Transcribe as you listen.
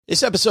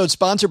This episode is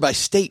sponsored by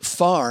State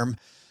Farm.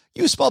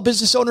 You a small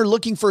business owner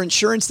looking for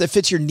insurance that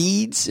fits your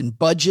needs and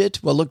budget?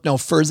 Well, look no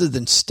further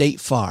than State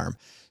Farm.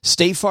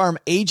 State Farm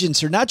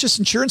agents are not just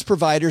insurance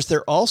providers,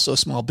 they're also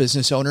small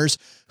business owners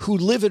who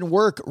live and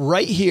work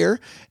right here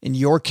in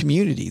your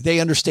community. They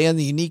understand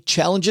the unique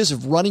challenges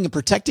of running and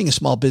protecting a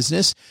small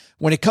business.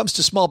 When it comes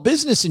to small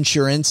business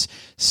insurance,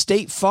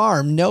 State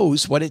Farm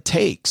knows what it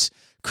takes.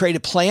 Create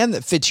a plan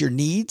that fits your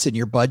needs and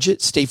your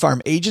budget. State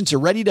Farm agents are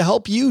ready to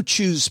help you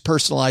choose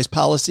personalized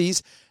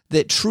policies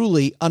that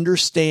truly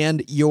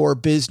understand your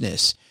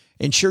business.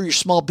 Insure your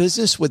small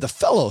business with a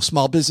fellow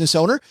small business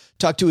owner.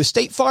 Talk to a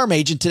State Farm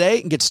agent today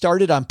and get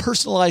started on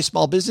personalized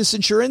small business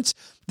insurance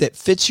that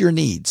fits your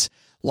needs.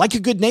 Like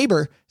a good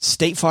neighbor,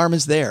 State Farm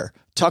is there.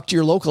 Talk to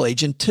your local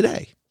agent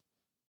today.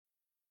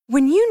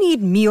 When you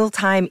need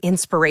mealtime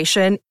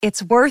inspiration,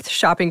 it's worth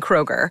shopping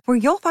Kroger, where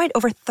you'll find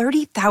over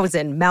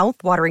 30,000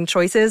 mouth-watering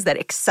choices that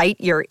excite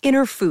your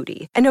inner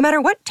foodie. And no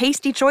matter what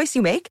tasty choice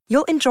you make,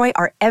 you'll enjoy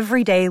our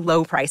everyday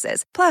low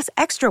prices, plus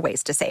extra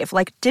ways to save,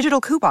 like digital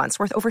coupons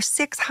worth over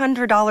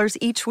 $600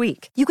 each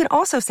week. You can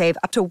also save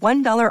up to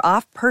 $1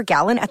 off per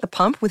gallon at the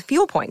pump with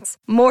fuel points.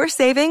 More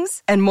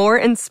savings and more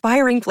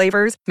inspiring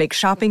flavors make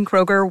shopping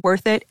Kroger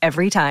worth it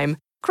every time.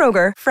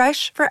 Kroger,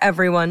 fresh for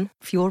everyone.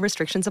 Fuel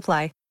restrictions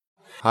apply.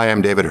 Hi,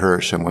 I'm David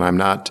Hirsch, and when I'm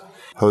not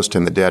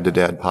hosting the Dad to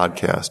Dad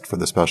podcast for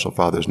the Special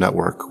Fathers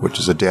Network, which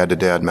is a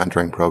dad-to-dad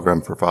mentoring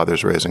program for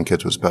fathers raising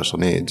kids with special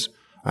needs,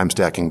 I'm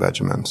stacking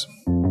Benjamins.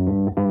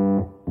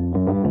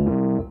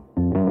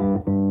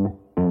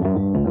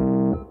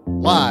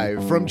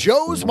 Live from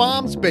Joe's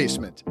mom's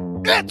basement,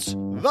 it's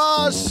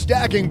the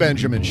Stacking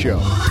Benjamin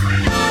Show.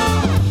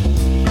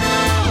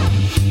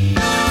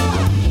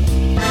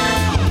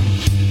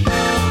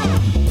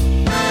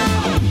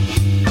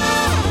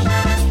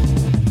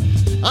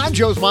 I'm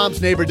Joe's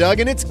mom's neighbor, Doug,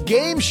 and it's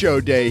game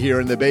show day here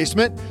in the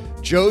basement.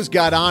 Joe's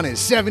got on his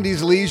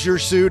 70s leisure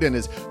suit and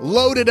has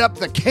loaded up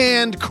the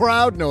canned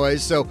crowd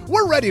noise, so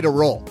we're ready to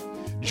roll.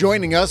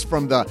 Joining us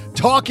from the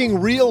Talking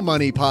Real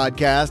Money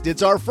podcast,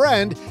 it's our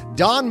friend,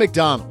 Don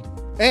McDonald.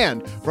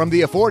 And from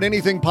the Afford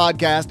Anything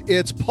podcast,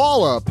 it's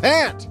Paula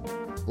Pant.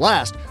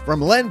 Last,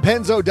 from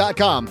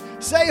lenpenzo.com,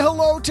 say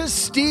hello to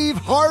Steve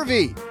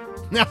Harvey.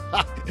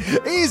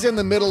 He's in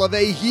the middle of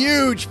a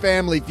huge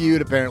family feud,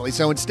 apparently.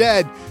 So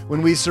instead,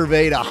 when we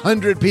surveyed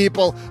 100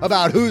 people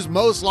about who's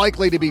most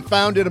likely to be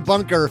found in a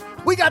bunker,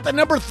 we got the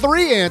number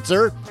 3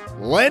 answer,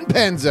 Len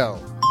Penzo.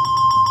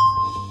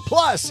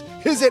 Plus,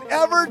 is it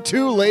ever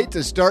too late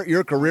to start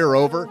your career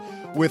over?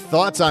 With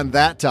thoughts on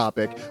that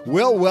topic,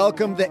 we'll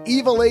welcome the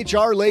evil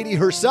HR lady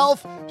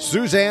herself,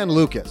 Suzanne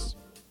Lucas.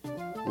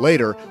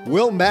 Later,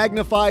 we'll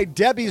magnify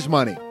Debbie's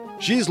money.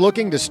 She's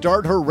looking to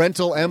start her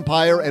rental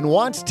empire and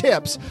wants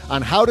tips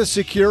on how to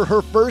secure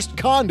her first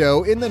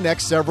condo in the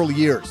next several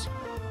years.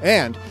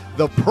 And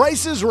the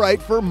price is right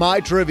for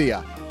my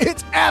trivia.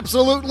 It's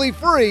absolutely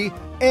free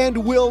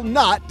and will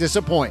not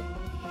disappoint.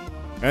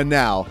 And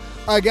now,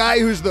 a guy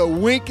who's the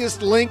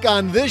weakest link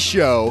on this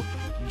show,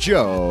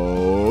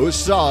 Joe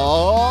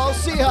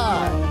Saul-Sehy.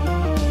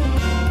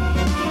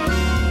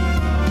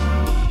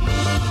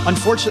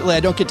 Unfortunately,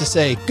 I don't get to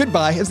say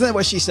goodbye. Isn't that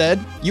what she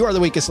said? You are the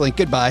weakest link.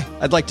 Goodbye.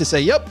 I'd like to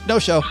say, yep, no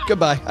show.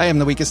 Goodbye. I am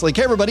the weakest link.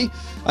 Hey, everybody.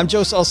 I'm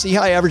Joe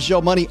Saul-Sehy, Average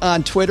Joe Money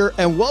on Twitter.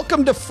 And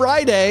welcome to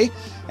Friday.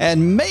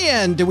 And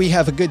man, do we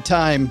have a good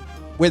time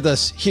with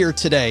us here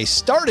today.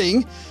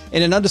 Starting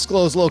in an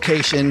undisclosed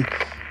location,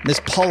 Miss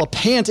Paula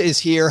Pant is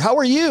here. How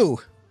are you?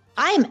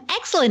 I'm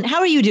excellent. How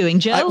are you doing,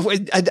 Joe?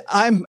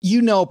 I'm,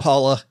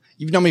 Paula.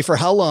 You've known me for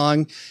how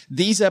long?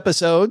 These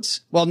episodes,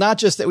 well, not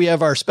just that we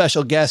have our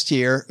special guest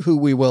here, who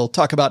we will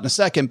talk about in a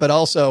second, but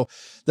also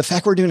the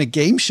fact we're doing a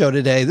game show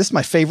today. This is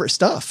my favorite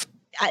stuff.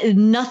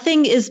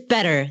 Nothing is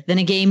better than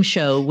a game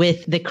show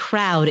with the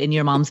crowd in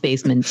your mom's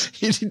basement.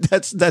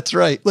 That's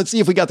right. Let's see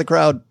if we got the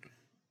crowd.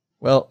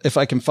 Well, if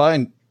I can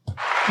find.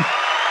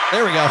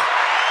 There we go.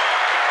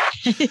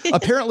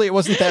 Apparently it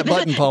wasn't that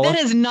button, Paula. That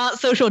is not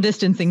social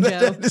distancing,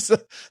 Joe.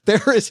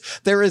 There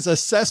is a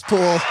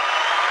cesspool.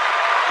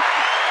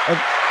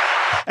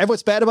 And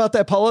what's bad about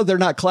that, Paula? They're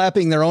not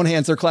clapping their own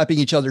hands; they're clapping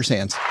each other's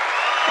hands.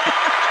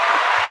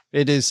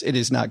 It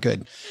is not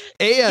good.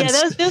 And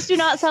yeah, those do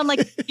not sound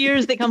like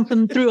tears that come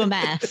from through a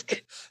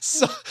mask.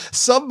 So,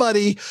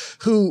 somebody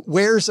who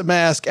wears a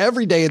mask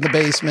every day in the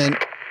basement,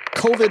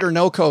 COVID or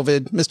no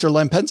COVID, Mr.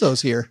 Len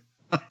Penzo's here.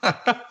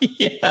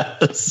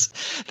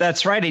 Yes,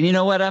 that's right. And you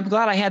know what? I'm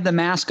glad I had the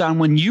mask on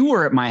when you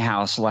were at my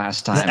house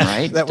last time,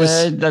 right?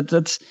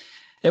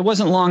 It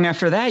wasn't long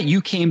after that you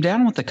came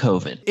down with the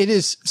COVID. It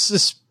is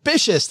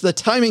suspicious, the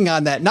timing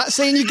on that. Not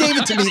saying you gave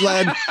it to me,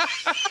 Len.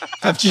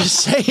 I'm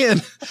just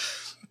saying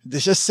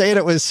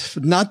it was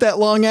not that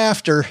long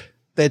after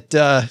that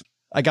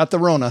I got the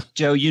Rona.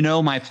 Joe, you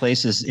know my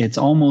place it's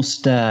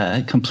almost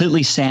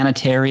completely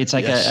sanitary. It's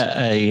like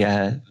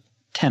a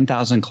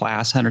 10,000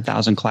 class,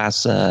 100,000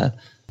 class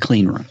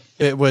clean room.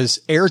 It was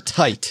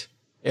airtight.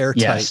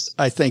 Yes.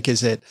 I think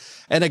is it.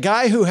 And a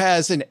guy who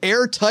has an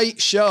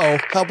airtight show.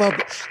 How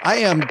about I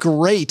am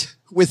great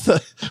with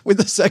the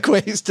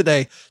segues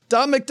today.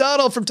 Don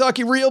McDonald from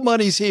Talking Real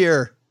Money's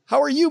here.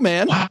 How are you,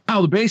 man?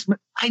 Wow, the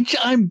basement.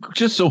 I'm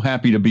just so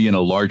happy to be in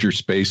a larger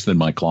space than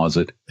my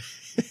closet.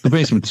 The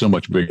basement's so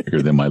much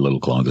bigger than my little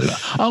closet.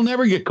 I'll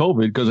never get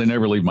COVID because I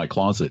never leave my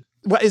closet.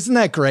 Well, isn't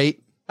that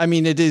great? I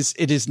mean, it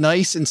is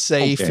nice and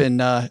safe. Okay.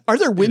 And are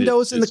there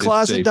windows in the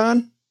closet,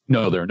 Don?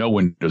 No, there are no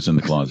windows in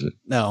the closet.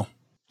 No.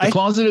 The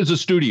closet is a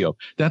studio.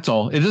 That's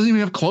all. It doesn't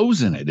even have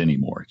clothes in it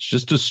anymore. It's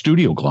just a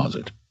studio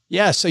closet.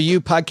 Yeah. So you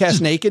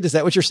podcast naked? Is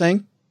that what you're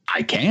saying?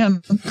 I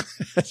can.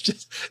 Unless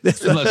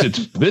it's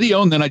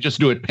video, and then I just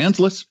do it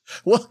pantsless.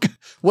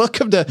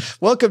 Welcome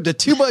to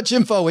Too Much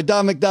Info with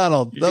Don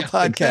McDonald, the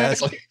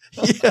podcast. Exactly.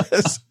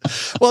 Yes.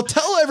 Well,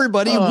 tell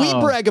everybody, we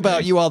brag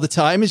about you all the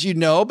time, as you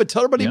know, but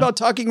tell everybody about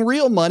Talking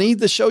Real Money,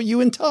 the show you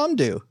and Tom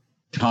do.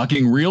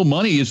 Talking Real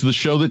Money is the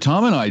show that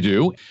Tom and I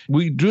do.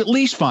 We do at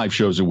least 5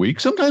 shows a week.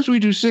 Sometimes we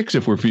do 6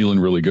 if we're feeling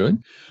really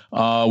good.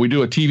 We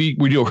do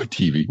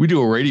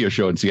a radio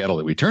show in Seattle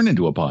that we turn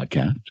into a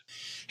podcast.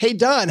 Hey,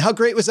 Don, how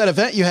great was that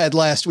event you had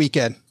last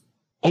weekend?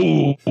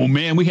 Oh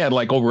man, we had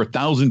like over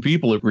 1,000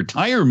 people at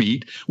Retire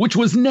Meet, which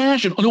was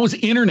national. No, it was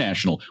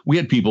international. We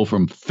had people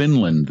from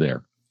Finland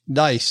there.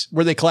 Nice.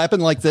 Were they clapping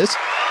like this?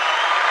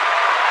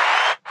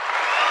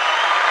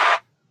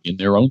 In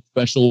their own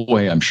special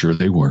way, I'm sure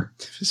they were.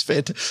 It's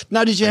fantastic.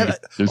 Now, did you have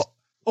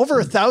over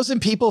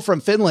 1,000 people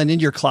from Finland in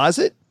your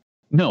closet?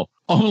 No,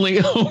 only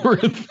over.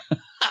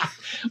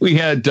 We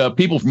had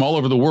people from all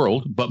over the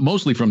world, but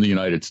mostly from the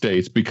United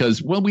States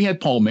because, well, we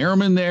had Paul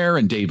Merriman there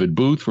and David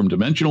Booth from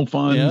Dimensional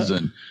Funds. Yeah.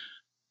 And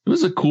it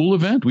was a cool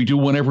event. We do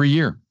one every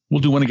year.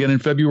 We'll do one again in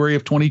February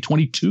of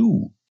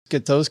 2022.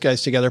 Get those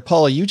guys together.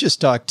 Paula, you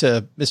just talked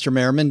to Mr.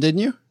 Merriman,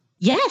 didn't you?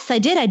 Yes, I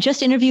did. I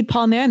just interviewed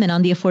Paul Merriman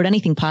on the Afford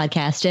Anything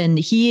podcast, and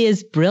he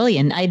is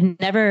brilliant. I'd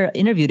never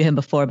interviewed him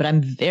before, but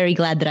I'm very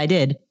glad that I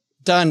did.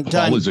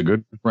 Paul is a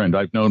good friend.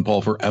 I've known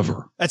Paul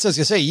forever. That's what I was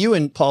going to say. You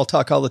and Paul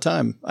talk all the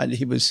time.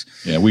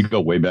 Yeah, we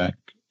go way back.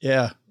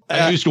 Yeah.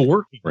 I used to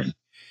work for him.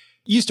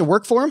 You used to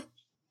work for him?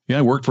 Yeah,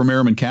 I worked for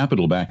Merriman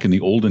Capital back in the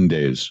olden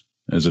days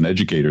as an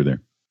educator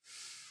there.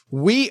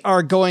 We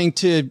are going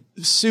to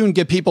soon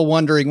get people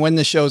wondering when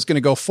the show is going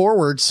to go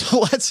forward.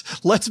 So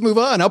let's move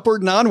on,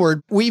 upward and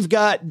onward. We've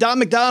got Don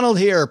McDonald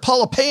here,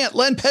 Paula Pant,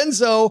 Len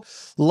Penzo.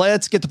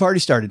 Let's get the party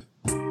started.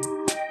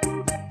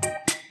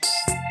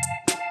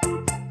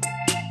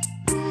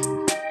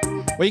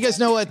 Well, you guys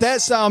know what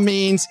that sound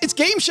means. It's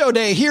game show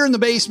day here in the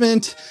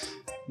basement.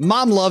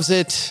 Mom loves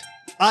it.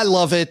 I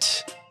love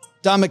it.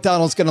 Don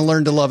McDonald's going to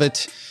learn to love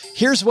it.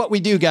 Here's what we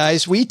do,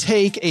 guys. We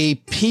take a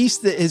piece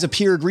that has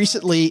appeared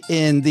recently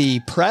in the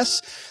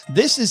press.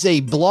 This is a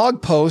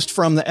blog post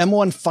from the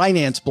M1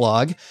 Finance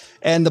blog.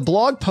 And the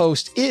blog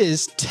post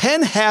is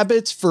 10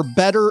 habits for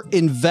better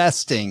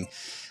investing.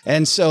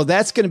 And so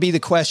that's going to be the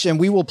question.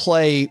 We will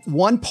play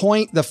 1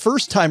 point the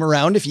first time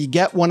around if you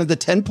get one of the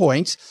 10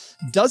 points.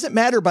 Doesn't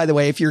matter, by the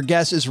way, if your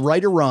guess is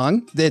right or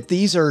wrong, that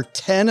these are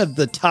 10 of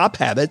the top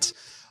habits.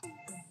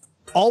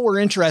 All we're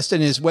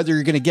interested in is whether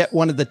you're going to get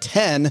one of the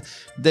 10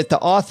 that the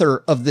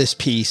author of this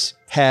piece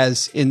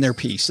has in their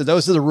piece. So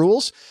those are the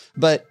rules.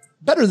 But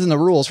better than the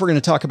rules, we're going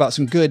to talk about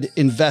some good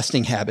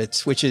investing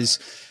habits, which is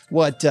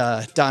what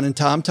Don and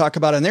Tom talk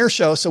about on their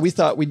show. So we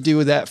thought we'd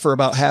do that for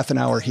about half an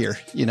hour here.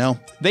 You know,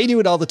 they do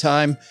it all the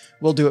time.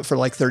 We'll do it for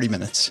like 30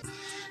 minutes.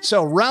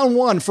 So round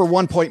 1 for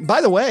 1 point.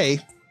 By the way,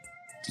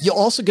 you'll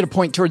also get a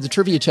point toward the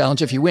trivia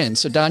challenge if you win.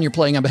 So Don, you're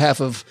playing on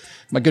behalf of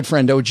my good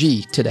friend OG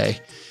today.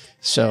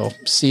 So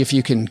see if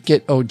you can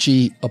get OG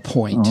a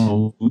point.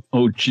 Oh,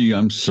 OG,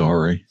 I'm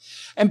sorry.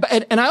 And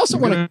I also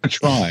want to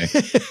try.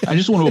 I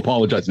just want to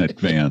apologize in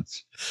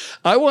advance.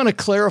 I want to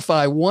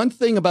clarify one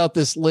thing about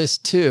this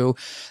list too.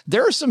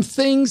 There are some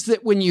things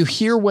that when you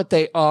hear what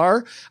they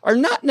are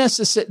not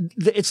necessary.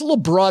 It's a little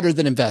broader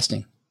than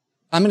investing.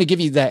 I'm going to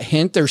give you that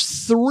hint.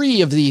 There's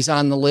 3 of these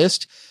on the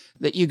list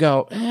that you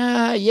go,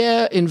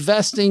 yeah,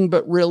 investing,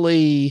 but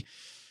really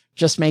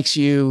just makes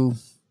you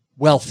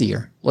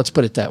wealthier. Let's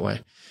put it that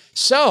way.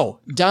 So,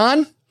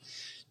 Don,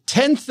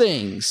 10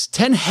 things,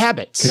 10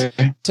 habits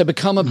to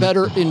become a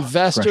better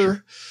investor.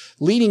 Pressure.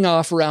 Leading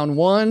off round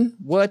 1,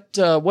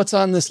 what's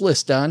on this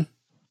list, Don?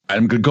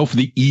 I'm going to go for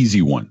the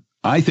easy one.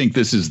 I think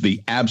this is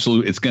the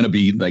absolute, it's going to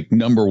be like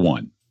number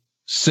 1.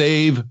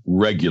 Save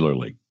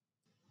regularly.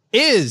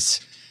 Is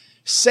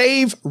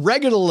save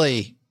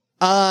regularly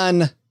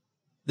on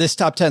this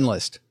top 10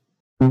 list?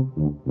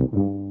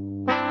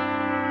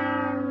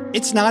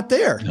 It's not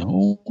there.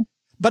 No.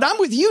 But I'm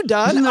with you,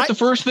 Don. Isn't that the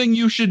first thing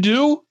you should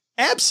do?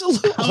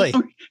 Absolutely.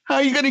 How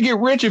are you going to get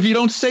rich if you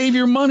don't save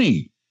your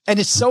money? And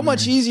it's so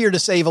much easier to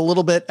save a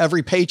little bit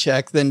every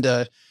paycheck than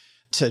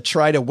to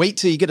try to wait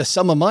till you get a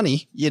sum of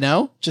money, you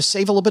know? Just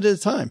save a little bit at a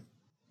time.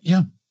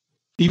 Yeah.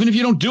 Even if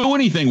you don't do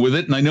anything with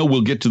it, and I know we'll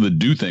get to the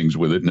do things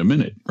with it in a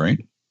minute, right?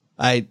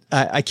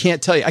 I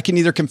can't tell you. I can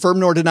neither confirm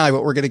nor deny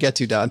what we're going to get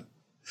to, Don.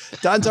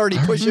 Don's already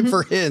pushing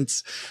for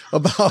hints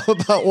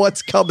about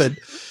what's coming.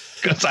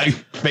 Because I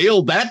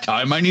failed that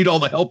time. I need all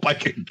the help I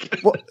can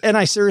get. Well, and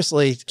I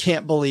seriously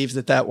can't believe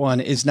that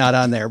one is not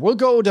on there. We'll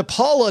go to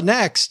Paula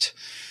next.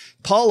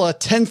 Paula,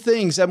 10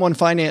 things M1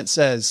 Finance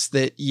says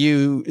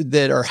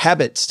that are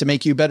habits to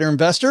make you a better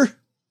investor.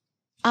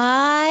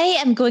 I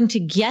am going to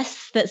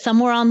guess that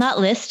somewhere on that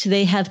list,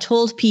 they have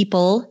told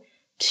people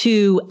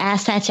to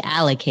asset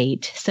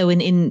allocate. So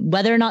in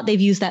whether or not they've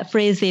used that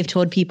phrase, they've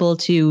told people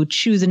to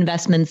choose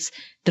investments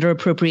that are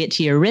appropriate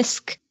to your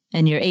risk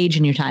and your age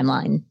and your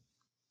timeline.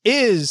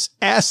 Is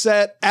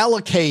asset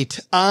allocate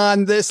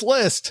on this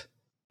list?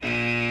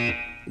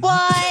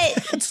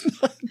 What?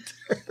 It's not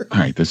there. All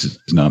right, this is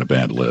not a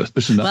bad list.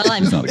 This is not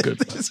a good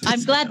list.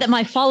 I'm glad that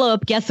my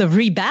follow-up guess of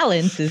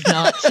rebalance is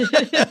not.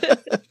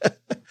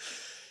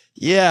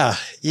 Yeah,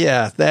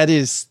 that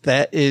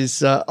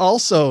is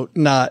also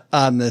not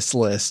on this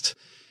list.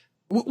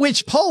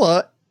 Which,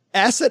 Paula,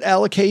 asset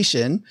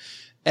allocation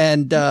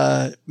and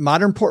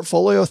modern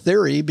portfolio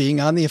theory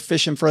being on the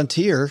efficient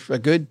frontier, a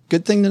good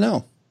thing to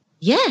know.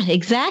 Yeah,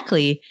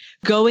 exactly.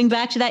 Going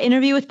back to that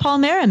interview with Paul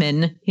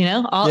Merriman,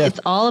 it's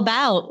all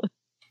about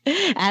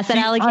asset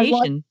allocation. I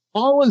like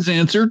Paula's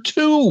answer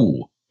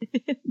too.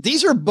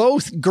 These are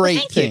both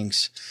great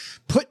things.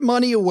 Put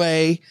money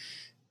away,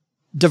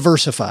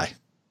 diversify.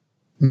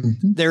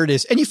 Mm-hmm. There it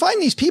is. And you find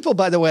these people,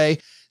 by the way,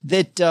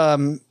 that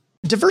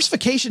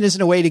diversification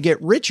isn't a way to get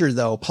richer,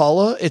 though,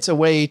 Paula. It's a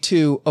way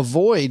to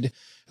avoid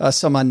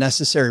some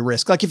unnecessary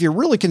risk. Like if you're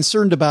really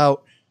concerned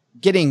about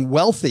getting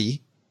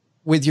wealthy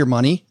with your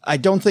money, I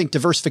don't think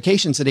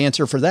diversification is an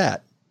answer for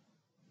that.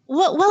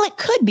 Well, it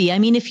could be. I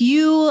mean,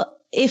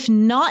 if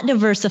not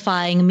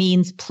diversifying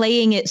means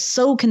playing it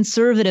so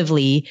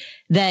conservatively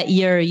that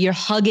you're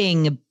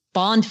hugging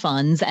bond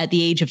funds at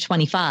the age of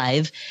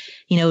 25,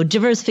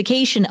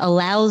 diversification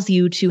allows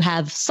you to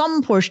have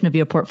some portion of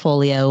your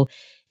portfolio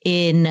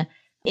in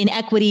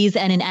equities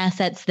and in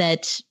assets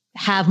that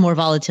have more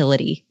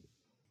volatility.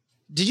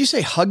 Did you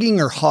say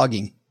hugging or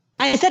hogging?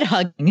 I said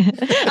hugging.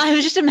 I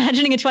was just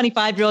imagining a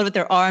 25-year-old with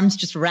their arms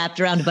just wrapped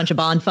around a bunch of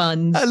bond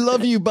funds. I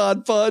love you,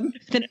 bond fund.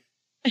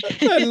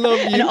 I love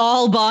you. An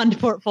all bond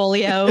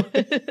portfolio.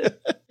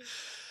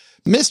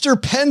 Mr.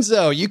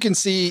 Penzo,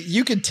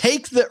 you can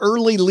take the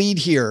early lead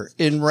here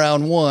in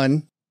round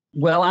one.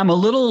 Well, I'm a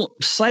little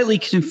slightly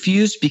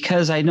confused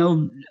because I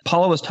know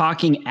Paula was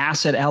talking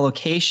asset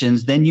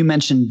allocations. Then you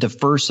mentioned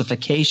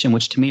diversification,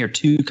 which to me are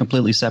two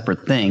completely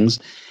separate things.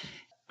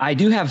 I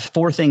do have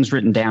 4 things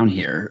written down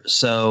here.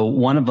 So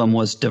one of them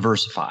was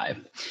diversify.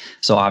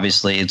 So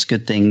obviously it's a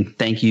good thing.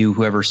 Thank you,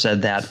 whoever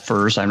said that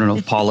first. I don't know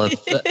if Paula,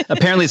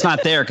 apparently it's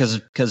not there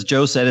because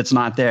Joe said it's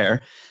not there.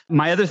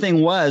 My other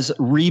thing was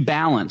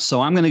rebalance.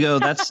 So I'm going to go,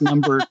 that's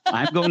number,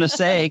 I'm going to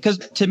say, because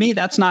to me,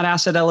 that's not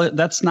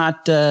that's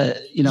not,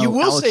 You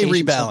will say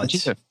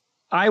rebalance.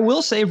 I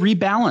will say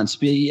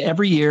rebalance.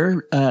 Every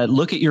year,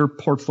 look at your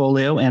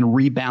portfolio and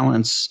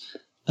rebalance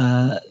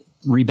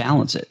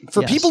it.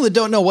 For people that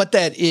don't know what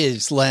that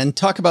is, Len,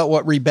 talk about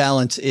what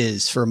rebalance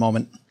is for a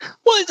moment.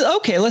 Well,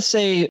 okay, let's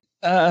say,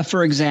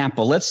 for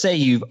example, let's say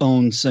you've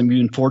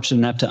been fortunate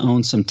enough to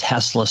own some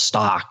Tesla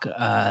stock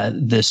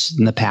in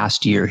the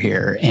past year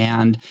here.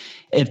 And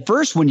at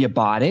first, when you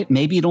bought it,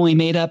 maybe it only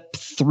made up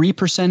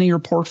 3% of your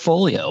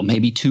portfolio,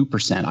 maybe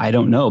 2%. I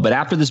don't know. But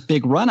after this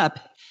big run up,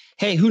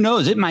 hey, who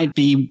knows? It might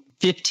be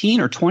 15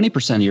 or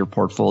 20% of your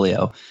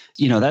portfolio.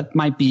 That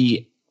might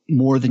be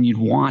more than you'd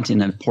want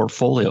in a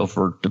portfolio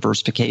for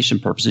diversification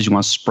purposes. You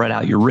want to spread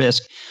out your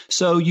risk.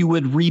 So you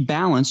would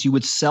rebalance, you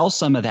would sell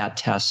some of that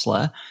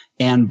Tesla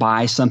and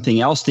buy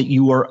something else that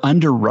you are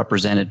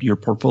underrepresented, your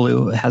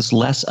portfolio has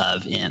less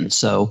of in.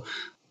 So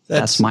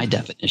that's my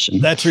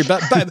definition. That's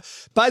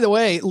by the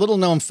way, little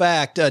known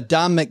fact,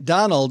 Don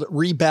McDonald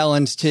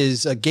rebalanced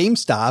his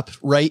GameStop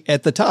right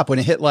at the top when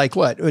it hit like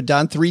what?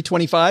 Don,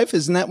 325?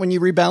 Isn't that when you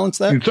rebalance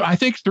that? I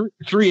think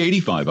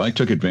 385. I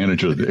took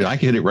advantage of it. I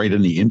hit it right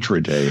in the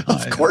intraday.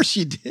 Of course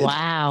you did.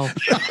 Wow.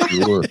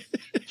 Sure.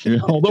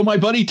 Although my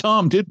buddy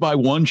Tom did buy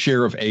 1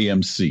 share of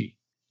AMC.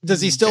 Does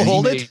he still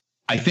hold it?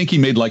 I think he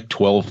made like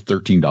 $12,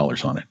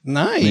 $13 on it.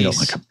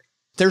 Nice.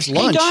 There's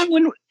lunch.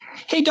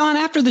 Hey, Don,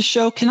 after the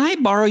show, can I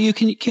borrow you?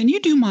 Can you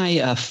do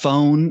my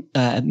phone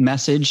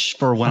message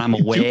for when I'm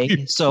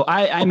away? So,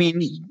 I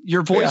mean,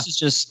 your voice is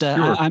just,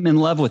 sure. I'm in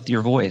love with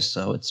your voice.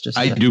 So it's just.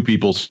 I do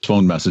people's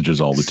phone messages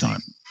all the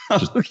time.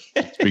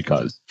 Just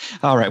because.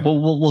 All right. Well,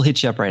 we'll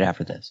hit you up right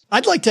after this.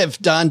 I'd like to have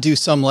Don do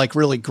some like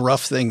really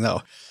gruff thing,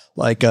 though.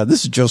 Like,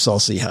 this is Joe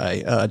Saul-Sehy.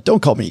 Hi.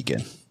 Don't call me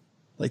again.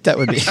 Like that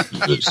would be.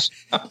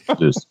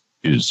 This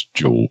is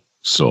Joe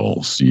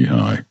Saul-Sehy.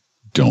 Hi.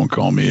 Don't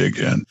call me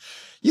again.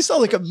 You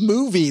sound like a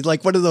movie,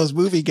 like one of those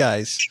movie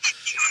guys.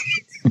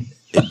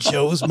 In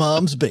Joe's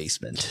mom's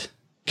basement.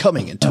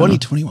 Coming in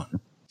 2021.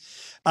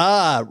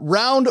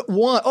 Round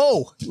one.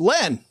 Oh,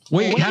 Len.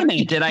 Wait a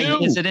minute.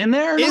 Is it in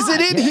there? Is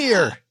it in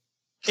here?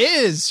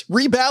 Is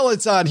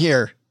rebalance on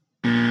here?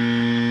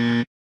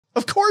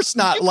 Of course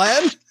not,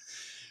 Len.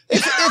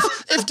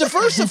 If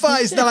Diversify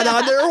is not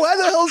on there, why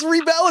the hell's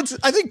Rebalance?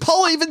 I think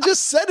Paula even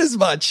just said as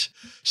much.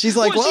 She's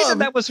like, she said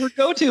that was her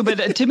go-to,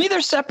 but to me,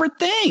 they're separate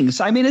things.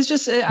 I mean, it's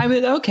just,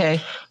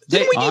 okay.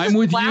 I'm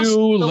with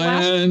you,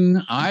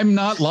 Len. I'm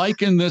not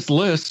liking this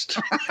list.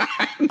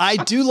 I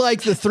do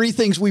like the three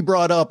things we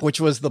brought up,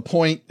 which was the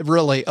point,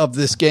 really, of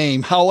this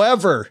game.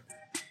 However,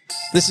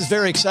 this is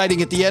very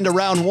exciting. At the end of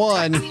round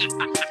one,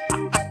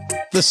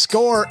 the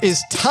score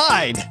is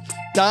tied.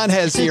 Don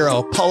has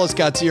 0. Paula's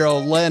got 0.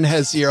 Len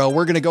has 0.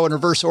 We're going to go in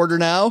reverse order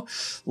now.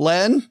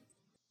 Len,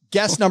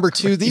 guess number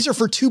 2. These are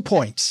for 2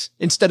 points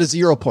instead of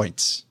 0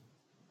 points.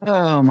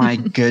 Oh, my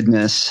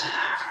goodness.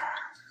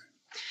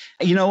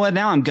 You know what?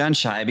 Now I'm gun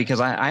shy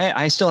because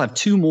I still have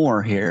 2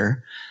 more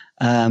here,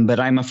 but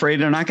I'm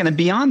afraid they're not going to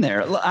be on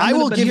there. Why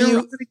don't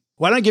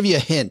I give you a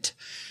hint?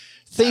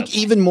 Think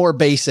even more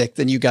basic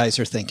than you guys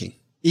are thinking.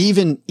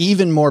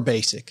 Even more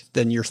basic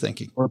than you're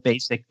thinking. More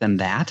basic than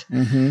that?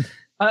 Mm-hmm.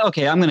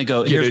 Okay, I'm going to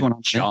go. Here's one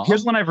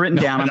I've written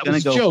down. I'm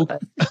going to go.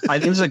 I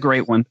think this is a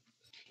great one.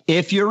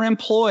 If you're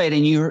employed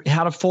and you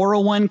had a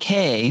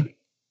 401k,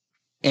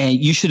 and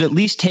you should at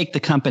least take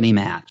the company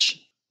match.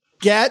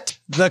 Get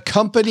the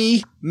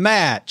company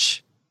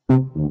match.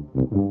 What?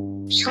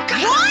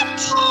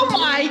 Oh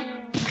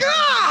my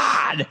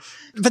God!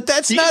 But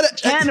that's these not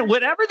 10.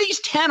 Whatever these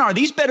 10 are,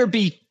 these better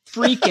be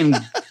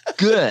freaking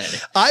good.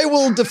 I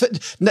will defend.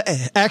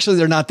 Actually,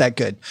 they're not that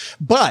good,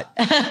 but.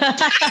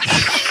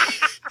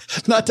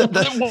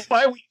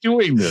 Why are we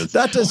doing this?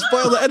 Not to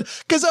spoil that,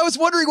 because I was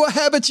wondering what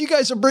habits you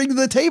guys are bringing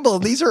to the table.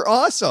 These are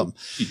awesome.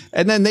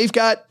 And then they've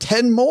got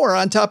 10 more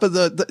on top of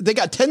they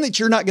got 10 that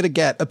you're not going to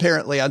get,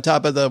 apparently, on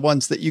top of the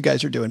ones that you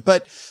guys are doing.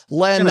 But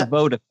Len, I'm going to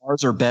vote if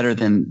ours are better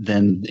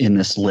than in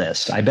this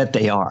list. I bet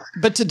they are.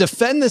 But to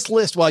defend this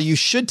list, while you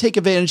should take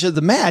advantage of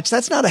the match,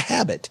 that's not a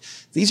habit.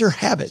 These are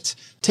habits.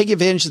 Taking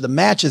advantage of the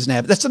match is an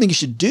habit. That's something you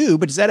should do,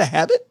 but is that a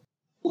habit?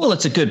 Well,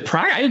 it's a good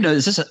practice. I didn't know.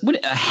 Is this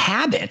a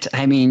habit?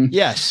 I mean,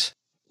 yes.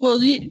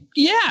 Well,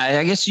 yeah.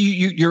 I guess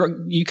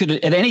you could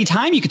at any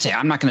time you could say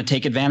I'm not going to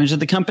take advantage of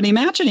the company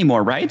match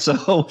anymore, right?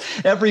 So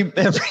every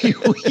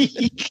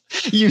week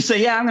you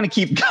say, yeah, I'm going to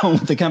keep going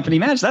with the company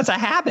match. That's a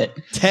habit.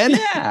 10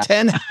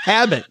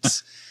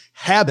 habits.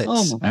 Habits.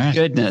 Oh my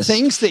goodness.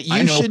 Things that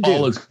you should do.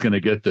 Paula's going to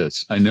get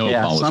this. I know.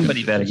 Yeah, Paula's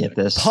somebody better get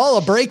this.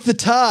 Paula, break the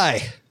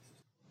tie.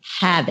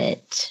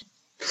 Habit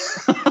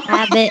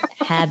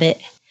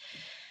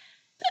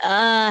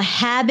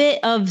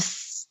of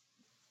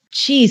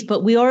geez,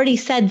 but we already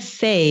said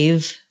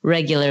save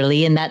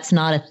regularly, and that's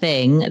not a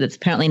thing. That's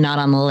apparently not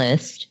on the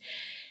list.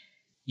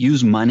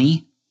 Use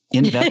money.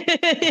 Invest.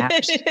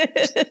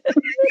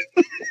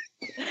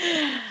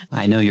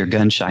 I know you're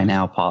gun shy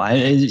now, Paul.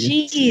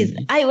 Jeez,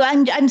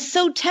 I'm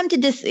so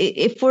tempted to.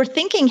 If we're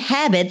thinking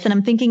habits, and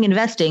I'm thinking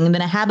investing,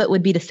 then a habit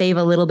would be to save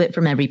a little bit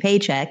from every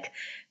paycheck.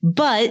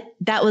 But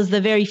that was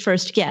the very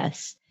first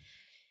guess.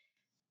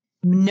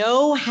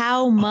 Know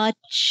how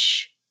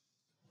much,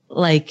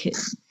 like,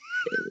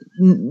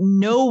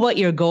 know what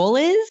your goal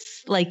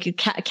is, like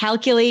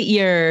calculate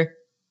your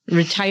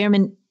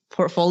retirement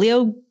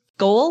portfolio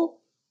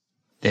goal.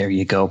 There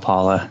you go,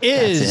 Paula.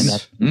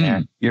 That's in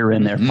there. You're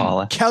in there,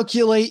 Paula.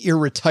 Calculate your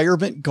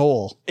retirement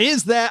goal.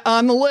 Is that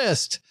on the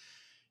list?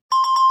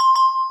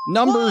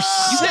 Number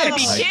 6. You gotta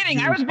be kidding.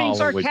 I was being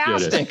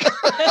sarcastic.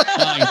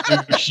 I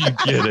knew she'd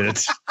get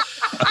it.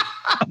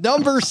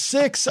 Number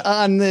 6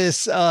 on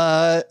this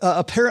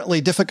apparently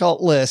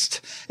difficult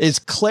list is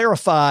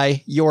clarify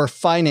your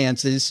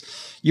finances.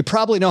 You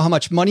probably know how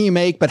much money you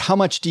make, but how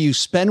much do you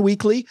spend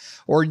weekly,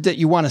 or that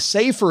you want to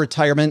save for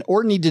retirement,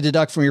 or need to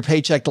deduct from your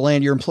paycheck to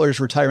land your employer's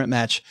retirement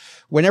match?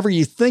 Whenever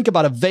you think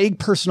about a vague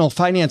personal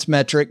finance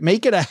metric,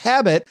 make it a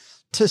habit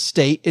to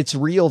state its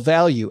real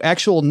value.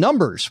 Actual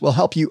numbers will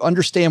help you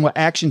understand what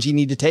actions you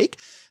need to take.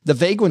 The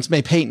vague ones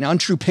may paint an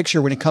untrue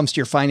picture when it comes to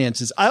your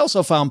finances. I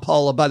also found,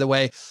 Paula, by the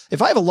way,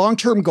 if I have a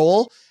long-term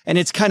goal and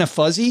it's kind of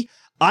fuzzy,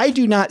 I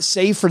do not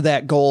save for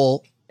that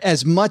goal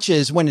as much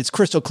as when it's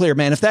crystal clear,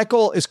 man. If that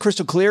goal is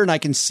crystal clear and I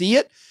can see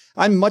it,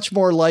 I'm much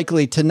more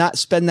likely to not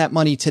spend that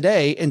money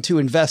today and to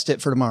invest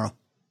it for tomorrow.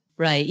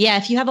 Right. Yeah.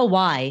 If you have a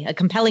why, a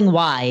compelling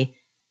why,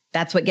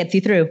 that's what gets you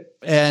through.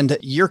 And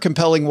your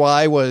compelling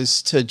why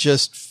was to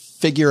just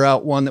figure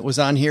out one that was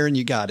on here, and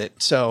you got it.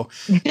 So,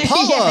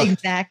 Paula, yeah,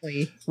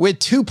 exactly. With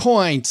 2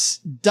 points.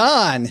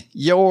 Don,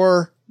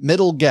 your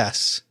middle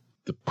guess.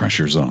 The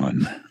pressure's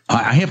on.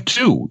 I have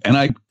 2,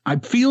 and I'm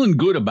feeling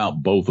good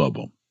about both of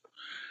them.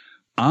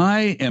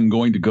 I am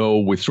going to go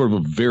with sort of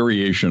a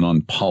variation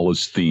on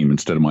Paula's theme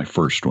instead of my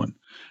first one.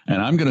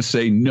 And I'm going to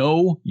say,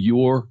 know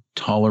your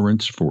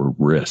tolerance for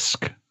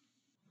risk.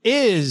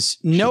 Is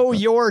know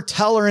your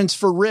tolerance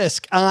for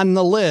risk on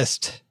the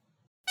list?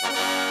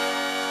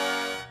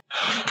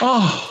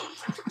 Oh,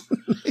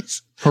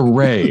 nice.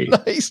 Hooray.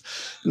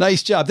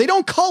 Nice job. They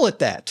don't call it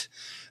that.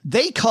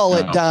 They call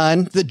it,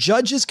 Don, the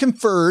judges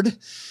conferred,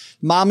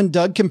 Mom and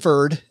Doug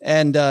conferred,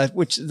 and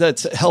which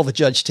that's a hell of a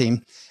judge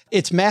team.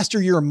 It's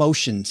master your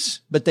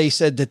emotions, but they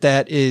said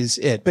that is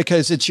it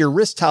because it's your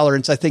risk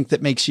tolerance, I think,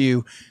 that makes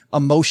you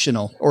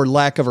emotional or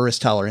lack of a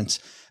risk tolerance.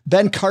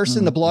 Ben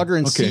Carson, the blogger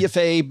and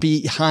CFA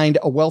behind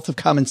A Wealth of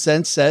Common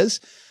Sense, says,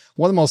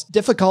 one of the most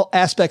difficult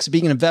aspects of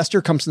being an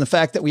investor comes from the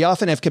fact that we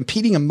often have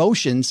competing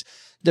emotions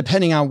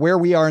depending on where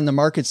we are in the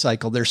market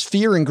cycle. There's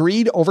fear and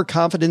greed,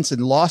 overconfidence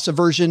and loss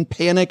aversion,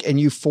 panic and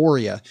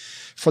euphoria.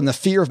 From the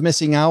fear of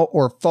missing out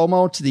or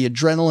FOMO to the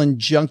adrenaline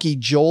junkie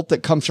jolt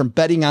that comes from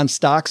betting on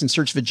stocks in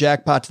search of a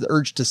jackpot to the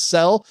urge to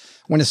sell.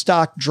 When a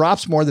stock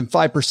drops more than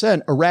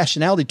 5%,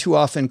 irrationality too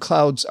often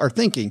clouds our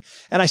thinking.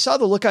 And I saw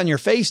the look on your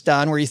face,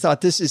 Don, where you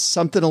thought this is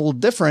something a little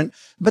different,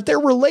 but they're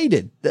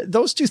related.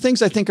 Those two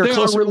things I think are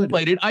closely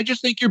related. I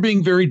just think you're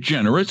being very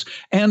generous.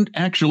 And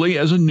actually,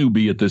 as a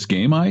newbie at this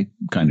game, I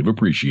kind of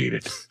appreciate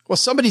it. Well,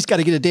 somebody's got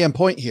to get a damn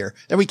point here.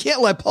 And we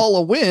can't let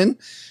Paula win.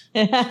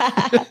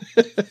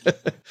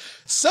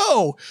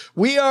 So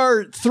we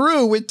are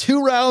through with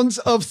 2 rounds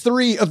of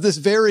 3 of this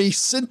very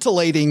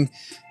scintillating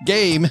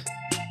game.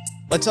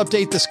 Let's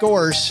update the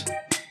scores.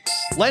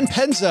 Len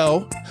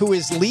Penzo, who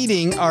is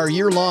leading our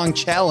year-long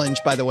challenge,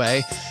 by the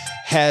way,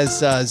 has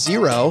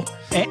 0.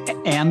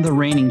 And the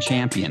reigning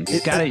champion.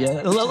 You've got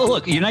to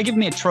look. You're not giving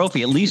me a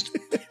trophy. At least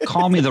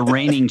call me the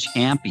reigning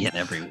champion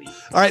every week.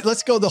 All right,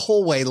 let's go the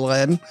whole way,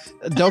 Len.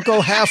 Don't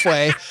go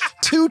halfway.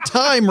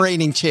 2-time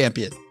reigning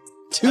champion.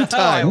 2-time.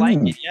 Oh, I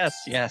like it.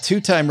 Yes.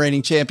 2-time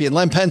reigning champion.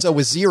 Len Penzo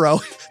with 0.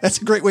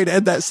 That's a great way to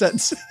end that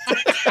sentence.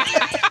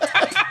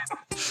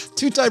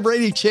 2-time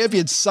reigning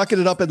champion sucking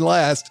it up in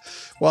last,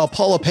 while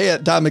Paula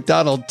Payette, Don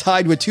McDonald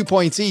tied with 2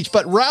 points each.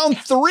 But round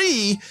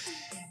 3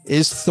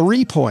 is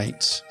 3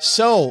 points.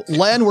 So,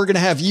 Len, we're going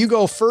to have you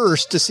go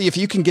first to see if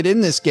you can get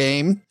in this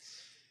game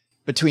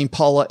between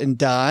Paula and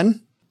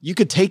Don. You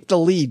could take the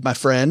lead, my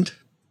friend.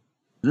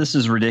 This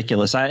is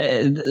ridiculous.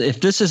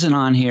 If this isn't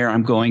on here,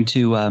 I'm going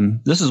to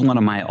this is one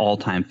of my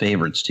all-time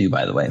favorites too,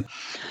 by the way.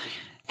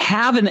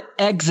 Have an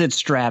exit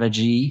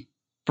strategy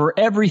for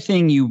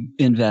everything you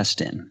invest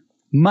in.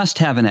 Must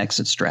have an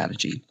exit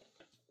strategy.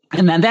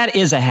 And then that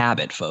is a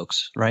habit,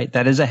 folks, right?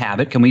 That is a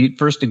habit. Can we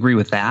first agree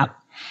with that?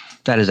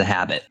 That is a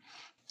habit.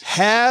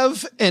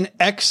 Have an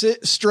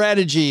exit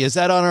strategy. Is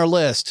that on our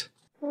list?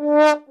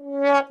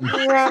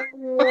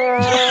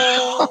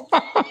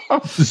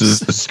 This is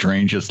the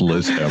strangest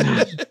list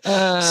ever.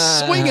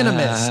 Swing and a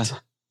miss.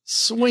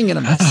 Swing and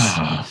a miss.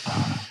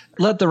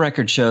 Let the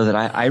record show that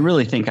I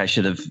really think that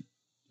should have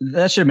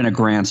been a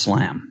grand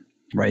slam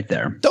right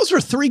there. Those were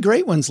 3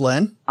 great ones,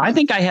 Len. I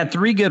think I had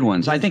 3 good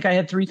ones. I think I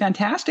had 3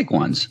 fantastic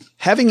ones.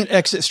 Having an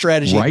exit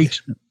strategy.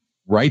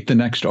 Write the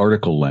next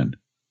article, Len.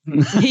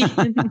 Well,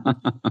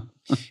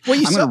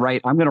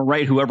 I'm going to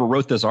write whoever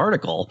wrote this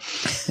article.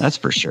 That's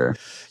for sure.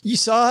 You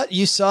saw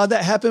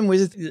that happen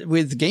with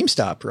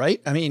GameStop,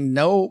 right? I mean,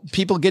 no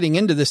people getting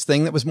into this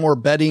thing that was more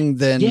betting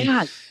than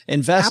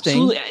investing.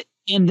 Absolutely.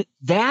 And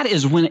that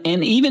is when,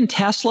 and even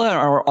Tesla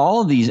or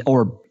all of these,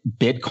 or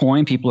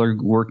Bitcoin, people are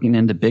working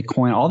into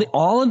Bitcoin,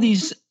 all of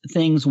these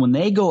things, when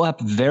they go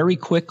up very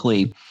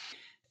quickly,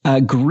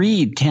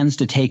 greed tends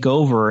to take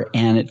over,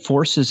 and it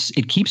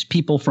keeps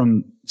people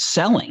from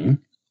selling,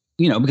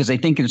 because they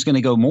think it's going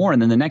to go more.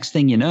 And then the next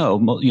thing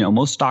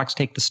most stocks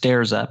take the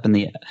stairs up and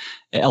the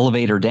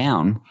elevator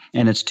down,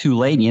 and it's too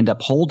late and you end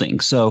up holding.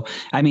 So,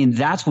 I mean,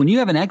 that's when you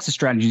have an exit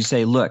strategy. You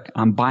say, look,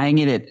 I'm buying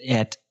it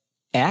at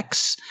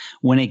X.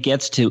 When it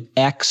gets to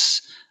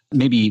X,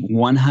 maybe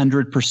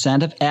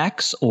 100% of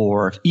X,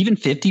 or even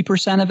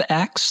 50% of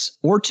X,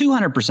 or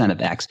 200%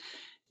 of X,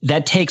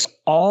 that takes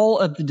all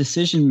of the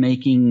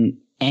decision-making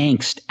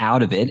angst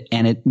out of it,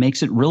 and it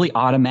makes it really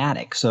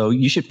automatic. So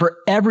you should, for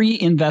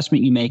every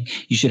investment you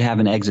make, you should have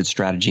an exit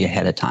strategy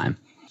ahead of time.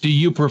 Do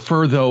you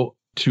prefer, though,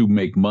 to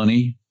make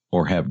money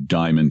or have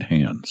diamond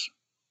hands?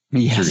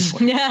 Yes.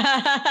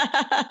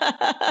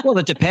 Well,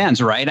 it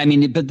depends, right? I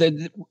mean,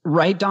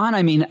 right, Don?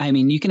 I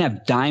mean, you can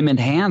have diamond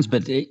hands,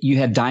 but you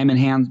had the diamond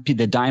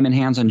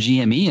hands on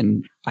GME,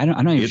 and I'm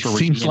not even sure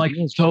what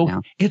GME is right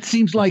now. It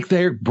seems like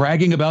they're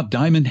bragging about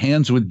diamond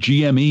hands with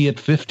GME at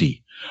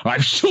 50.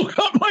 I've still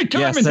got my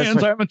diamond hands.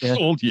 Right. I haven't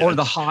sold yet. Or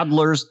the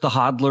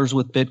hodlers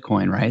with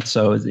Bitcoin, right?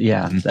 So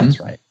that's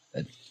right.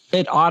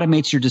 It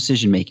automates your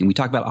decision making. We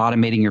talk about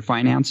automating your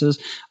finances.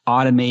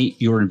 Automate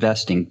your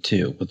investing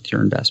too with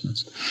your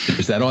investments.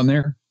 Is that on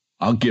there?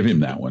 I'll give him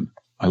that one.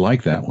 I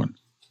like that one.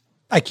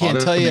 I can't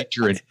tell you. I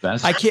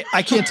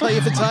can't tell you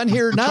if it's on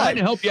here or not. I'm trying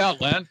to help you out,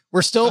 Len.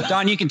 We're still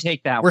Don. You can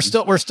take that. We're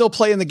still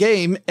playing the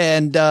game,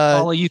 and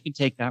Paula, you can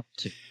take that one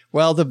too.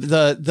 Well,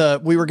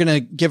 we were going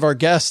to give our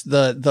guest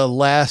the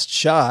last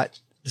shot.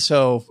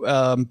 So,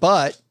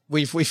 but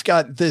we've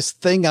got this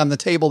thing on the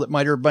table that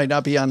might or might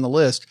not be on the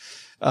list.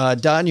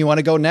 Don, you want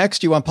to go next?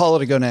 Do you want Paula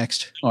to go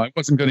next? Oh, I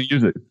wasn't going to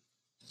use it.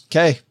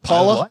 Okay,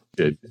 Paula. I liked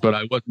it, but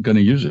I wasn't going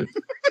to use it.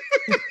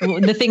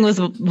 The thing was,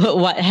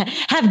 what?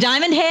 Have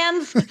diamond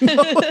hands?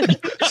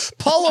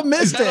 Paula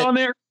missed it. On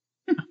there?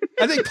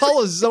 I think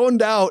Paula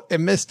zoned out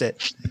and missed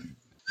it.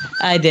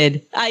 I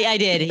did. I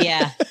did.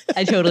 Yeah,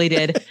 I totally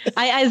did.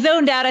 I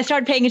zoned out. I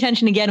started paying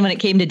attention again when it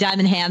came to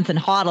diamond hands and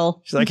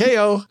hodl. She's like,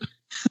 hey-o.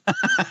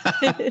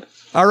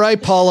 All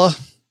right, Paula.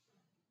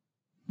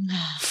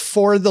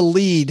 For the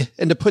lead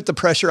and to put the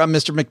pressure on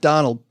Mr.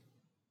 McDonald.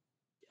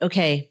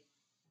 Okay.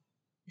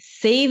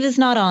 Save is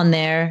not on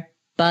there,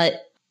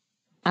 but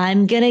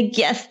I'm going to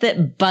guess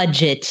that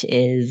budget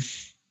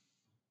is.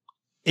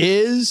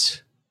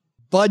 Is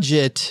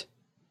budget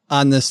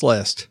on this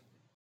list?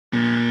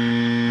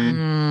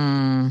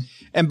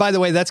 And by the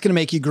way, that's going to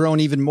make you groan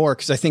even more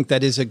because I think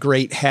that is a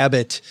great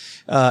habit,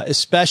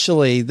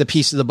 especially the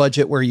piece of the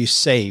budget where you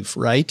save,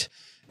 right,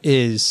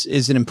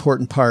 is an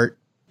important part.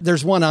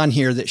 There's one on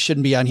here that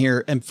shouldn't be on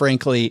here, and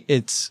frankly,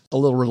 it's a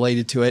little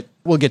related to it.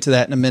 We'll get to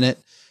that in a minute.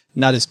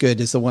 Not as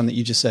good as the one that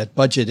you just said.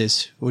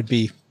 Budget would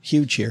be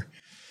huge here.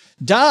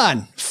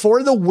 Don,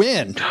 for the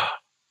win,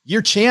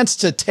 your chance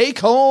to take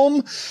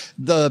home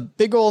the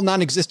big old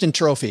non-existent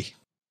trophy.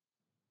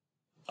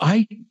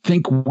 I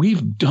think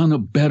we've done a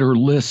better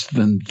list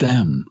than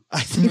them.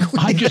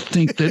 I just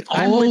think that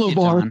all of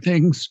our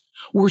things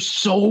were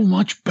so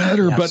much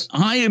better. Yes. But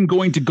I am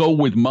going to go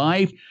with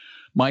my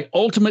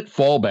ultimate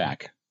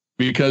fallback,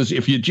 because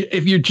if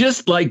you're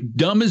just like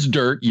dumb as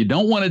dirt, you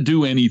don't want to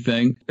do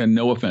anything, and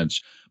no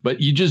offense, but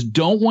you just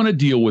don't want to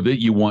deal with it.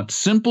 You want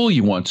simple,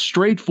 you want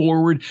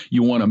straightforward,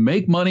 you want to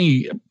make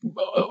money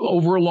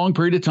over a long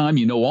period of time.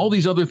 You know all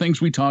these other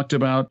things we talked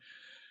about.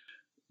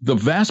 The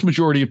vast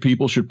majority of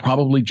people should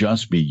probably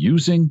just be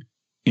using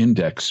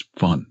index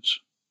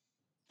funds.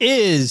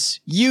 Is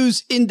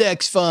use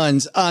index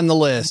funds on the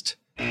list?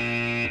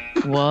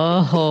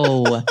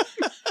 Whoa.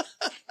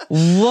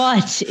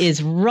 What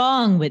is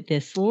wrong with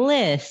this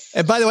list?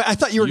 And by the way, I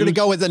thought you were going to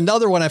go with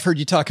another one I've heard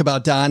you talk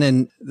about, Don,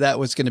 and that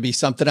was going to be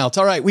something else.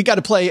 All right, we got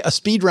to play a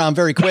speed round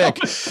very quick.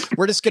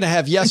 We're just going to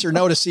have yes or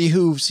no to see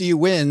who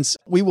wins.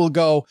 We will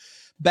go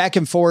back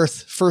and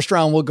forth. First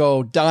round, we'll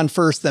go Don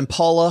first, then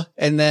Paula.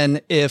 And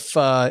then if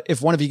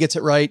one of you gets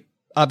it right,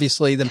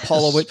 obviously, then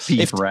Paula would.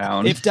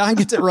 If Don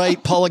gets it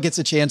right, Paula gets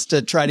a chance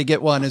to try to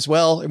get one as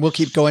well. And we'll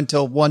keep going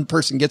until one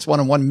person gets one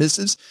and one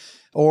misses,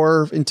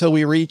 or until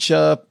we reach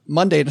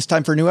Monday and it's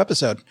time for a new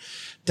episode.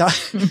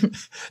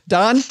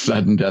 Don?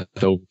 Sudden death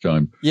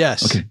overtime.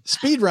 Yes. Okay.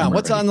 Speed round.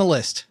 What's on the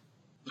list?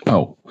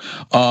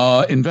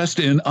 Invest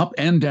in up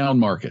and down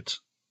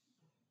markets.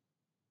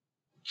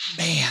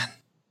 Man.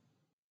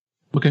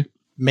 Okay.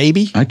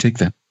 Maybe. I take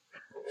that.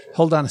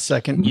 Hold on a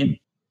second.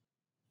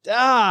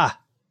 Yeah.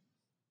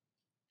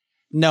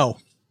 No.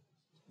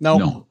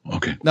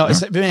 Okay. No.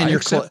 Man,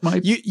 you're close.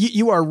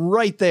 You are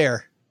right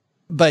there,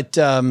 but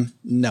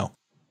no.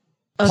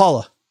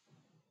 Paula.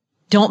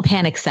 Don't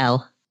panic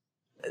sell.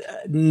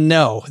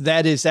 No,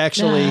 that is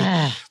actually,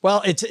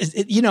 well, it's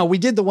we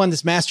did the one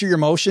that's Master Your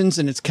Emotions,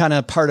 and it's kind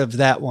of part of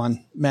that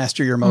one,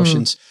 Master Your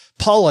Emotions.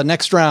 Paula,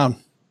 next round.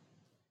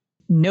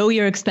 Know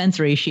your expense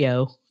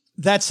ratio.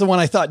 That's the one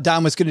I thought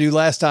Don was going to do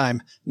last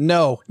time.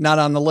 No, not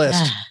on the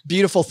list.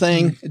 Beautiful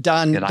thing.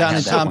 Don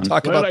and Tom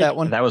talked about that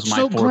one. That was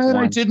my fourth one.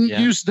 I didn't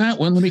use that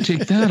one. Let me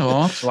take that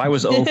off. So I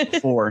was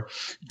 0-4.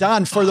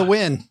 Don, for the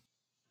win.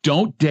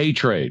 Don't day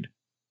trade.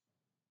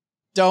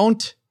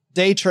 Don't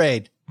day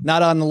trade.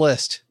 Not on the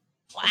list.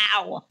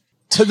 Wow.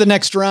 To the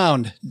next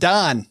round.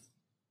 Don.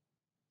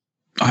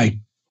 I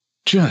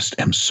just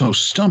am so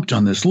stumped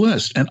on this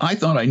list. And I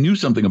thought I knew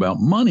something about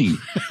money.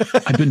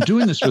 I've been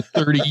doing this for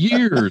 30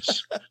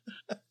 years.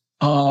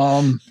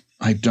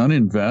 I've done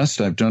invest.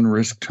 I've done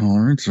risk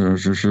tolerance.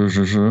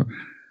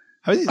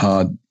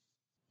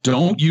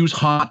 Don't use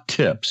hot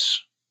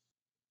tips.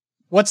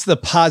 What's the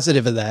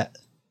positive of that?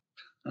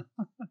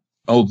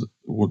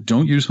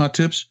 Don't use hot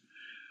tips.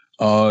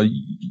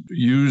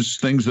 Use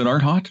things that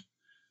aren't hot.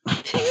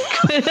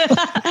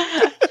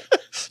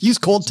 Use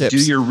cold tips.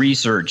 Do your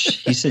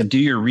research. He said, do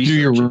your research. Do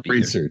your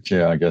research.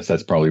 Yeah, I guess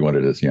that's probably what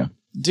it is. Yeah.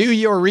 Do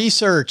your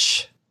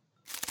research.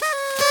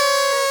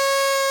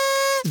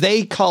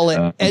 They call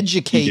it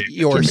educate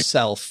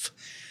yourself.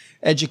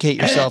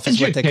 Educate yourself is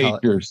what they call it.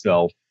 Educate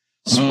yourself.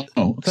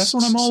 That's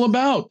what I'm all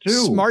about,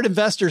 too. Smart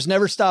investors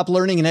never stop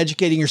learning, and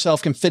educating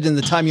yourself can fit in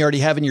the time you already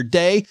have in your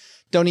day.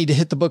 Don't need to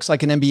hit the books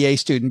like an MBA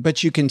student,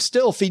 but you can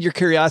still feed your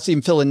curiosity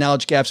and fill in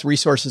knowledge gaps.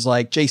 Resources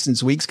like Jason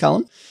Zweig's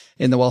column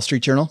in the Wall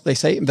Street Journal, they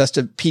say,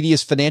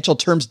 Investopedia's Financial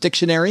Terms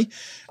Dictionary,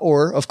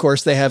 or, of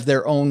course, they have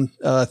their own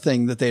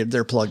thing that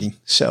they're plugging.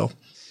 So,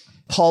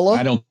 Paula?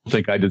 I don't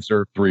think I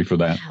deserve 3 for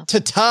that. To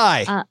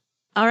tie.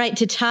 All right,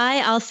 to tie,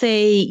 I'll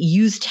say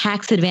use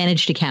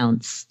tax-advantaged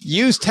accounts.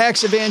 Use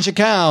tax-advantaged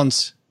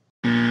accounts.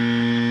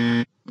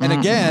 And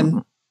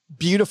again,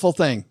 beautiful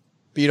thing.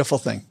 Beautiful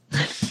thing.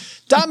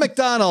 Don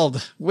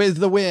McDonald with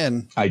the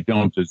win. I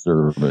don't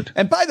deserve it.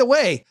 And by the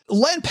way,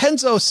 Len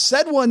Penzo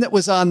said one that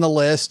was on the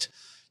list.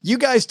 You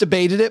guys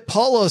debated it.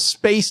 Paulo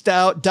spaced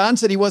out. Don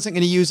said he wasn't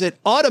going to use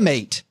it.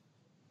 Automate.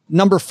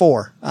 Number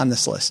 4 on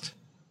this list.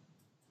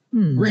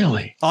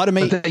 Really?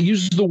 Automate. But they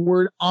use the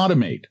word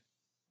automate.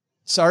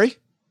 Sorry?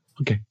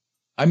 Okay.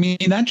 I mean,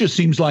 that just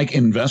seems like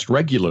invest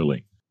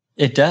regularly.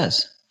 It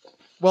does.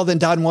 Well, then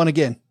Don won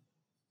again.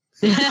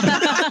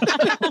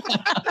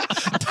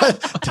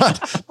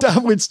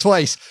 Don wins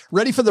twice.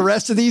 Ready for the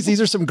rest of these?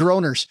 These are some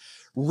groaners.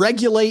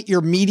 Regulate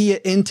your media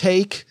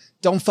intake.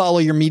 Don't follow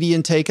your media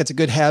intake. It's a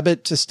good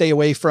habit to stay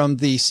away from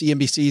the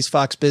CNBC's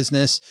Fox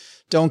Business,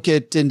 Don't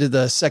get into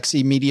the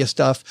sexy media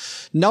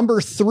stuff.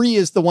 Number 3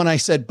 is the one I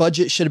said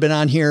budget should have been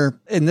on here,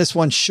 and this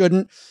one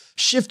shouldn't.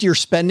 Shift your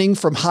spending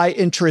from high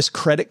interest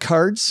credit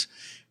cards.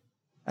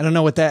 I don't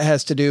know what that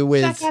has to do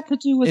with,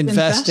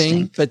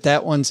 investing, but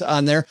that one's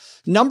on there.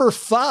 Number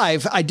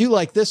 5, I do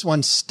like this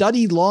one.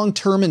 Study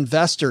long-term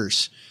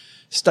investors.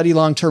 Study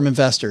long-term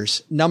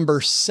investors.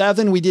 Number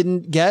 7, we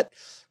didn't get.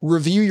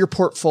 Review your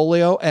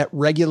portfolio at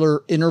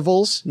regular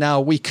intervals.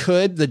 Now,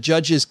 the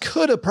judges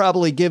could have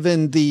probably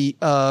given the,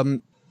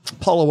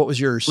 Paula, what was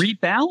yours?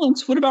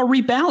 Rebalance. What about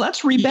rebalance?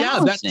 That's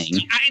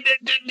rebalancing.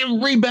 Yeah,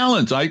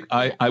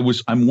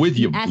 rebalance. I'm with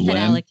you, Asset Len.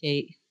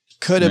 allocate.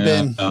 Could have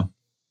been.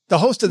 The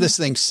host of this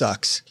thing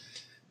sucks.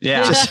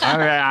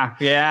 Yeah.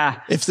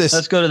 Yeah. If this,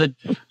 let's go to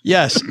the.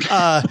 Yes.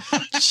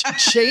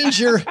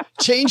 Change your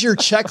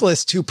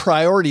checklist to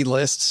priority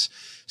lists.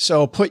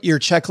 So put your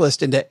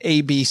checklist into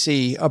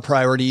ABC of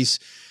priorities.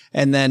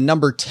 And then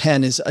number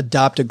 10 is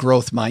adopt a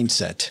growth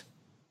mindset.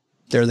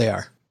 There they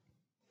are.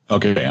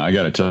 Okay. I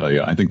got to tell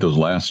you, I think those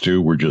last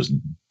 2 were just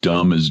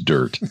dumb as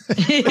dirt.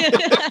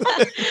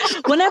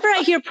 Whenever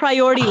I hear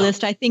priority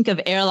list, I think of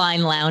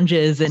airline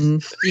lounges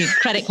and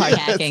credit card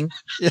hacking.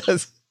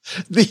 Yes.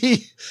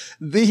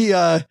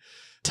 The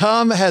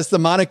Tom has the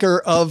moniker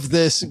of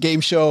this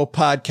game show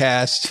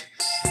podcast.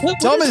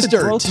 Dumb as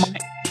dirt.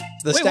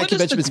 The Stacking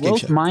Benjamins game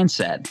show.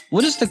 Mindset.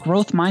 What is the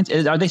growth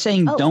mindset? Are they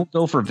saying don't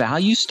go for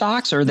value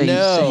stocks? Or are they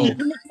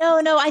saying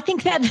No, I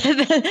think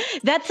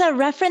that's a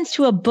reference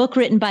to a book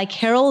written by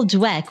Carol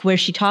Dweck, where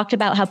she talked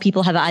about how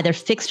people have either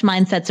fixed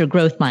mindsets or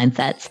growth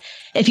mindsets.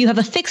 If you have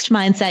a fixed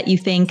mindset, you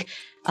think,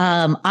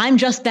 I'm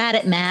just bad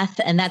at math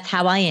and that's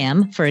how I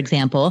am, for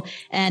example,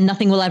 and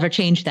nothing will ever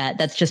change that.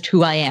 That's just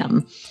who I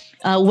am.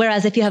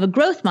 Whereas if you have a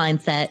growth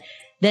mindset,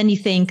 then you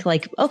think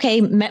like,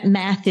 okay,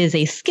 math is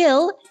a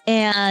skill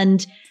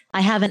and I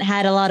haven't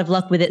had a lot of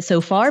luck with it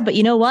so far, but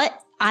you know what?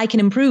 I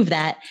can improve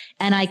that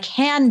and I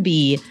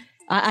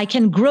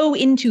can grow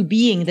into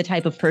being the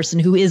type of person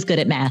who is good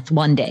at math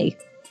one day.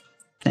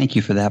 Thank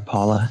you for that,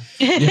 Paula.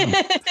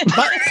 Yeah.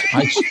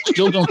 I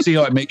still don't see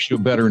how it makes you a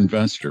better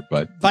investor.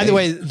 But by the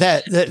way,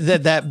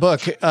 that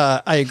book,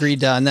 I agree,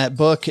 Don. That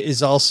book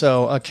is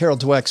also Carol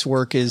Dweck's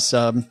work. Is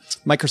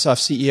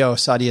Microsoft CEO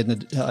Satya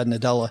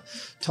Nadella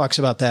talks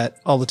about that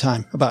all the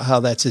time, about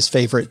how that's his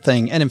favorite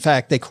thing. And in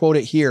fact, they quote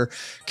it here.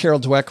 Carol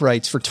Dweck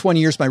writes, "For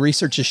 20 years, my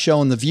research has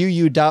shown the view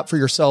you adopt for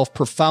yourself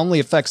profoundly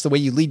affects the way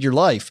you lead your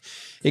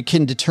life. It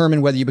can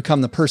determine whether you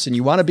become the person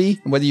you want to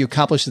be and whether you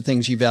accomplish the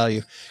things you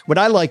value." What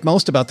I like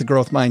most about the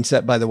growth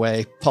mindset, by the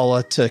way,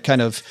 Paula, to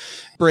kind of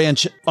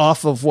branch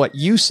off of what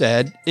you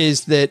said,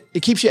 is that it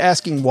keeps you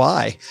asking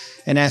why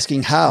and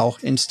asking how,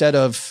 instead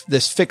of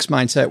this fixed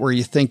mindset where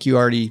you think you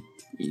already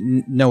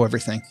know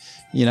everything,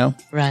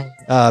 Right.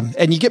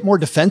 And you get more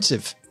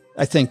defensive,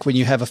 I think, when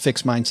you have a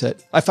fixed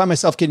mindset. I find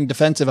myself getting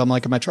defensive. I'm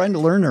like, am I trying to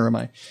learn or am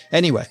I?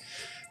 Anyway,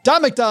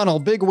 Don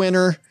McDonald, big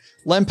winner.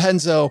 Len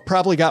Penzo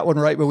probably got one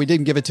right, but we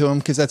didn't give it to him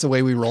because that's the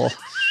way we roll.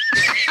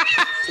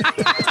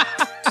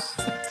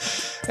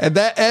 And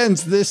that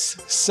ends this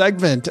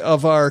segment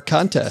of our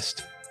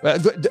contest.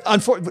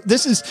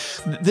 This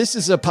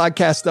is a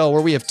podcast, though,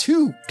 where we have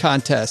 2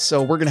 contests.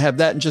 So we're going to have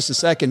that in just a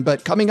second.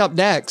 But coming up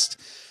next,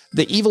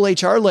 the evil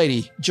HR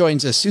lady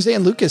joins us.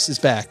 Suzanne Lucas is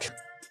back.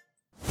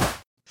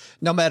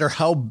 No matter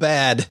how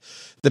bad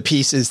the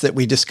pieces that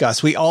we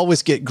discuss, we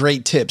always get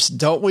great tips,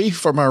 don't we,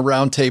 from our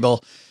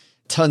roundtable?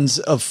 Tons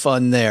of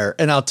fun there.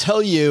 And I'll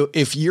tell you,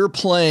 if you're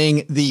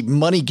playing the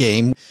money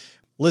game,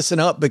 listen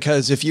up,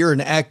 because if you're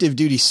an active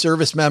duty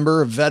service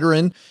member, a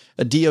veteran,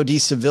 a DOD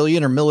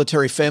civilian or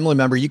military family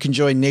member, you can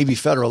join Navy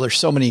Federal. There's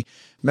so many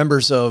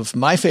members of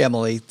my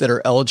family that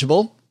are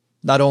eligible.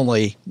 Not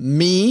only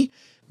me,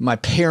 my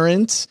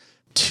parents,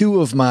 2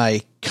 of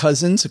my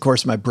cousins, of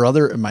course, my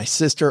brother and my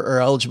sister are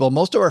eligible.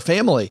 Most of our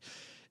family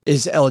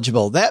is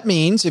eligible. That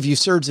means if you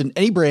served in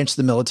any branch of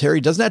the military,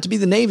 it doesn't have to be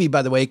the Navy,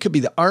 by the way. It could be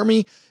the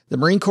Army, the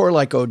Marine Corps,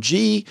 like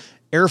OG,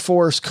 Air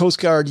Force, Coast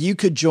Guard. You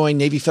could join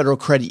Navy Federal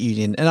Credit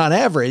Union. And on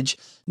average,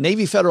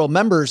 Navy Federal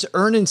members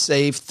earn and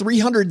save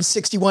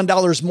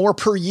 $361 more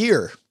per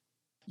year.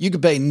 You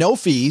could pay no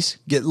fees,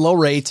 get low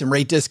rates and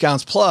rate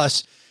discounts.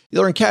 Plus,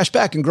 you'll earn cash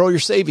back and grow your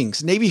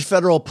savings. Navy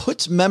Federal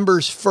puts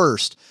members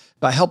first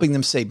by helping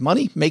them save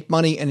money, make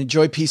money, and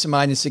enjoy peace of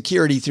mind and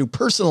security through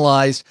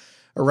personalized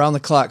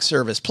around-the-clock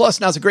service. Plus,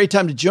 now's a great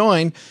time to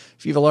join.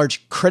 If you have a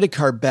large credit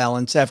card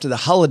balance after the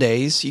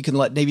holidays, you can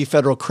let Navy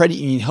Federal Credit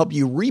Union help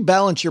you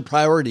rebalance your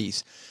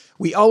priorities.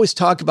 We always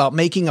talk about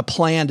making a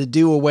plan to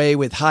do away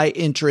with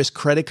high-interest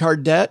credit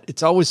card debt.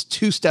 It's always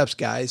 2 steps,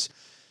 guys.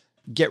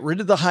 Get rid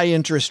of the high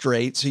interest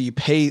rate so you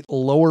pay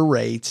lower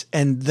rates,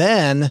 and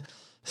then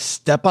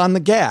step on the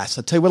gas.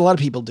 I'll tell you what a lot of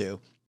people do.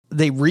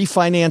 They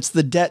refinance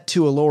the debt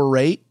to a lower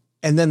rate,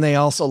 and then they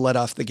also let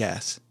off the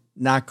gas.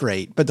 Not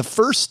great. But the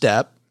first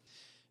step,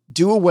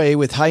 do away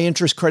with high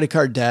interest credit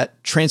card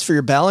debt, transfer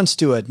your balance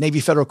to a Navy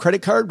Federal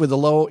credit card with a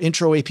low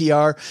intro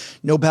APR,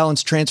 no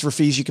balance transfer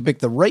fees. You can pick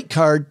the right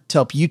card to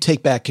help you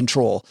take back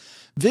control.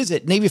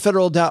 Visit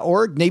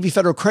NavyFederal.org. Navy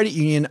Federal Credit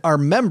Union, our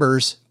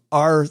members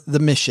are the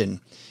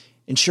mission.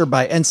 Insured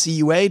by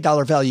NCUA,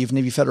 dollar value of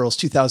Navy Federal's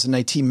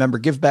 2019 member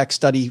giveback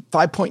study,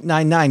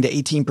 5.99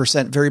 to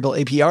 18% variable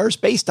APRs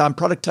based on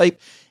product type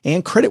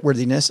and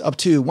creditworthiness, up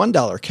to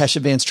 $1 cash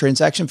advance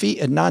transaction fee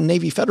at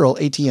non-Navy Federal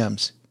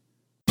ATMs.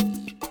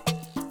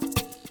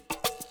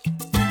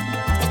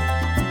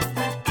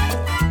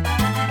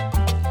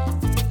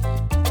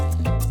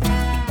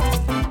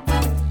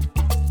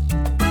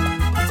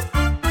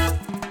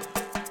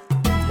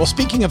 Well,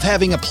 speaking of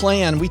having a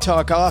plan, we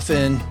talk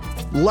often,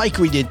 like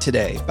we did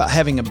today, about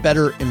having a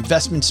better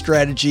investment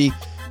strategy,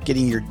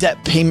 getting your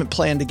debt payment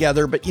plan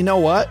together. But you know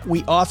what?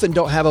 We often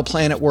don't have a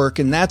plan at work.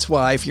 And that's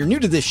why, if you're new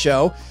to this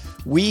show,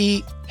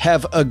 we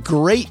have a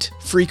great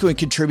frequent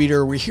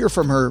contributor. We hear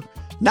from her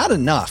not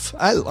enough.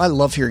 I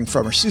love hearing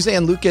from her.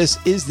 Suzanne Lucas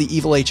is the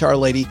Evil HR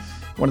Lady,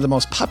 one of the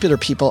most popular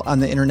people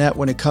on the internet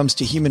when it comes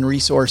to human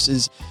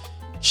resources.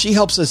 She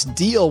helps us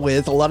deal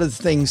with a lot of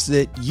the things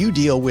that you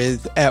deal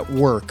with at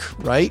work,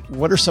 right?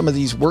 What are some of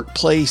these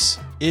workplace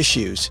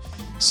issues?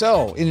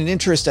 So, in an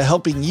interest of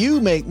helping you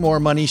make more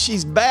money,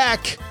 she's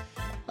back.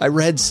 I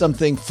read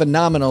something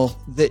phenomenal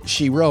that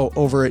she wrote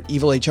over at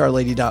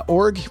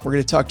evilhrlady.org. We're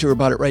going to talk to her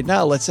about it right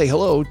now. Let's say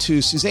hello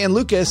to Suzanne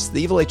Lucas,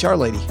 the Evil HR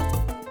Lady.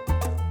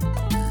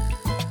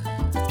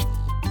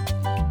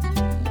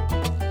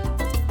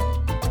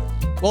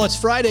 Well, it's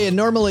Friday, and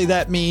normally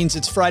that means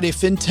it's Friday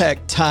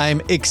FinTech time,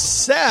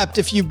 except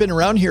if you've been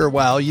around here a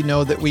while, you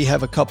know that we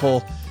have a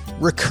couple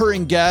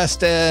recurring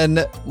guests, and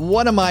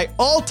one of my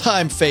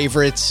all-time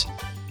favorites,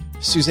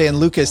 Suzanne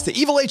Lucas, the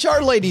Evil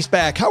HR Lady's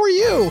back. How are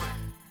you?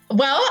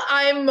 Well,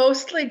 I'm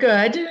mostly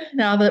good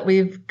now that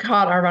we've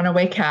caught our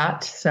runaway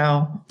cat.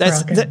 So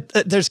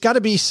there's got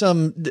to be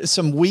some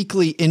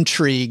weekly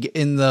intrigue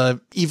in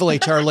the Evil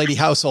HR Lady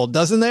household,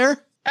 doesn't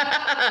there?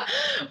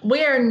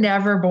 We are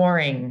never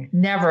boring.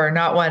 Never,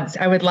 not once.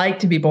 I would like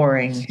to be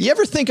boring. You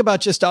ever think about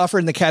just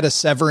offering the cat a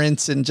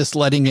severance and just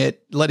letting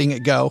it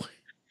go?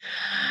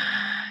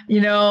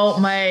 You know,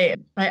 my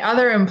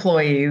other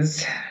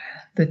employees,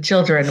 the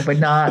children would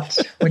not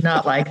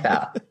like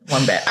that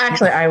one bit.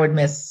 Actually, I would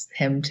miss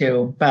him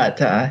too, but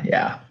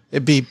yeah.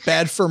 It'd be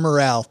bad for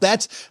morale.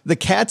 The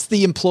cat's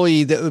the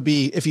employee that would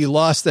be, if you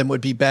lost them,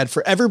 would be bad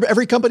for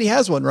every company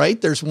has one,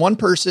 right? There's one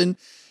person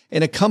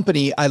in a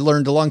company, I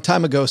learned a long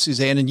time ago,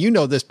 Suzanne, and you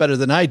know this better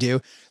than I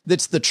do,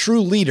 that's the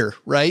true leader,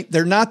 right?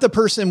 They're not the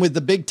person with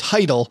the big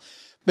title,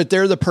 but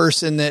they're the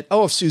person that,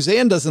 if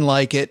Suzanne doesn't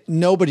like it,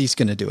 nobody's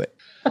going to do it.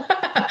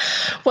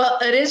 Well,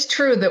 it is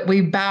true that we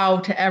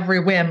bow to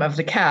every whim of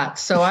the cat.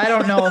 So I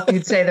don't know if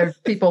you'd say there's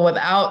people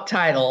without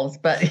titles,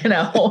 but you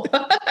know.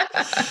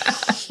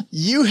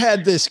 You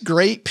had this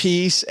great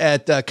piece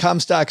at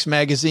Comstocks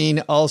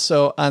Magazine,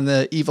 also on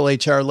the Evil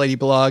HR Lady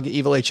blog,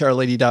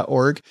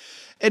 evilhrlady.org.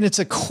 And it's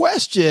a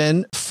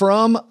question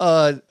from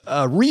a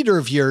reader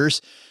of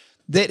yours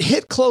that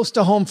hit close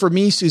to home for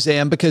me,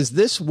 Suzanne, because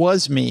this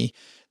was me.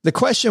 The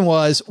question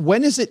was,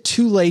 when is it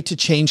too late to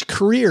change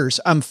careers?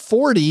 I'm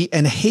 40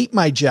 and hate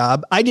my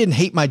job. I didn't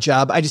hate my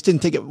job. I just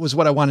didn't think it was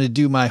what I wanted to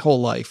do my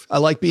whole life. I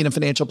like being a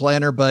financial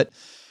planner, but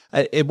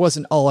it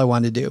wasn't all I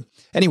wanted to do.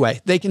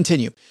 Anyway, they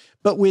continue.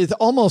 But with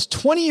almost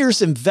 20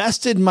 years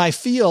invested in my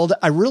field,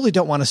 I really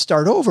don't want to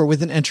start over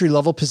with an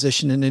entry-level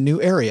position in a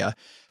new area.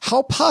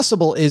 How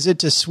possible is it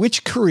to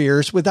switch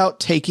careers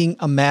without taking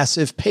a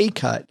massive pay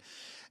cut?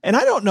 And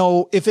I don't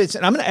know if it's,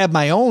 and I'm going to add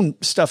my own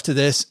stuff to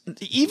this,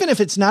 even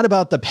if it's not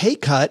about the pay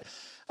cut.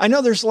 I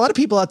know there's a lot of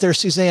people out there,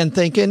 Suzanne,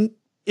 thinking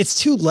it's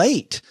too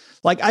late.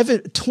 Like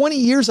 20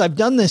 years I've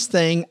done this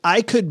thing.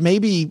 I could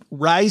maybe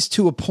rise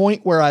to a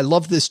point where I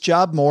love this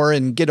job more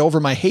and get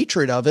over my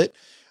hatred of it.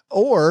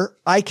 Or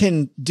I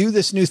can do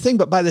this new thing,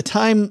 but by the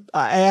time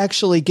I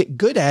actually get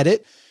good at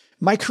it,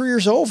 my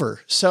career's over.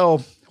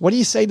 So what do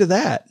you say to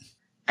that?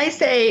 I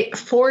say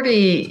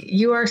 40,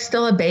 you are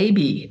still a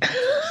baby.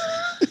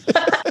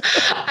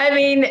 I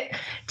mean,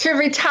 to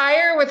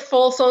retire with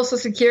full Social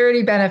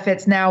Security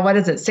benefits now, what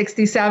is it,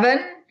 67?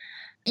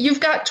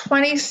 You've got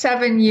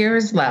 27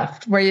 years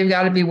left where you've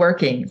got to be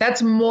working.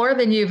 That's more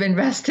than you've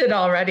invested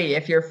already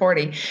if you're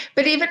 40.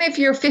 But even if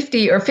you're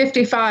 50 or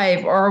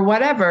 55 or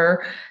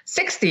whatever,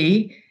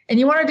 60, and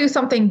you want to do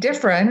something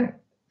different,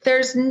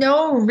 there's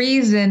no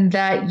reason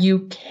that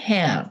you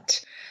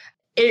can't.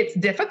 It's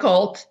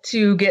difficult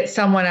to get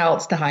someone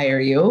else to hire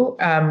you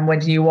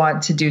when you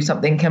want to do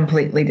something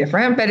completely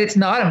different, but it's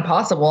not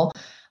impossible.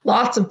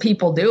 Lots of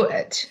people do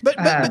it. But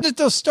at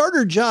those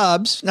starter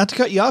jobs, not to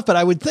cut you off, but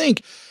I would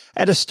think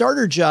at a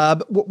starter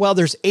job, while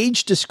there's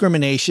age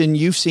discrimination,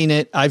 you've seen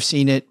it, I've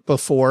seen it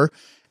before.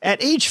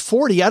 At age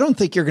 40, I don't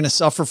think you're going to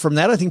suffer from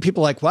that. I think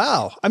people are like,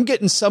 wow, I'm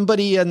getting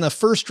somebody in the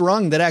first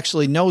rung that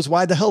actually knows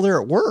why the hell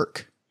they're at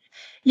work.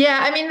 Yeah,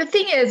 I mean, the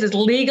thing is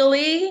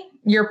legally,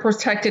 you're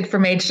protected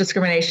from age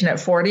discrimination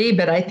at 40,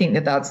 but I think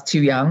that that's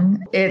too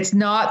young. It's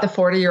not the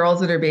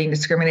 40-year-olds that are being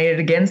discriminated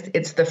against.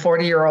 It's the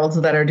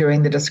 40-year-olds that are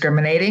doing the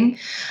discriminating.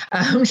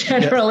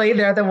 Generally,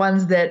 they're the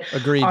ones that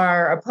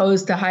are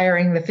opposed to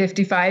hiring the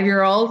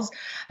 55-year-olds,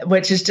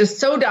 which is just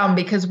so dumb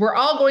because we're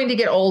all going to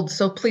get old.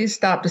 So please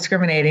stop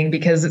discriminating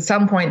because at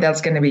some point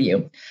that's going to be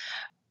you.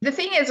 The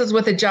thing is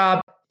with a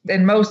job,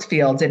 in most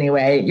fields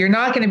anyway, you're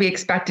not going to be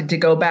expected to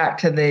go back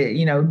to the,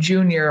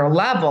 junior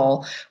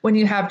level when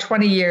you have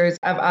 20 years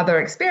of other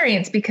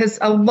experience, because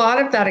a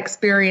lot of that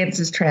experience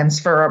is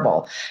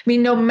transferable. I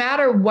mean, no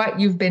matter what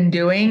you've been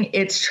doing,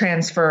 it's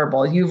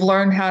transferable. You've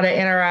learned how to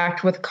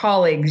interact with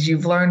colleagues.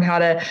 You've learned how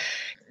to,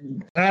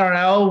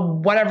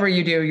 whatever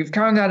you do, you've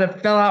learned how to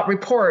fill out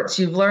reports.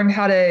 You've learned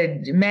how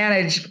to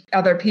manage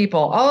other people.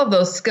 All of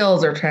those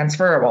skills are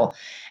transferable.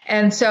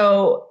 And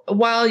so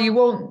while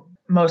you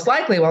most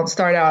likely won't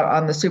start out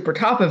on the super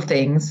top of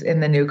things in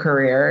the new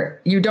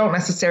career, you don't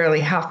necessarily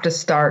have to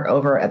start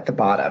over at the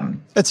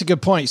bottom. That's a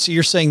good point. So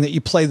you're saying that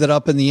you play that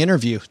up in the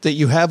interview, that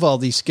you have all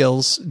these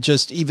skills,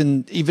 just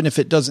even if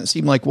it doesn't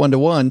seem like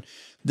one-to-one,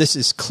 this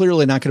is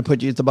clearly not going to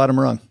put you at the bottom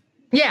rung.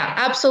 Yeah,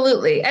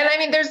 absolutely. And I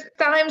mean, there's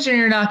times when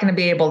you're not going to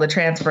be able to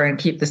transfer and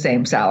keep the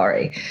same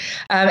salary.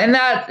 And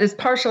that is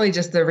partially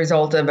just the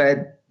result of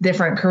a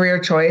different career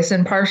choice,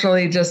 and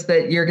partially just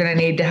that you're going to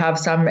need to have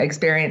some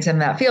experience in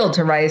that field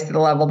to rise to the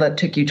level that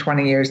took you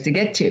 20 years to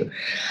get to.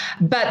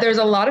 But there's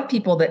a lot of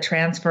people that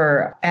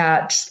transfer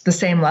at the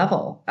same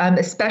level,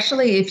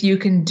 especially if you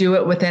can do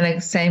it within a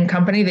same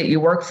company that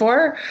you work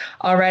for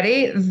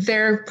already.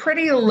 They're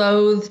pretty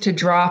loath to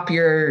drop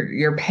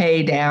your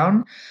pay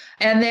down.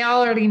 And they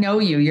already know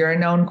you. You're a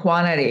known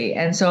quantity.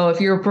 And so if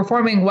you're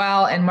performing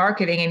well in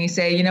marketing and you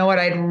say, you know what,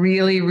 I'd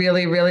really,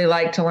 really, really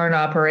like to learn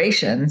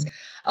operations,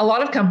 a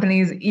lot of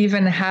companies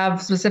even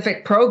have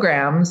specific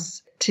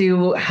programs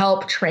to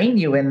help train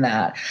you in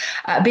that.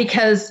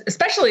 Because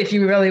especially if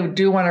you really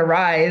do want to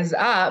rise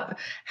up,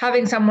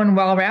 having someone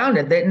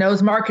well-rounded that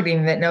knows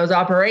marketing, that knows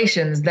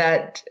operations,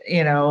 that,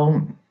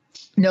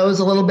 knows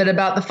a little bit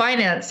about the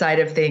finance side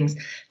of things,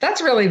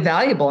 that's really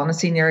valuable in a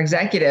senior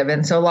executive.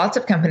 And so lots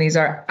of companies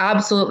are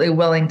absolutely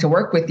willing to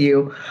work with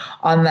you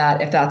on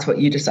that if that's what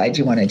you decide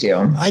you want to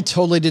do. I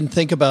totally didn't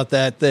think about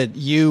that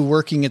you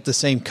working at the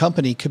same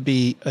company could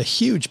be a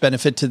huge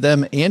benefit to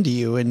them and to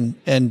you.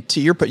 And to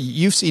your point,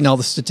 you've seen all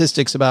the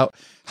statistics about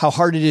how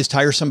hard it is to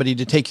hire somebody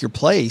to take your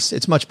place.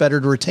 It's much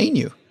better to retain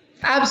you.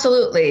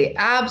 Absolutely.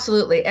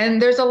 Absolutely.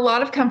 And there's a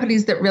lot of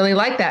companies that really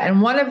like that.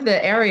 And one of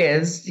the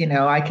areas,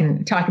 I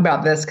can talk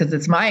about this because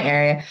it's my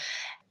area,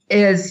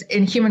 is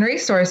in human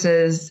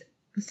resources.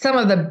 Some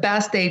of the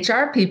best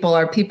HR people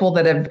are people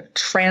that have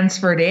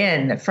transferred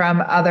in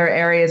from other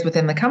areas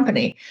within the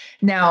company.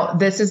 Now,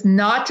 this is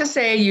not to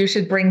say you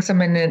should bring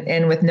someone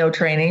in with no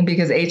training,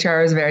 because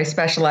HR is very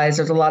specialized.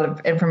 There's a lot of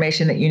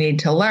information that you need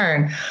to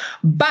learn,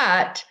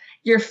 but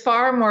you're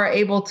far more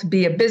able to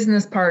be a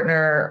business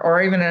partner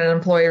or even an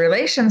employee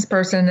relations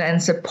person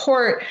and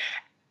support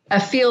a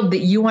field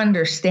that you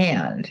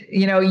understand.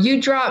 You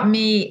drop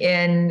me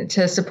in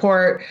to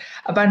support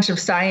a bunch of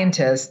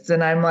scientists,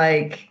 and I'm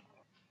like,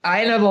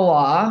 I know the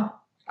law,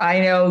 I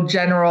know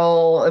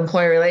general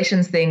employee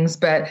relations things,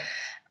 but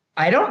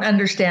I don't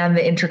understand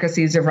the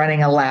intricacies of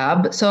running a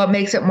lab. So it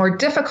makes it more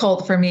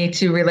difficult for me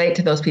to relate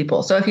to those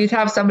people. So if you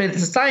have somebody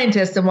that's a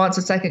scientist and wants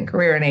a second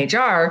career in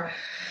HR,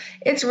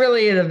 it's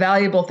really a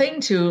valuable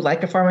thing to,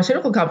 like a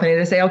pharmaceutical company,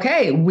 to say,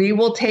 okay, we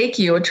will take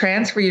you and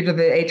transfer you to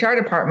the HR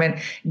department,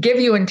 give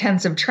you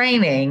intensive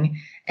training,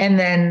 and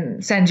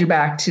then send you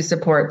back to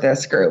support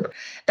this group.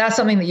 That's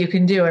something that you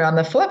can do. And on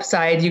the flip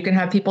side, you can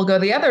have people go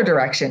the other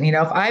direction.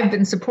 If I've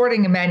been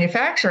supporting a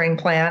manufacturing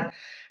plant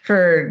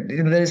for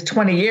those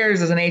 20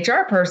 years as an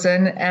HR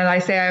person, and I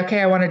say, okay,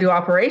 I want to do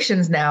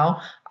operations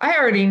now, I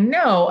already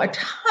know a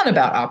ton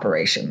about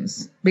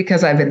operations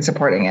because I've been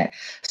supporting it.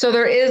 So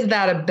there is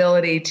that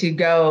ability to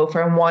go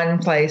from one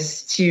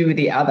place to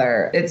the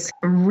other. It's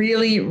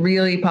really,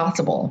 really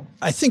possible.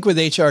 I think with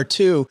HR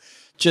too,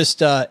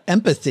 just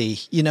empathy,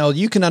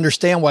 you can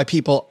understand why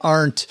people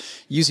aren't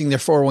using their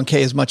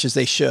 401k as much as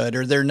they should,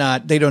 or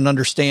they don't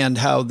understand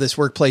how this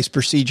workplace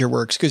procedure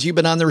works, because you've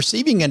been on the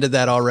receiving end of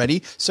that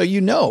already. So,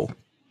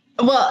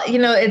 Well,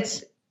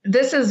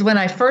 this is when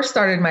I first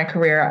started my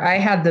career. I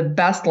had the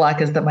best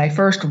luck is that my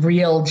first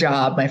real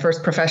job, my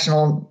first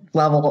professional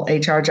level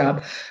HR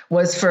job,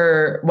 was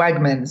for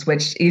Wegmans,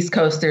 which East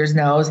Coasters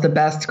know is the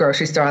best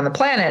grocery store on the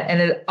planet. And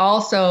it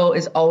also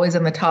is always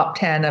in the top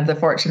 10 of the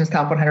Fortune's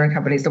top 100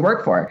 companies to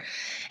work for.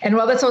 And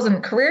while this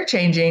wasn't career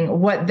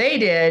changing, what they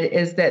did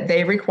is that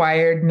they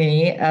required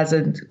me as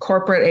a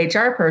corporate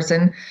HR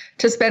person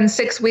to spend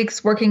 6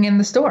 weeks working in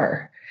the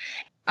store.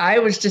 I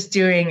was just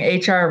doing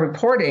HR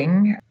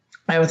reporting.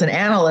 I was an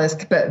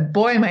analyst, but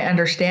boy, my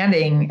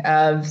understanding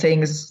of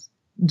things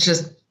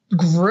just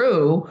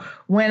grew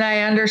when I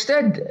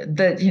understood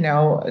that,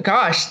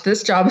 gosh,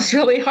 this job is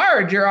really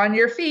hard. You're on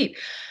your feet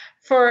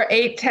for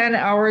 8-10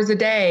 hours a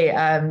day.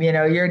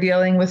 You're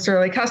dealing with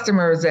surly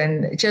customers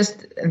and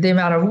just the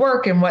amount of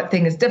work and what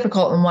thing is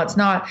difficult and what's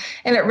not.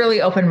 And it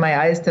really opened my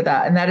eyes to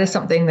that. And that is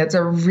something that's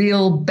a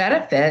real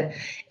benefit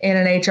in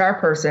an HR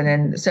person.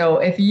 And so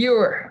if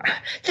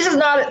this is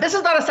not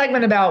a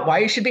segment about why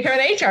you should become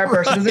an HR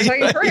person as a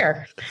second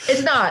career.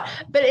 It's not,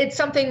 but it's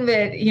something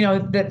that,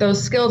 that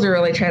those skills are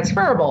really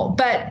transferable,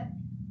 but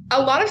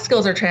a lot of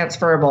skills are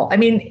transferable. I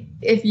mean,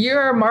 if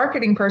you're a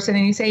marketing person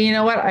and you say, you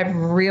know what, I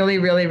really,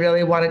 really,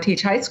 really want to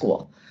teach high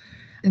school.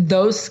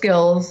 those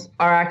skills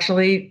are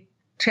actually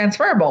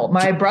transferable.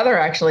 My brother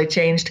actually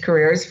changed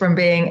careers from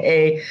being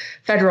a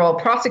federal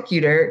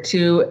prosecutor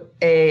to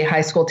a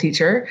high school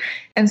teacher.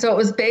 And so it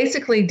was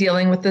basically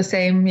dealing with the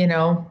same,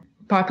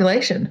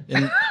 population.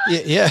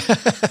 Yeah.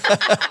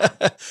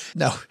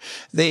 No,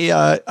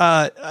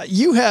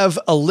 you have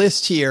a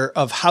list here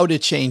of how to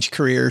change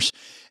careers.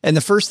 And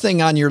the first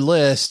thing on your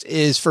list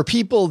is for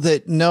people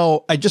that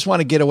know, I just want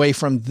to get away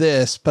from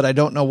this, but I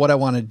don't know what I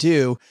want to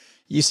do.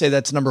 You say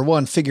that's number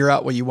one, figure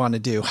out what you want to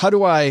do.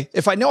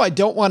 If I know I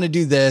don't want to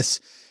do this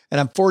and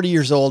I'm 40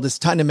 years old, it's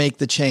time to make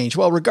the change.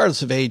 Well,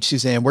 regardless of age,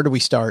 Suzanne, where do we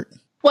start?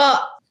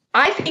 Well,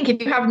 I think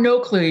if you have no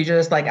clue, you're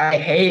just like, I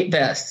hate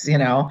this,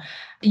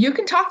 you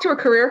can talk to a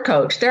career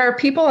coach. There are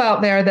people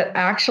out there that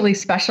actually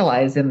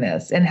specialize in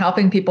this and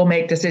helping people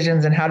make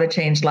decisions and how to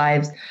change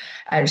lives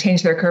and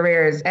change their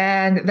careers.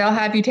 And they'll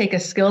have you take a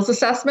skills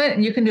assessment,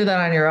 and you can do that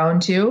on your own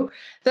too.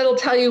 That'll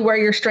tell you where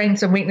your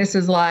strengths and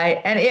weaknesses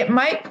lie. And it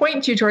might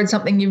point you towards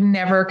something you've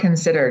never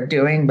considered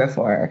doing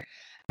before.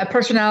 A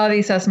personality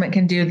assessment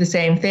can do the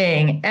same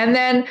thing. And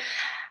then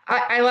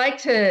I like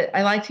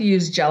to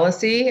use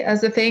jealousy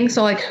as a thing.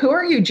 So like, who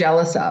are you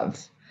jealous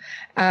of?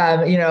 Who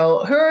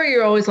are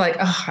you always like,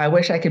 oh, I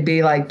wish I could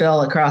be like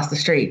Bill across the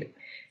street.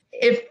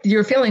 If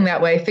you're feeling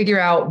that way, figure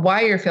out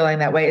why you're feeling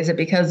that way. Is it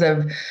because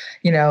of,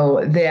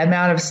 the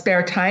amount of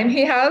spare time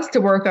he has to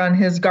work on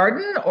his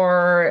garden?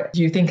 Or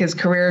do you think his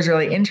career is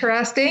really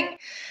interesting?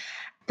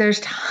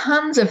 There's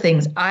tons of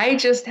things. I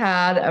just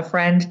had a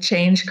friend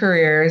change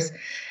careers,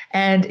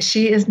 and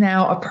she is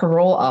now a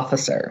parole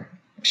officer.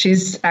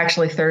 She's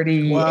actually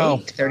 38, wow.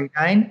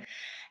 39.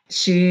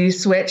 She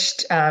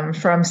switched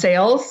from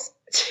sales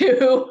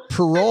to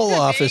parole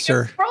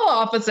officer. Parole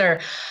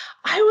officer.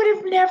 I would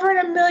have never in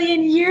a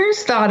million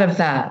years thought of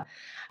that.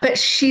 But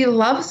she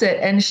loves it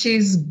and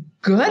she's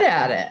good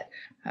at it.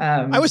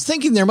 I was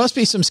thinking there must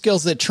be some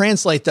skills that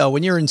translate though.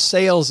 When you're in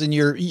sales and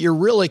you're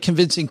really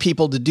convincing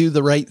people to do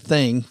the right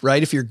thing,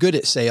 right? If you're good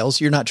at sales,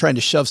 you're not trying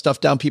to shove stuff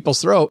down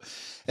people's throat.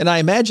 And I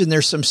imagine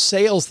there's some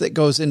sales that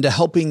goes into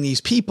helping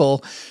these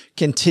people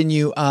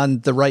continue on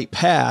the right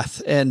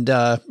path and,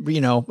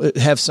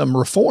 have some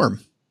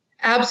reform.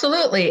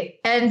 Absolutely.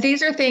 And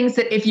these are things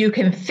that if you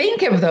can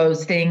think of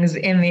those things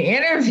in the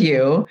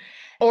interview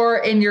or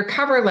in your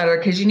cover letter,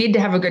 because you need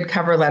to have a good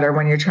cover letter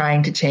when you're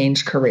trying to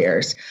change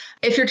careers.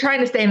 If you're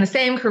trying to stay in the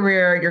same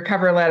career, your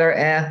cover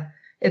letter,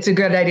 it's a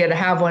good idea to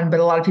have one, but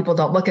a lot of people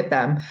don't look at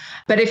them.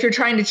 But if you're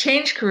trying to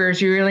change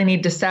careers, you really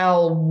need to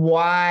sell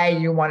why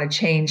you want to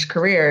change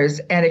careers.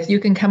 And if you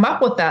can come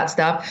up with that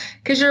stuff,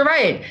 because you're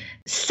right,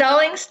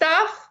 selling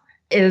stuff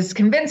is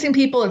convincing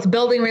people, it's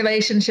building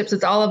relationships,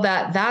 it's all of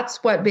that.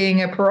 That's what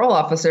being a parole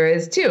officer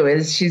is too,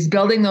 is she's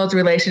building those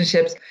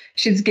relationships.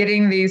 She's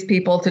getting these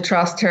people to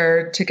trust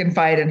her, to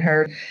confide in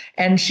her,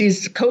 and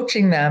she's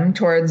coaching them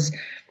towards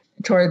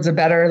a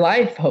better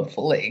life,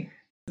 hopefully.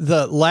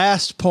 The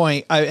last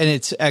point, and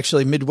it's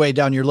actually midway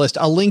down your list,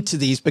 I'll link to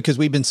these because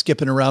we've been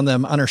skipping around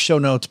them on our show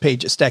notes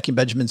page at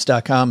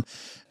stackingbenjamins.com.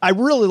 I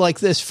really like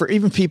this for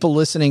even people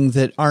listening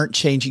that aren't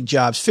changing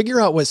jobs. Figure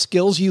out what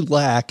skills you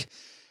lack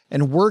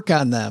and work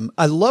on them.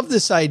 I love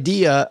this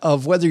idea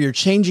of whether you're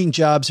changing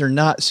jobs or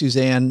not,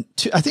 Suzanne.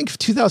 I think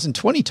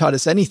 2020 taught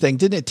us anything.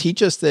 Didn't it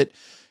teach us that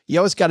you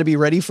always got to be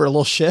ready for a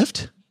little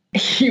shift?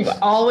 You've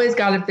always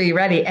got to be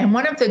ready. And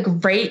one of the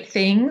great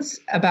things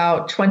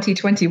about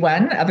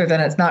 2021, other than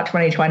it's not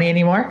 2020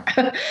 anymore,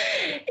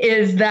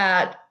 is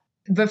that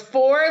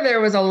before there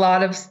was a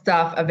lot of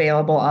stuff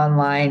available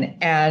online,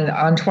 and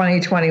on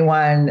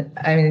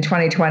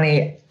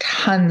 2020,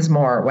 tons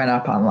more went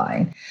up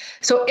online.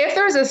 So if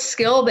there's a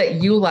skill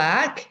that you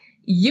lack,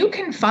 you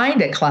can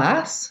find a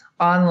class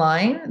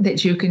online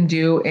that you can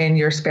do in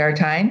your spare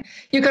time.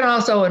 You can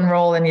also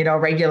enroll in,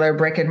 regular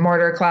brick and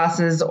mortar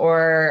classes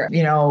or,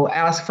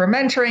 ask for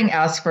mentoring,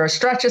 ask for a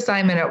stretch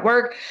assignment at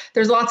work.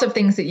 There's lots of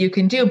things that you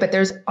can do, but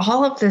there's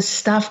all of this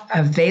stuff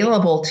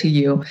available to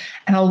you,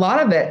 and a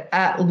lot of it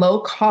at low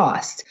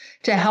cost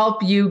to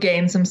help you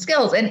gain some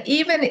skills. And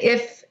even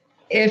if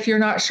you're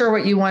not sure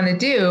what you want to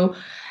do,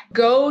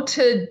 go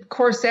to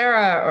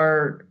Coursera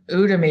or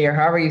Udemy or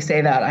however you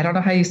say that. I don't know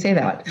how you say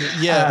that.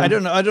 Yeah, I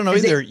don't know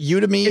either.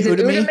 Udemy? Is it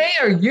Udemy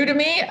or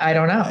Udemy? I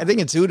don't know. I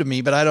think it's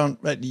Udemy, but I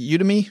don't.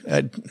 Udemy?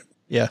 I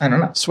don't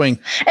know. Swing.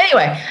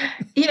 Anyway,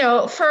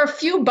 for a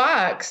few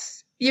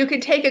bucks, you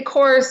could take a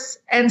course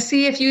and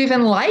see if you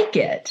even like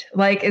it.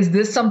 Like, is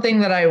this something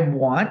that I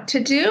want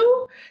to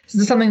do? Is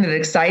this something that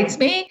excites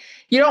me?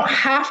 You don't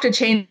have to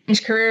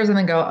change careers and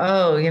then go,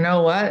 oh, you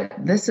know what?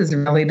 This is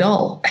really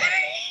dull.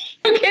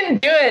 You can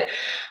do it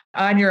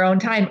on your own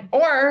time,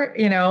 or,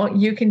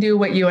 you can do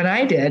what you and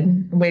I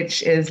did,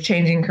 which is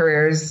changing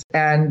careers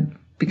and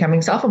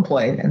becoming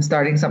self-employed and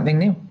starting something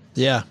new.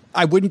 Yeah.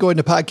 I wouldn't go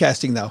into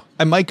podcasting though.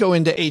 I might go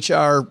into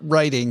HR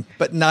writing,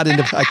 but not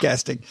into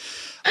podcasting.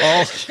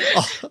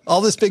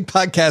 All this big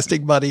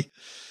podcasting money.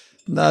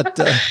 Not.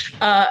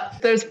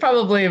 There's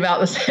probably about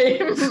the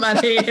same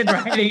money in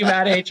writing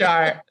about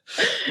HR.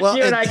 Well,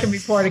 you and I can be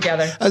poor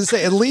together. I was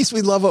saying, at least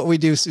we love what we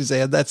do,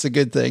 Suzanne. That's a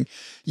good thing.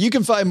 You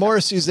can find more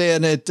of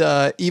Suzanne at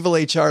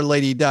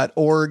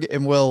evilhrlady.org,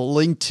 and we'll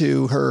link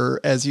to her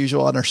as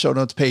usual on our show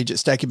notes page at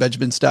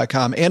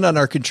stackingbenjamins.com, and on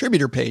our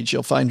contributor page.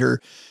 You'll find her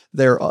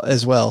there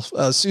as well.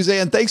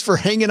 Suzanne, thanks for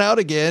hanging out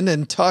again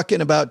and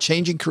talking about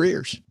changing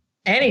careers.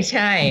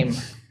 Anytime.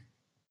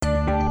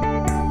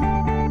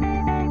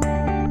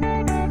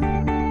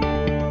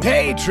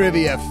 Hey,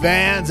 trivia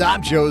fans,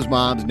 I'm Joe's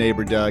mom's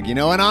neighbor, Doug. And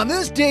on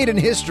this date in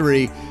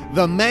history,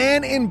 the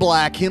man in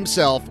black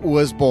himself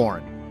was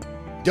born.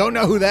 Don't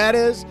know who that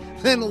is?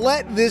 Then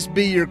let this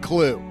be your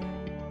clue.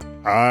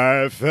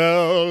 I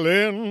fell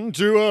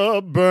into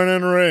a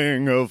burning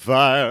ring of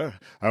fire.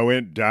 I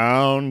went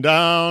down,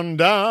 down,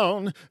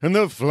 down, and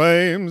the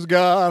flames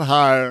got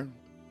higher.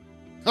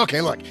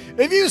 Okay, look,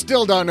 if you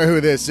still don't know who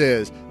this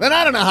is, then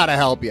I don't know how to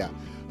help you.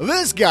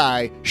 This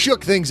guy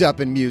shook things up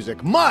in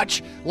music,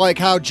 much like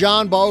how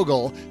John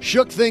Bogle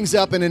shook things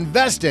up in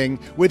investing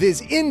with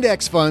his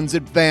index funds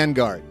at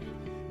Vanguard.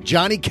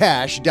 Johnny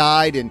Cash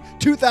died in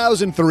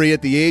 2003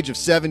 at the age of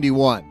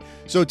 71.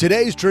 So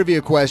today's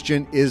trivia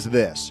question is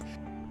this.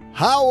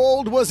 How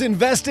old was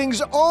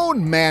investing's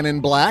own man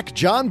in black,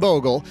 John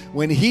Bogle,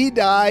 when he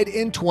died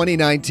in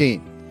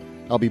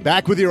 2019? I'll be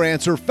back with your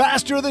answer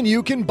faster than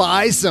you can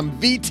buy some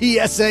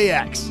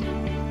VTSAX.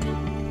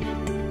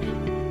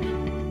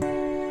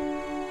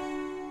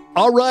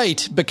 All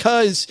right,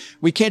 because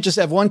we can't just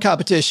have one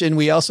competition,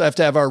 we also have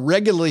to have our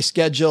regularly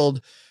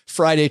scheduled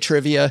Friday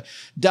trivia.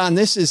 Don,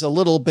 this is a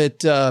little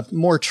bit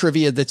more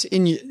trivia that's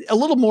a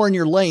little more in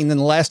your lane than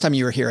the last time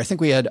you were here. I think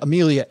we had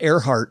Amelia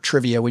Earhart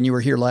trivia when you were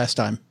here last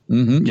time.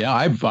 Mm-hmm. Yeah,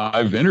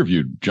 I've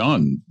interviewed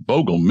John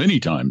Bogle many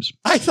times.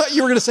 I thought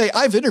you were going to say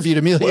I've interviewed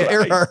Amelia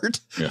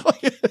Earhart. Yeah.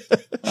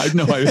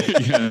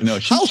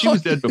 She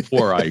was dead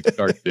before I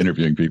started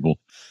interviewing people.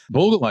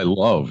 Bogle, I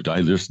loved.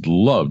 I just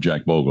loved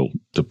Jack Bogle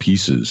to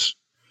pieces.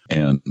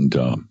 And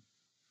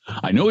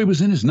I know he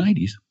was in his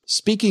 90s.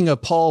 Speaking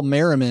of Paul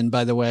Merriman,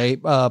 by the way,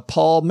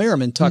 Paul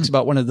Merriman talks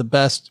about one of the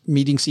best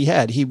meetings he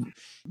had.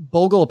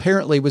 Bogle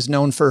apparently was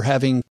known for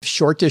having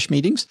short-ish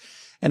meetings.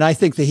 And I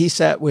think that he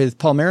sat with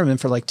Paul Merriman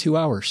for like 2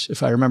 hours,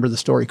 if I remember the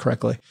story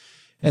correctly.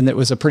 And it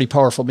was a pretty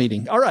powerful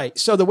meeting. All right.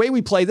 So the way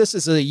we play this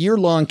is a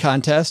year-long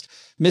contest.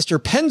 Mr.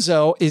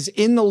 Penzo is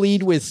in the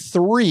lead with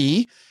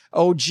 3.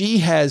 OG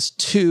has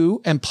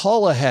 2 and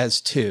Paula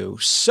has 2.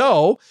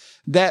 So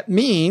that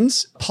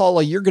means,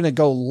 Paula, you're going to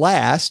go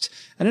last.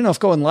 I don't know if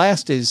going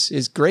last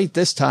is great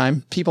this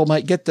time. People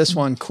might get this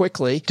one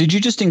quickly. Did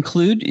you just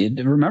include,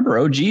 remember,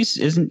 OG's,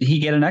 isn't he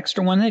get an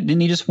extra one?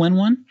 Didn't he just win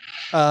one?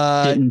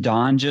 Didn't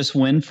Don just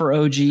win for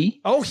OG?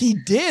 Oh, he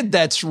did.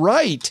 That's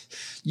right.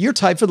 You're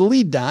tied for the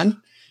lead,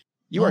 Don.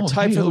 You are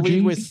tied for the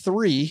lead with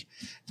 3.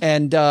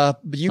 And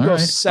you go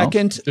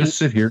second. I'll just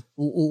sit here.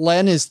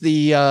 Len is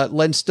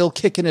Len's still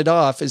kicking it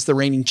off as the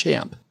reigning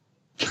champ.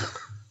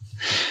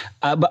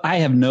 But I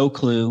have no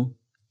clue.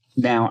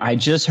 Now, I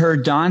just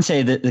heard Don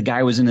say that the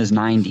guy was in his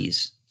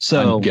 90s.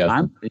 So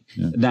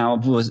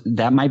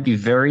that might be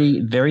very,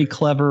 very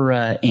clever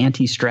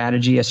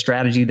anti-strategy, a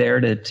strategy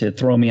there to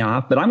throw me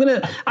off. But I'm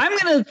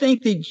gonna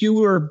think that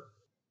you're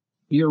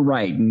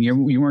right, and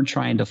you weren't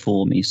trying to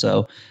fool me.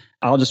 So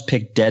I'll just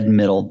pick dead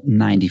middle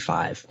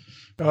 95.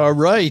 All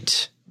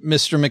right,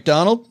 Mr.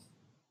 McDonald.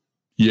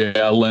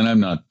 Yeah, Len, I'm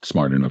not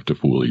smart enough to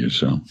fool you.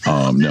 So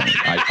no,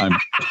 I'm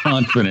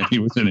confident he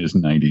was in his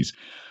 90s.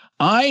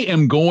 I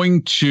am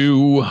going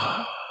to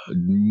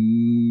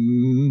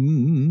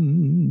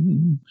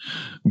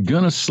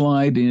gonna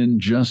slide in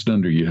just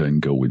under you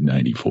and go with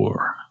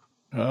 94.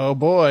 Oh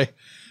boy,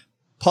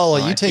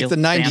 Paula, you take the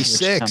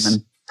 96.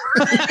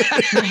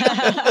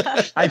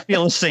 I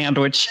feel a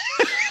sandwich.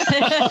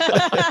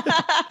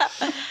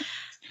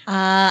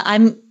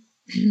 I'm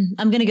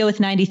going to go with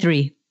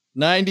 93.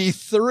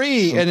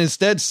 93, and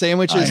instead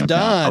sandwich is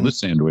done. The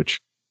sandwich.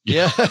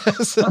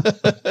 Yes.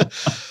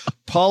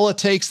 Paula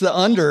takes the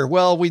under.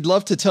 Well, we'd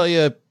love to tell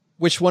you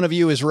which one of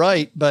you is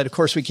right, but of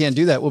course we can't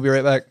do that. We'll be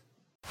right back.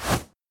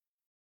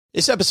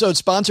 This episode is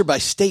sponsored by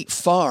State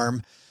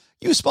Farm.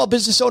 You a small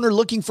business owner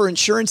looking for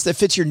insurance that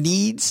fits your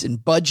needs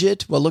and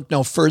budget? Well, look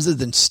no further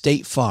than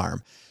State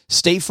Farm.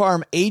 State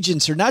Farm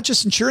agents are not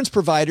just insurance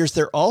providers,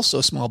 they're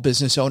also small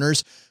business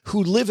owners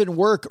who live and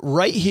work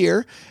right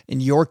here in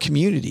your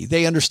community.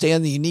 They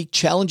understand the unique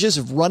challenges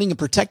of running and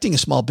protecting a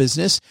small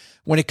business.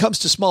 When it comes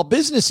to small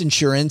business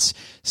insurance,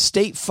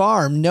 State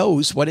Farm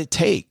knows what it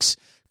takes.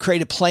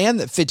 Create a plan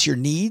that fits your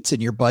needs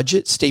and your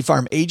budget. State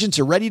Farm agents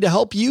are ready to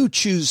help you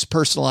choose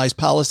personalized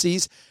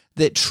policies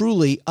that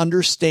truly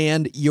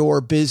understand your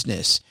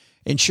business.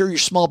 Insure your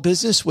small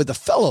business with a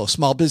fellow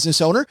small business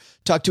owner.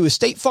 Talk to a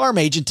State Farm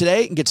agent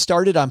today and get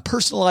started on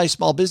personalized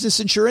small business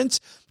insurance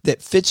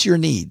that fits your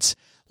needs.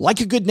 Like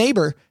a good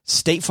neighbor,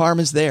 State Farm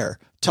is there.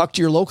 Talk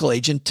to your local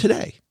agent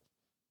today.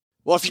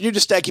 Well, if you're new to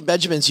Stacking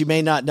Benjamins, you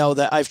may not know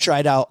that I've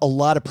tried out a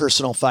lot of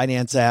personal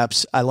finance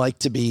apps. I like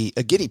to be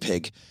a guinea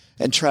pig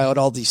and try out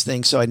all these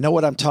things. So I know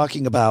what I'm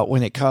talking about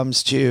when it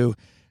comes to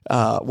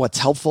what's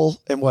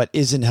helpful and what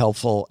isn't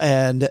helpful.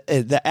 And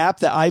the app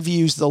that I've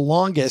used the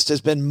longest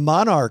has been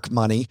Monarch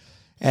Money.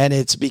 And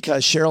it's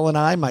because Cheryl and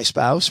I, my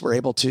spouse, were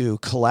able to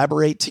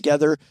collaborate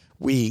together.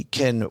 We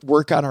can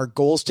work on our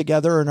goals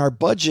together, and our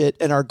budget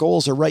and our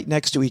goals are right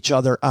next to each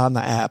other on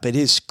the app. It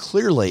is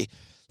clearly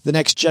the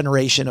next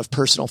generation of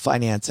personal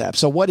finance apps.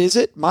 So what is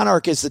it?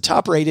 Monarch is the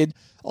top-rated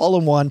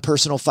all-in-one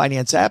personal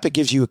finance app. It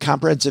gives you a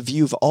comprehensive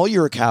view of all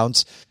your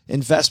accounts,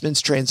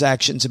 investments,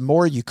 transactions, and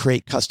more. You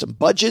create custom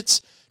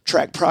budgets,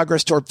 track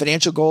progress toward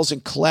financial goals,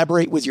 and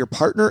collaborate with your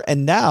partner.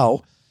 And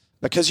now,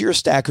 because you're a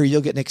stacker,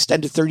 you'll get an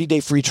extended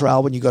 30-day free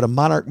trial when you go to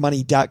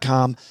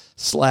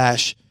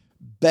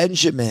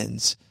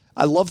monarchmoney.com/Benjamins.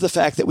 I love the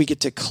fact that we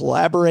get to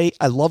collaborate.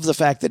 I love the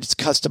fact that it's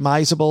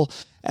customizable.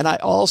 And I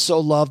also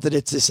love that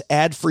it's this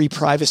ad-free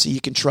privacy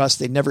you can trust.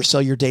 They never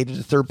sell your data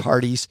to third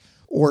parties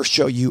or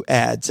show you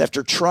ads.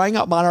 After trying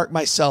out Monarch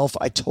myself,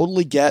 I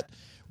totally get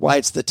why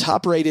it's the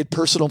top-rated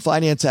personal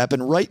finance app.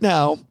 And right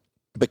now,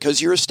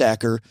 because you're a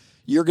stacker,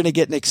 you're going to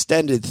get an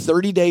extended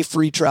 30-day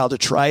free trial to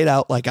try it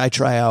out like I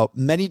try out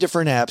many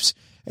different apps.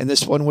 And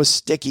this one was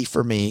sticky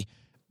for me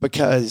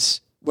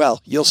because,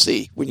 well, you'll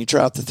see when you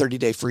try out the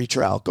 30-day free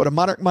trial. Go to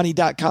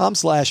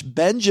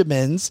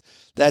monarchmoney.com/Benjamins.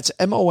 That's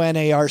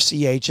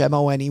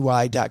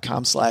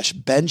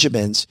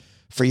monarchmoney.com/Benjamins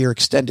for your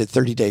extended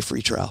 30-day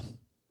free trial.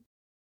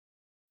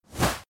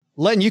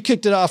 Len, you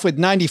kicked it off with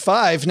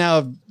 95.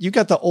 Now you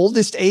got the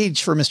oldest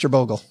age for Mr.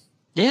 Bogle.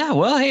 Yeah,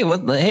 well, hey,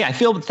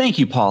 thank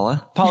you,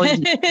 Paula. Paula,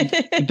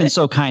 you've been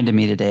so kind to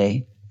me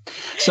today.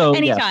 So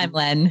anytime,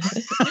 Len,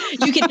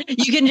 you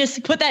can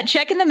just put that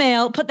check in the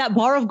mail, put that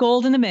bar of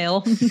gold in the mail.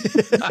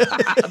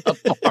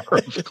 The bar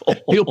of gold.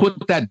 He'll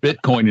put that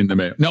Bitcoin in the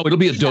mail. No, it'll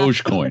be a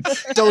Dogecoin.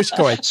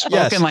 Dogecoin.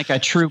 Spoken like a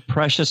true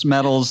precious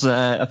metals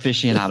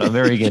aficionado.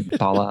 Very good,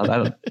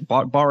 Paula.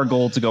 Bar of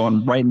gold's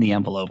going right in the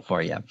envelope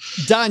for you.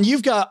 Don,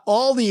 you've got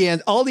all the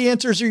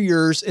answers are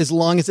yours as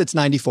long as it's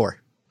 94.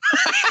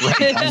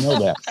 Right, I know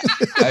that.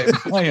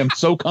 I am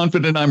so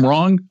confident I'm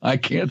wrong. I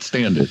can't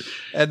stand it.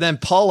 And then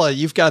Paula,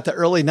 you've got the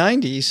early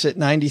 90s at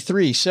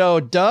 93. So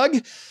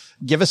Doug,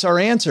 give us our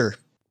answer.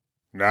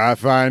 I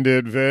find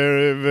it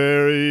very,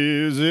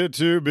 very easy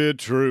to be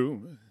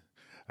true.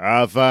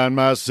 I find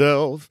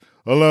myself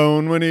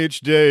alone when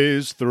each day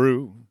is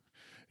through.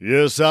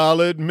 Yes,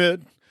 I'll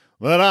admit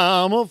that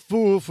I'm a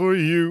fool for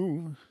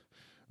you.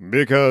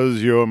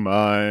 Because you're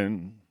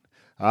mine,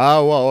 I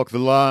walk the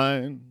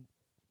line.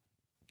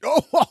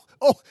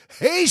 Oh,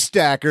 hey,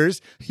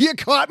 stackers. You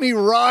caught me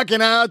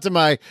rocking out to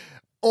my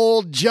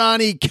old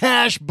Johnny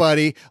Cash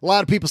buddy. A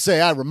lot of people say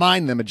I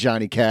remind them of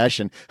Johnny Cash,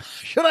 and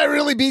should I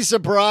really be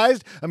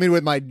surprised? I mean,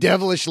 with my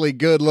devilishly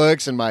good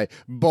looks and my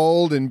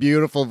bold and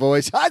beautiful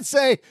voice, I'd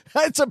say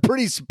that's a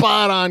pretty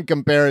spot-on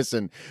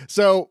comparison.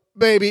 So,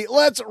 baby,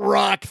 let's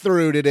rock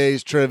through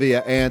today's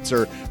trivia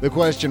answer. The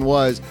question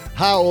was,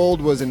 how old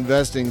was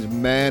investing's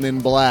man in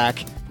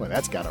black? Boy,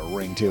 that's got a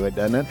ring to it,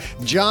 doesn't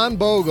it? John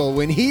Bogle,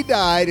 when he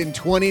died in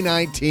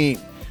 2019.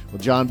 Well,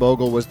 John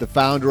Bogle was the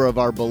founder of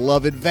our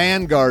beloved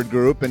Vanguard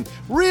Group and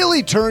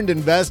really turned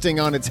investing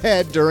on its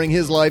head during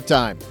his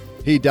lifetime.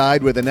 He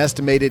died with an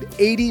estimated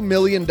 $80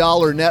 million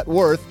net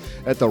worth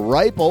at the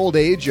ripe old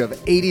age of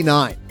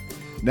 89.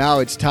 Now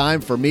it's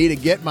time for me to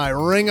get my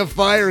ring of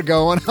fire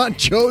going on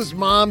Joe's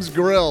Mom's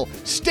Grill.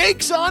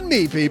 Steaks on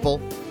me,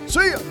 people.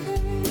 See ya.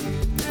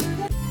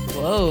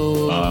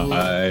 Whoa.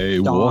 I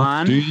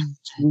walked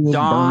into a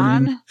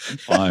burning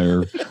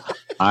fire.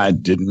 I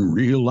didn't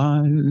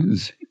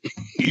realize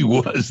he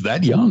was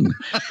that young.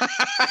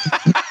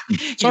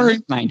 Sorry.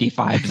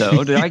 95,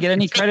 though. Did I get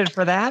any credit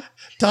for that?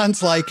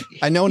 Don's like,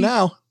 I know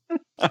now.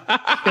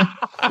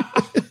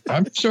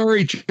 I'm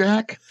sorry,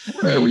 Jack.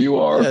 Wherever you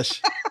are.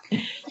 Yes.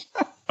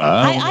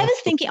 I was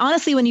thinking,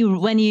 honestly, when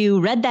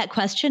you read that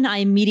question, I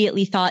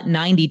immediately thought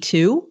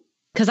 92,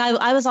 because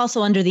I was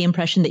also under the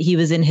impression that he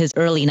was in his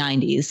early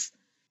 90s.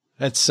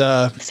 That's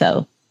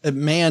so. A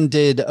man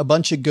did a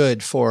bunch of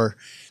good for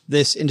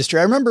this industry.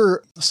 I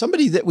remember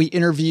somebody that we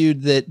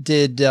interviewed that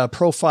did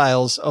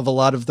profiles of a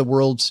lot of the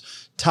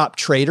world's top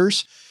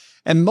traders,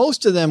 and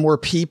most of them were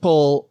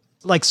people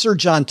like Sir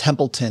John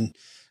Templeton.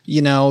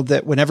 You know,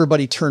 that when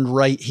everybody turned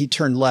right, he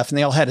turned left, and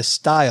they all had a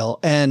style.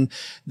 And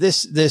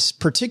this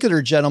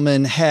particular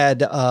gentleman had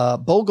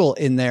Bogle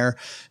in there,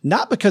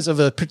 not because of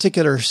a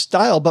particular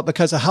style, but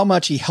because of how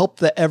much he helped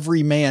the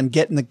everyman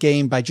get in the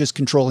game by just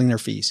controlling their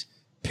fees,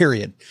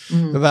 period.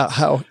 About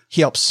how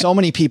he helped so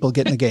many people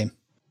get in the game.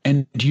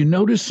 And do you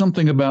notice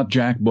something about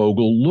Jack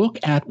Bogle? Look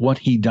at what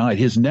he died,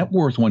 his net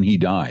worth when he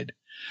died,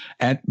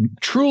 at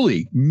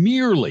truly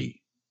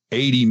merely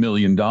 $80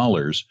 million.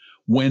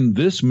 When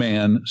this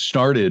man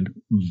started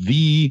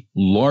the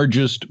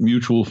largest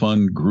mutual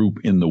fund group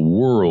in the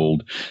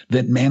world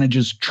that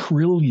manages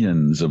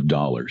trillions of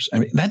dollars. I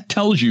mean, that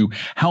tells you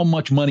how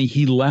much money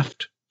he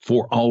left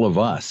for all of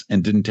us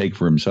and didn't take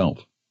for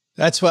himself.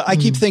 That's what I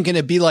keep thinking.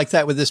 It'd be like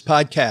that with this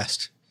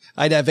podcast.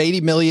 I'd have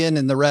 80 million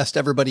and the rest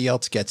everybody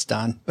else gets,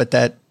 Don, but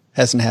that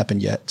hasn't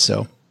happened yet.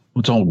 So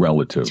it's all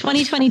relative.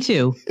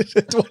 2022.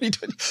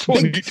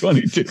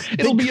 2022.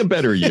 It'll be a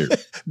better year.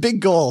 Big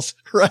goals,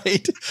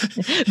 right?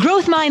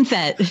 Growth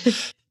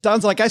mindset.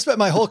 Don's like, I spent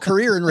my whole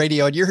career in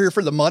radio and you're here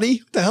for the money?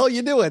 What the hell are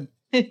you doing?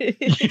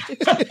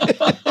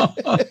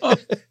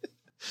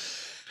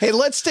 Hey,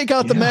 let's take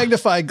out the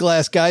magnifying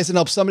glass, guys, and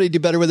help somebody do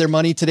better with their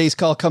money. Today's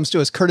call comes to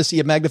us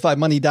courtesy of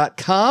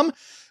magnifymoney.com.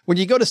 When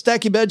you go to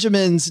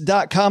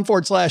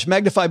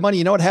stackingbenjamins.com/magnifymoney,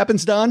 you know what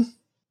happens, Don?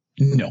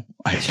 No,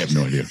 I have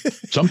no idea.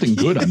 Something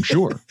good, I'm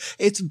sure.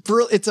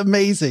 It's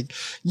amazing.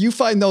 You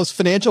find those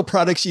financial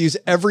products you use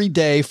every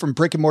day from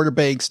brick and mortar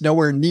banks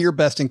nowhere near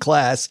best in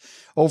class.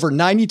 Over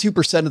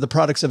 92% of the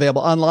products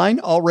available online,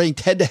 all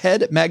ranked head to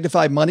head at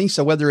Magnify Money.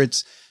 So whether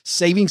it's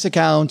savings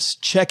accounts,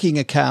 checking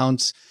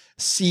accounts,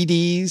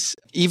 CDs,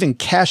 even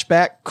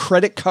cashback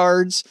credit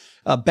cards,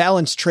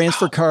 balance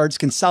transfer cards,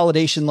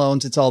 consolidation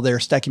loans, it's all there.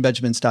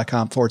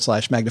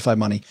 stackingbenjamins.com/magnify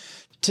money.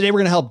 Today, we're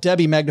going to help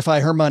Debbie magnify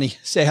her money.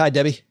 Say hi,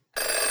 Debbie.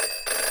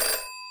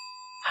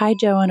 Hi,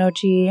 Joe and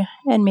OG,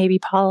 and maybe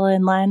Paula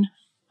and Len.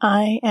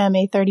 I am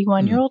a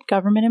 31-year-old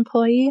government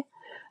employee.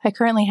 I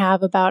currently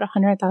have about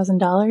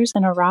 $100,000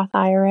 in a Roth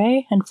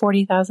IRA and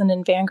 $40,000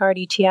 in Vanguard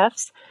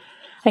ETFs.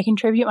 I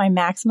contribute my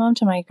maximum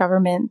to my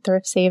government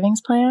thrift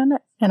savings plan,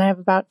 and I have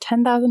about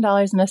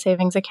 $10,000 in a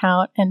savings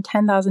account and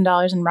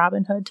 $10,000 in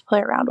Robinhood to play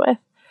around with.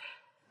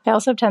 I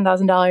also have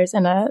 $10,000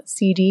 in a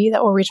CD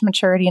that will reach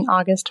maturity in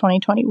August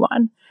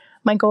 2021.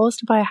 My goal is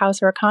to buy a house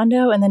or a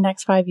condo in the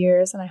next 5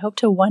 years, and I hope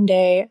to one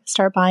day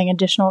start buying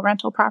additional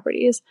rental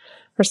properties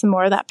for some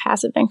more of that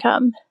passive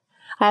income.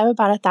 I have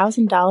about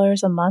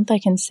 $1,000 a month I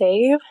can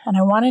save, and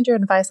I wanted your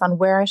advice on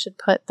where I should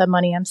put the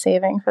money I'm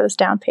saving for this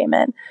down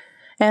payment,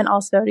 and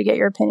also to get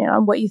your opinion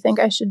on what you think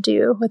I should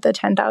do with the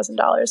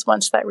 $10,000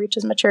 once that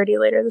reaches maturity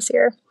later this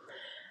year.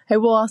 I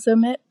will also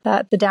admit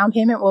that the down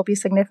payment will be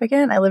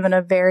significant. I live in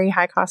a very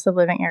high cost of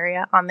living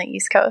area on the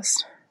East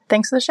Coast.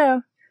 Thanks for the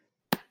show.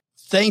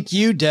 Thank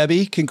you,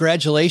 Debbie.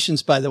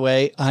 Congratulations, by the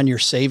way, on your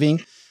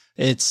saving.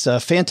 It's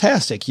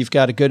fantastic. You've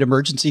got a good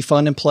emergency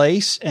fund in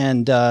place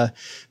and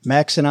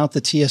maxing out the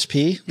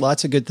TSP.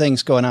 Lots of good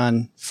things going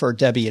on for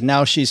Debbie. And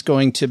now she's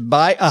going to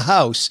buy a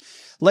house.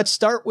 Let's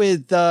start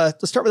with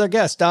our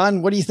guest.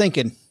 Don, what are you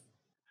thinking?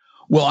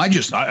 Well, I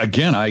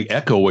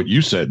echo what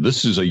you said.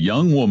 This is a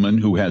young woman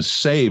who has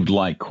saved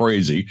like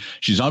crazy.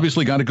 She's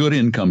obviously got a good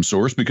income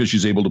source because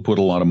she's able to put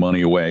a lot of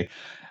money away.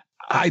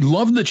 I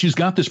love that she's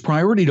got this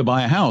priority to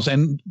buy a house.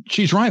 And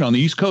she's right, on the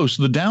East Coast,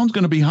 the down's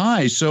going to be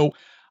high. So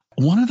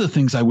one of the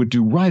things I would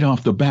do right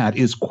off the bat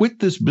is quit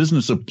this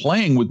business of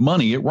playing with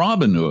money at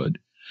Robinhood.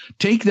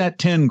 Take that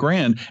 10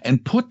 grand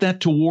and put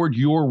that toward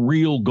your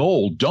real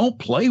goal. Don't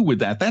play with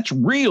that. That's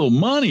real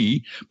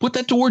money. Put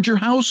that toward your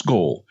house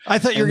goal. I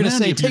thought you were going to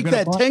say, take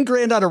that 10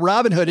 grand out of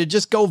Robinhood and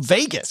just go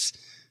Vegas.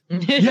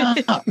 Yeah.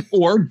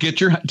 Or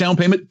get your down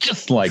payment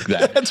just like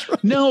that. That's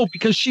right. No,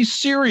 because she's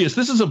serious.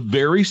 This is a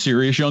very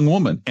serious young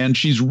woman and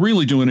she's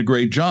really doing a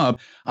great job.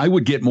 I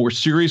would get more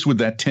serious with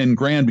that 10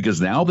 grand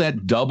because now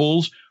that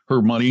doubles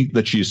her money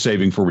that she is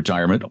saving for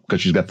retirement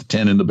because she's got the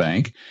 10 in the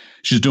bank.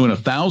 She's doing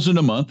 $1,000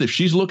 a month. If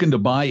she's looking to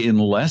buy in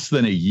less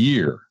than a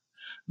year,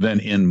 then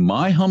in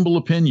my humble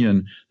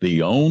opinion,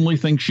 the only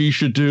thing she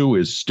should do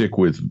is stick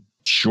with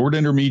short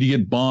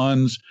intermediate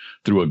bonds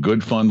through a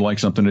good fund like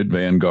something at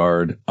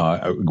Vanguard,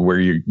 where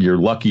you're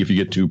lucky if you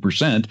get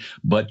 2%,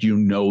 but you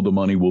know the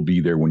money will be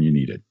there when you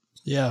need it.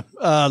 Yeah.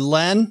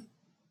 Len,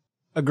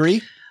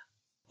 agree?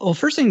 Well,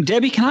 first thing,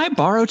 Debbie, can I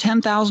borrow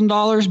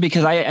 $10,000?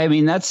 Because I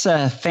mean, that's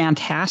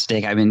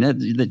fantastic. I mean,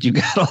 that you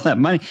got all that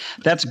money.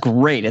 That's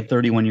great at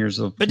 31 years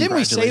old. But didn't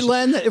we say,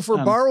 Len, that if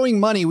we're borrowing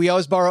money, we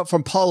always borrow it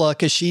from Paula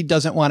because she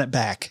doesn't want it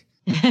back?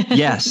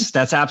 Yes,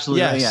 that's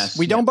absolutely yes.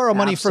 We don't borrow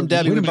money from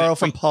Debbie. We borrow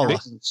from Paula.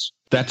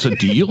 That's a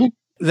deal?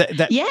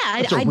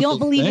 I don't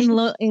believe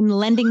in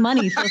lending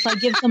money. So if I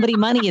give somebody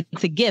money,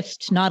 it's a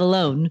gift, not a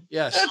loan.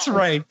 Yes, that's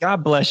right.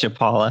 God bless you,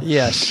 Paula.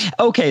 Yes.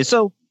 Okay,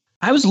 so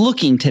I was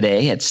looking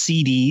today at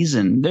CDs,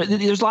 and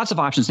there's lots of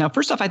options. Now,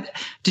 first off,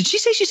 did she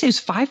say she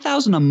saves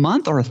 $5,000 a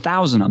month or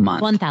 $1,000 a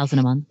month? $1,000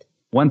 a month.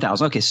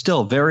 1,000. Okay,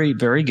 still very,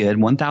 very good.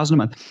 1,000 a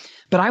month.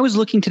 But I was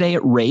looking today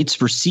at rates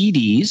for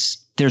CDs.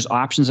 There's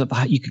options of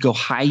you could go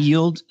high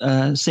yield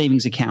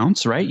savings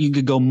accounts, right? You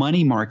could go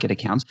money market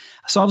accounts.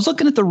 So I was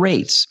looking at the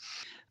rates.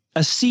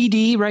 A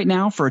CD right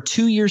now for a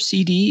 2-year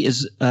CD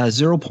is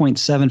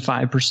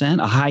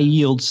 0.75%. A high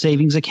yield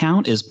savings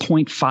account is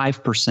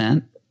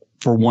 0.5%.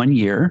 for 1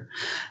 year,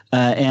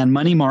 and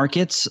money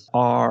markets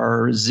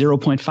are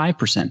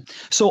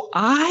 0.5%. So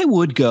I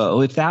would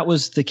go, if that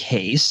was the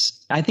case,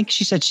 I think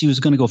she said she was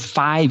going to go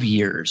 5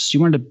 years. She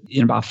wanted to,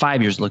 in about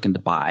 5 years, looking to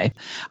buy.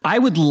 I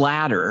would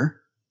ladder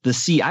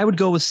I would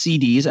go with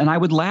CDs, and I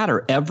would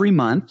ladder every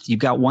month. You've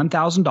got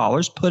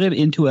 $1,000, put it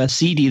into a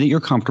CD that you're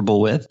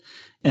comfortable with,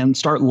 and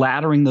start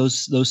laddering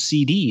those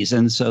CDs.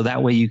 And so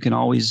that way you can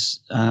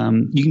always,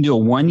 you can do a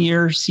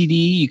 1-year CD.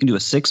 You can do a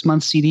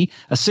 6-month CD.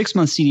 A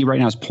 6-month CD right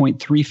now is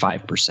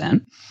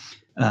 0.35%.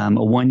 A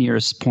 1 year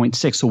is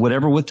 0.6. So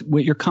whatever with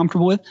what you're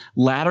comfortable with,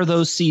 ladder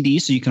those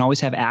CDs so you can always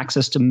have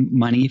access to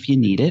money if you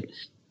need it.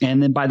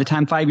 And then by the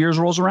time 5 years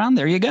rolls around,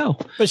 there you go.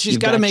 But she's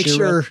got to make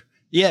sure.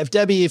 Yeah,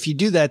 if you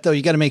do that, though,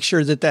 you got to make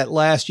sure that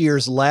last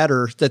year's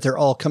ladder, that they're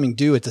all coming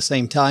due at the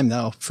same time,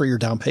 though, for your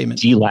down payment.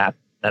 DLAP.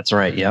 That's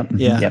right. Yep.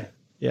 Yeah. Yep.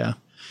 Yeah.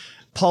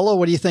 Paula,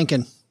 what are you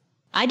thinking?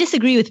 I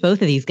disagree with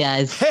both of these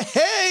guys.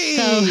 Hey!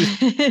 So,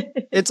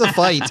 it's a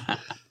fight.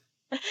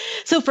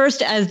 So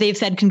first, as they've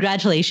said,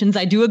 congratulations.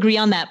 I do agree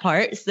on that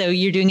part. So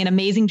you're doing an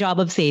amazing job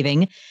of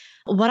saving.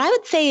 What I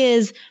would say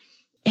is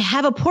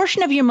have a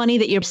portion of your money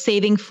that you're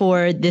saving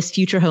for this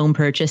future home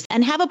purchase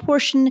and have a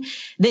portion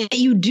that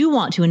you do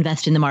want to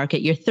invest in the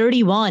market. You're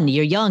 31,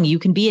 you're young, you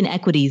can be in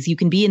equities, you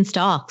can be in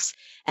stocks.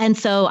 And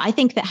so I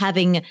think that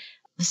having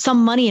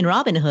some money in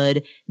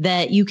Robinhood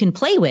that you can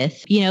play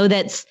with,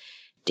 it's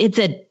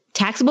a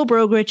taxable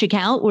brokerage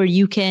account where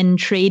you can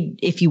trade,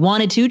 if you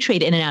wanted to,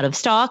 trade in and out of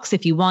stocks.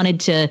 If you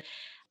wanted to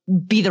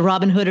be the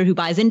Robinhooder who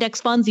buys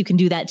index funds, you can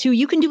do that too.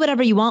 You can do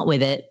whatever you want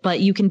with it, but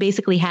you can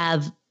basically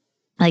have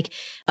like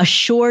a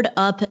shored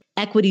up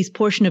equities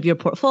portion of your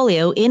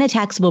portfolio in a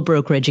taxable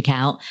brokerage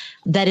account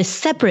that is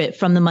separate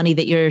from the money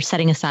that you're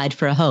setting aside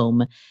for a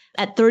home.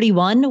 At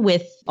 31,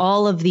 with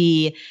all of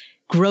the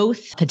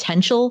growth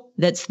potential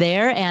that's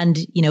there,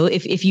 and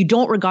if you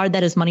don't regard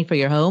that as money for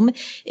your home,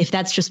 if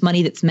that's just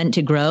money that's meant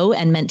to grow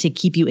and meant to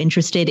keep you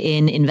interested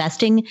in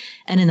investing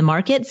and in the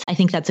markets, I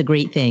think that's a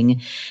great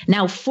thing.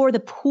 Now, for the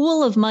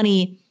pool of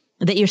money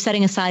that you're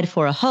setting aside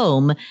for a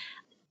home,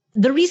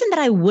 the reason that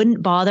I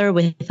wouldn't bother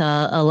with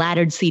a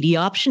laddered CD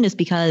option is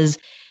because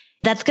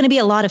that's going to be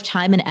a lot of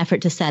time and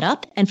effort to set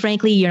up. And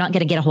frankly, you're not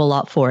going to get a whole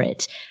lot for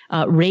it.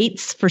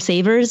 Rates for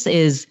savers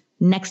is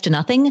next to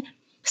nothing.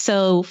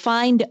 So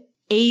find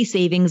a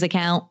savings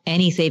account,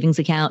 any savings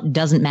account,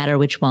 doesn't matter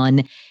which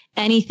one,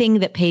 anything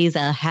that pays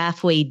a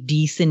halfway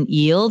decent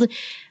yield,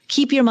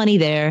 keep your money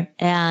there.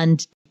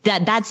 And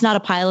that's not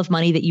a pile of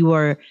money that you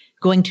are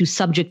going to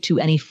subject to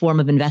any form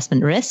of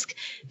investment risk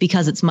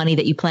because it's money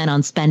that you plan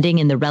on spending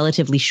in the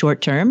relatively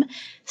short term.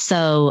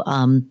 So,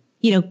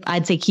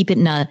 I'd say keep it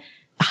in a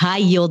high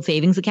yield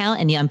savings account.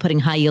 And I'm putting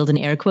high yield in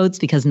air quotes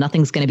because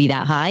nothing's going to be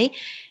that high,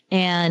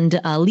 and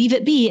leave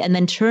it be. And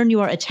then turn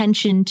your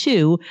attention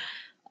to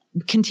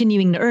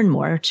continuing to earn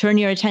more. Turn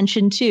your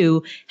attention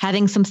to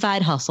having some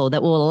side hustle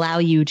that will allow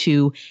you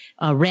to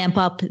ramp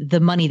up the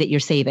money that you're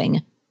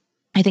saving.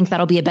 I think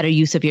that'll be a better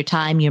use of your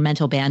time, your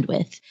mental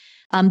bandwidth.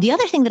 The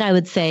other thing that I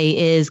would say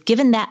is,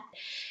 given that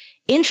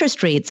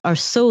interest rates are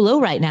so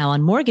low right now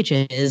on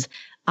mortgages,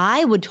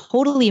 I would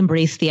totally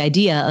embrace the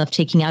idea of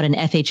taking out an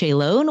FHA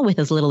loan with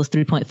as little as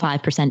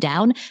 3.5%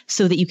 down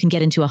so that you can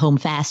get into a home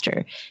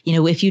faster.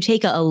 If you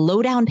take a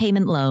low down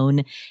payment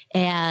loan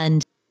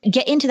and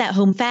get into that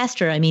home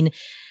faster,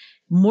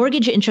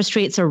 mortgage interest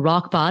rates are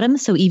rock bottom.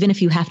 So even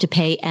if you have to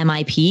pay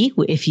MIP,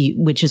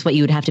 which is what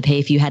you would have to pay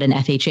if you had an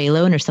FHA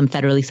loan or some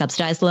federally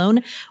subsidized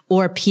loan,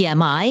 or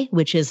PMI,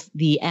 which is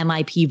the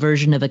MIP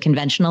version of a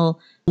conventional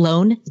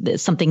loan,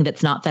 something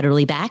that's not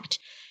federally backed.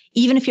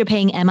 Even if you're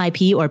paying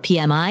MIP or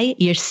PMI,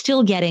 you're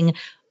still getting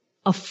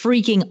a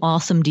freaking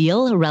awesome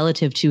deal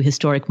relative to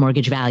historic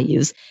mortgage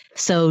values.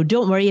 So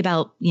don't worry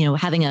about,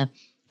 having a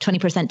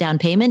 20% down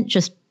payment.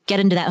 Just get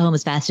into that home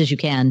as fast as you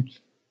can.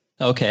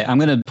 Okay, I'm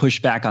going to push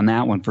back on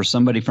that one for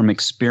somebody from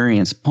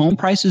experience. Home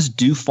prices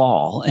do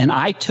fall. And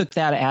I took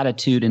that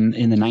attitude in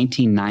the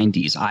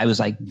 1990s. I was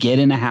like, get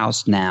in a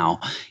house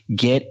now.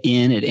 Get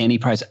in at any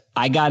price.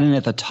 I got in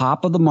at the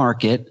top of the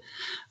market.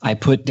 I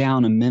put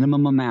down a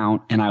minimum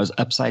amount and I was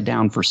upside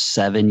down for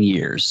 7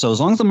 years. So as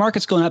long as the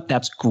market's going up,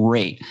 that's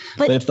great.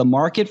 But if the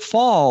market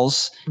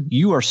falls,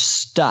 you are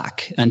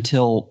stuck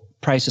until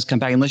prices come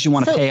back, unless you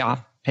want to pay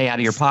out of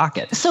your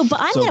pocket. But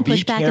I'm going to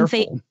push back and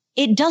say,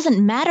 it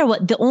doesn't matter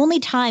the only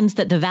times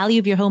that the value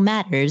of your home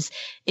matters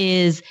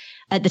is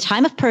at the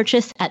time of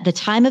purchase, at the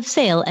time of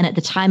sale, and at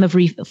the time of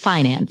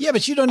refinance. Yeah,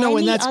 but you don't know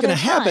when that's going to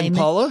happen,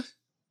 Paula.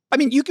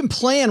 You can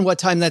plan what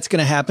time that's going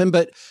to happen,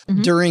 but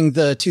during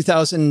the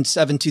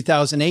 2007,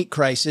 2008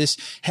 crisis,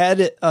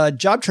 had a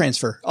job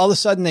transfer. All of a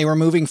sudden, they were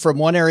moving from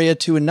one area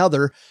to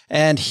another,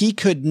 and he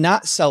could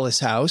not sell his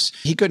house.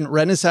 He couldn't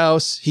rent his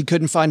house. He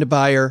couldn't find a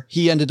buyer.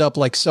 He ended up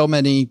like so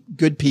many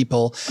good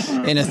people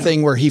in a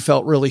thing where he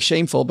felt really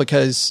shameful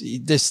because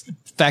this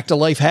fact of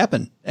life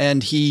happened,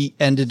 and he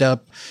ended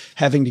up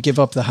having to give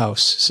up the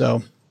house.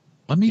 So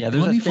let me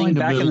find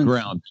a middle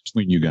ground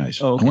between you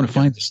guys. Okay. I want to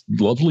find this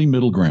lovely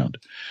middle ground.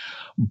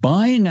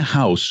 Buying a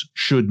house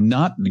should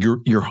not,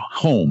 your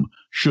home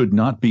should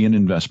not be an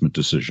investment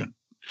decision.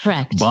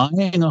 Correct.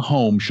 Buying a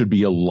home should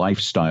be a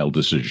lifestyle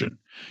decision.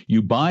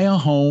 You buy a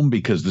home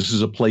because this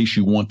is a place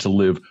you want to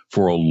live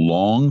for a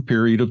long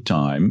period of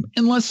time,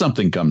 unless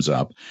something comes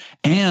up,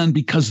 and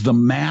because the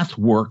math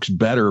works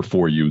better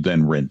for you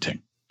than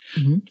renting.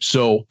 Mm-hmm.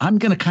 So I'm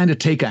going to kind of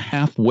take a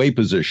halfway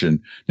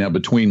position now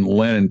between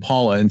Len and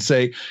Paula and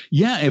say,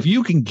 yeah, if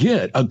you can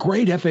get a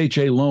great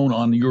FHA loan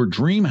on your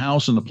dream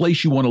house and the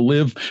place you want to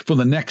live for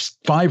the next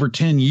 5 or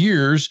 10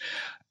 years,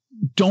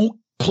 don't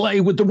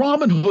play with the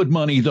Robinhood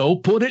money, though.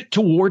 Put it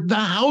toward the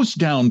house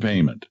down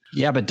payment.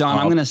 Yeah, but Don,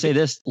 I'm going to say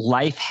this.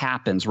 Life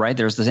happens, right?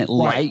 There's this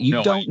life.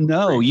 You don't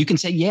know. You can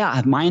say,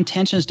 yeah, my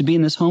intention is to be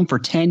in this home for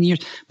 10 years,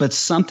 but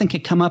something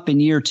could come up in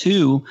year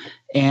 2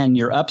 and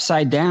you're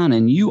upside down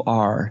and you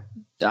are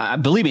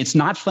believe me, it's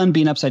not fun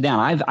being upside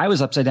down. I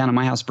was upside down in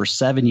my house for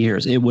 7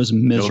 years. It was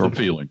miserable. Know the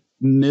feeling.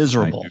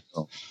 Miserable.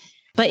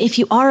 But if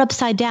you are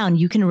upside down,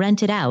 you can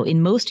rent it out.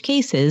 In most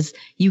cases,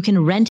 you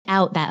can rent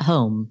out that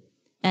home.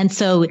 And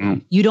so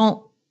you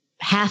don't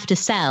have to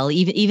sell.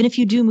 Even if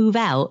you do move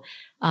out,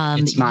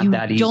 it's not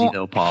that easy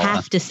though, Paula.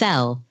 Have to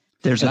sell.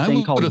 There's a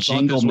thing called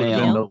jingle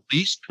mail.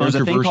 There's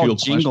a thing called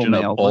jingle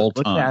mail.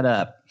 Look that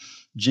up.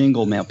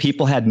 Jingle mail.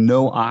 People had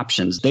no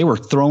options. They were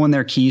throwing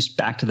their keys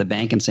back to the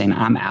bank and saying,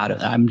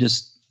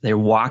 they're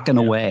walking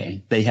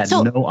away. They had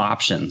no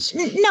options. So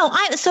I'm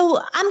going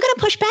to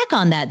push back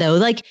on that though.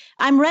 Like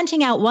I'm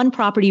renting out one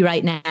property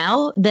right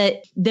now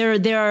that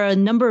there are a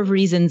number of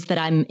reasons that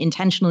I'm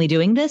intentionally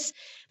doing this,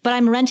 but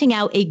I'm renting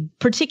out a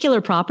particular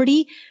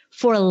property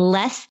for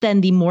less than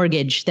the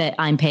mortgage that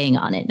I'm paying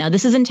on it. Now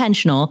this is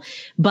intentional,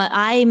 but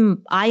I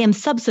am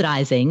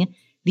subsidizing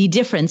the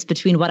difference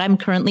between what I'm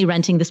currently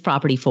renting this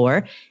property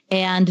for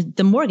and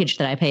the mortgage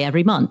that I pay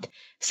every month.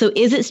 So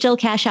is it still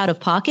cash out of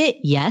pocket?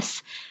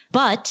 Yes.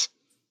 But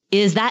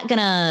is that going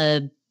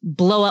to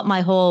blow up my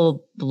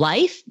whole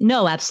life?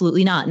 No,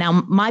 absolutely not.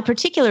 Now, my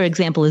particular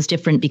example is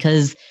different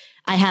because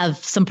I have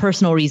some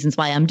personal reasons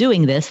why I'm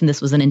doing this, and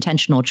this was an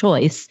intentional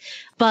choice.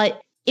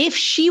 But if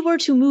she were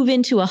to move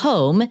into a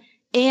home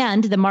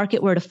and the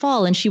market were to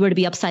fall and she were to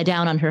be upside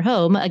down on her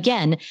home,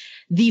 again,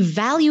 the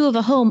value of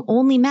a home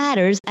only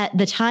matters at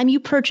the time you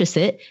purchase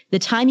it, the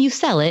time you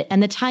sell it,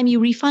 and the time you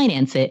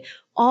refinance it.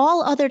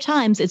 All other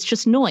times, it's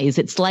just noise.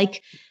 It's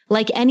like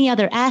any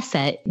other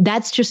asset,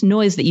 that's just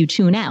noise that you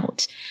tune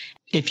out.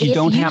 If you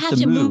have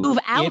to move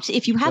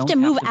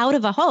out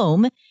of a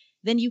home,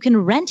 then you can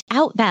rent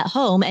out that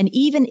home. And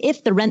even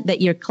if the rent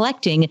that you're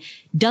collecting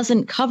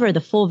doesn't cover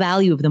the full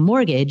value of the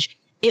mortgage,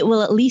 it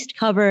will at least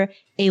cover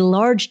a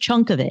large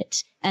chunk of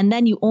it. And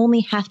then you only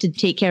have to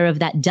take care of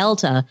that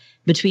delta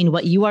between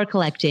what you are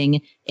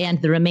collecting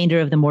and the remainder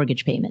of the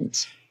mortgage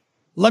payment.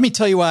 Let me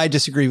tell you why I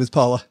disagree with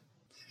Paula.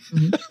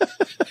 Mm-hmm.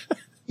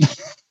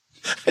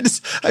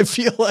 I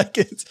feel like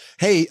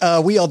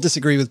we all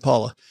disagree with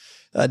Paula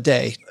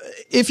Day.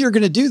 If you're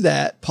going to do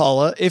that,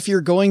 Paula, if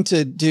you're going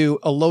to do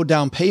a low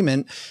down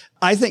payment,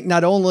 I think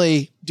not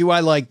only do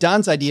I like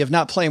Don's idea of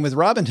not playing with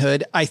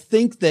Robinhood, I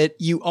think that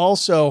you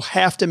also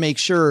have to make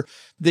sure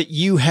that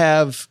you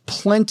have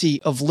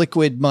plenty of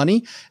liquid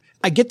money.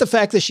 I get the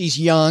fact that she's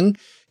young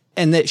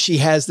and that she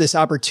has this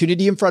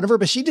opportunity in front of her,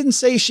 but she didn't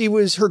say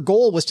her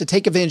goal was to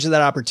take advantage of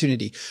that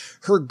opportunity.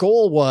 Her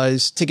goal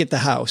was to get the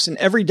house, and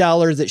every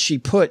dollar that she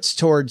puts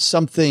towards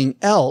something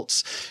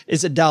else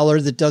is a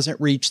dollar that doesn't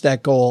reach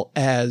that goal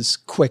as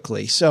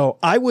quickly. So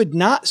I would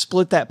not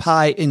split that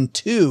pie in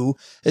two,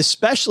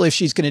 especially if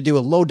she's going to do a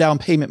low down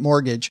payment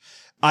mortgage.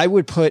 I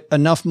would put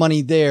enough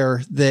money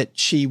there that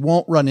she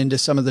won't run into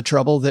some of the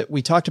trouble that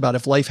we talked about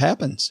if life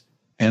happens.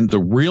 And the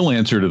real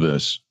answer to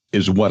this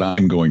is what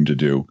I'm going to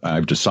do.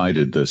 I've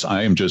decided this.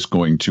 I am just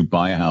going to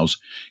buy a house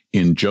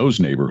in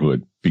Joe's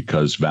neighborhood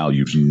because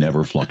values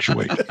never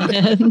fluctuate.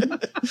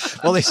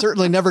 Well, they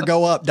certainly never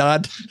go up,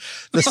 Don.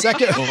 The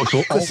second,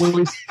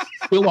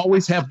 we'll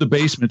always have the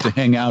basement to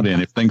hang out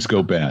in if things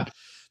go bad.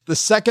 The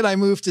second I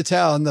move to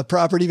town, the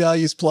property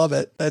values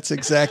plummet. That's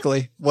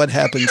exactly what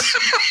happens.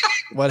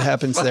 What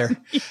happens there?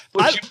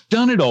 But you've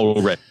done it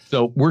already,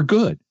 so we're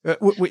good.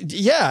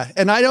 Yeah.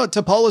 And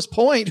to Paula's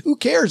point, who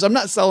cares? I'm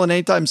not selling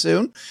anytime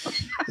soon.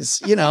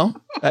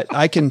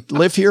 I can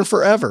live here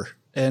forever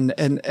and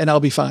I'll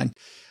be fine.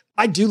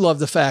 I do love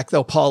the fact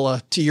though,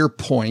 Paula, to your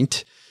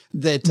point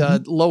that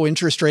low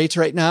interest rates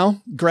right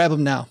now, grab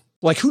them now.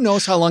 Like who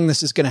knows how long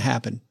this is going to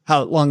happen,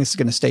 how long this is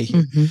going to stay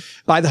here. Mm-hmm.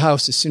 Buy the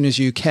house as soon as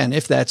you can,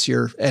 if that's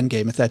your end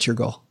game, if that's your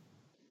goal.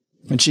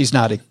 And she's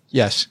nodding.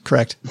 Yes,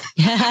 correct.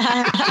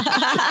 Yes,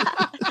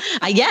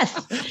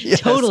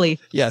 totally.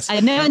 Yes.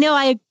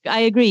 I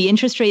agree.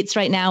 Interest rates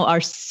right now are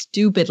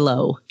stupid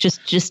low,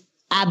 just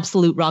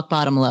absolute rock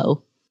bottom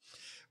low.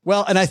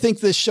 Well, and I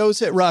think this show's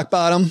hit rock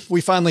bottom.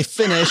 We finally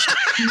finished.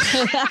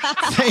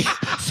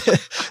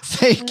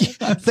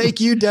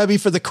 Thank you, Debbie,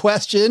 for the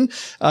question.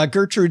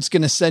 Gertrude's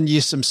going to send you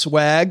some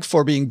swag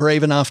for being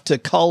brave enough to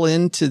call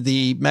in to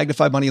the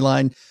Magnify Money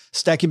line,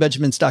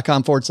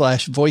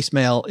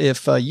 stackingbenjamins.com/voicemail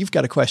if you've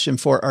got a question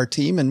for our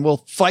team, and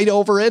we'll fight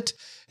over it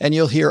and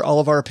you'll hear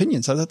all of our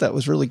opinions. I thought that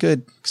was really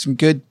good. Some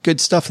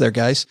good stuff there,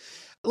 guys.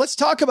 Let's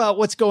talk about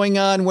what's going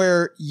on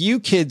where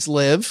you kids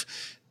live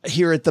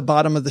here at the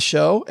bottom of the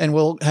show, and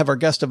we'll have our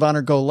guest of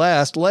honor go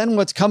last. Len,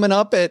 what's coming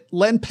up at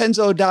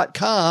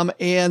lenpenzo.com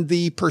and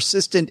the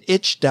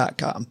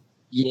persistentitch.com?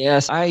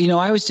 Yes. I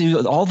always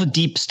do all the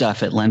deep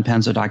stuff at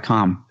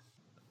lenpenzo.com.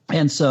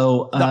 And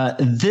so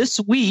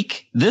this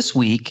week,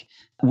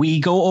 we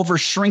go over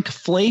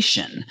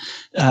shrinkflation.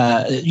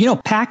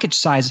 Package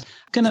size.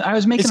 I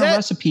was making a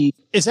recipe.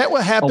 Is that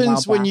what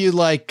happens when you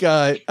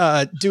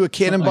do a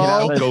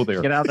cannonball?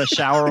 Get out of the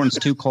shower when it's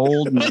too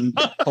cold and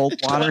cold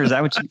water? Is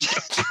that what you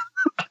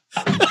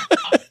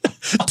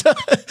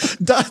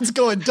Don's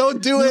going,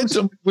 don't do it.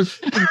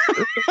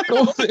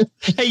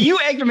 Hey, you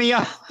egged me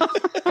up.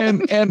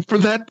 and for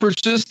that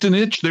persistent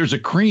itch, there's a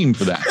cream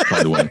for that,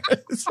 by the way.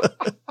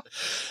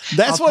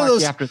 That's one of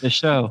those after the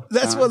show.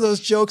 That's one of those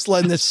jokes,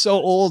 Len, that's so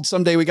old.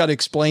 Someday we got to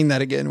explain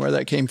that again, where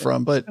that came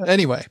from. But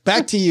anyway,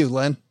 back to you,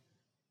 Len.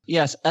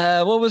 Yes.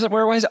 What was it?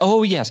 Where was it?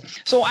 Oh, yes.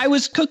 So I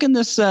was cooking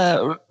this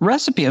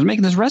recipe. I was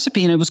making this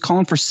recipe, and it was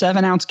calling for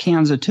 7-ounce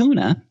cans of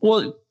tuna.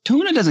 Well,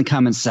 tuna doesn't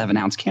come in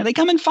 7-ounce cans. They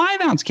come in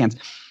 5-ounce cans.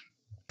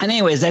 And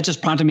anyways, that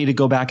just prompted me to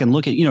go back and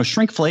look at,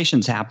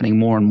 shrinkflation's happening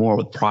more and more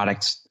with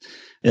products.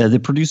 The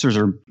producers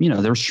are,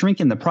 they're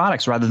shrinking the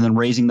products rather than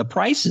raising the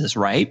prices,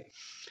 right?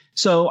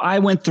 So I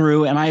went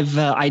through and I've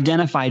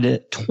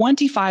identified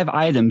 25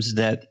 items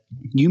that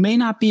you may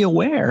not be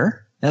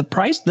aware.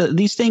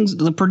 These things,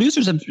 the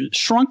producers have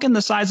shrunken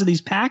the size of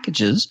these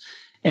packages,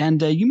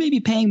 and you may be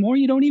paying more.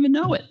 You don't even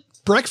know it.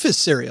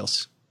 Breakfast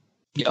cereals.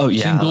 Oh,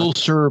 yeah. Single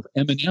serve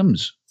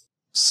M&Ms.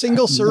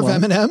 Single serve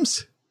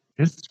M&Ms?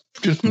 It's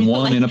just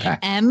one in a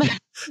pack.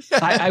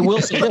 I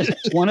will say this.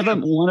 One of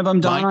them,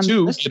 Don,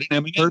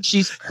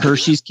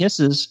 Hershey's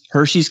Kisses.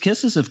 Hershey's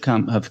Kisses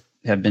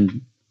have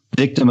been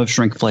victim of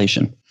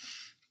shrinkflation.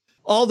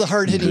 All the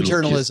hard-hitting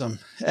journalism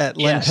at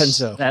Len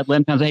Penzo. At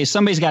Len Penzo. Hey,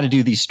 somebody's got to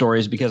do these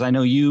stories, because I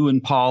know you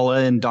and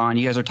Paula and Don,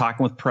 you guys are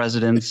talking with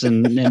presidents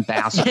and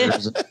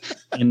ambassadors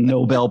and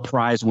Nobel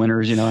Prize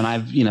winners, and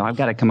I've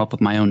got to come up with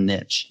my own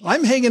niche.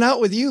 I'm hanging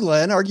out with you,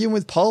 Len, arguing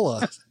with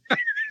Paula.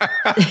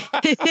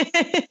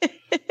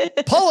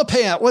 Paula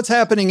Pant, what's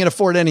happening at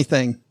Afford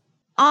Anything?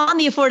 On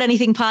the Afford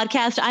Anything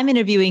podcast, I'm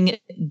interviewing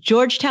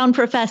Georgetown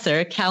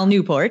professor Cal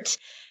Newport.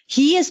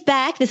 He is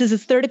back. This is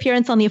his third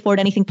appearance on the Afford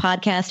Anything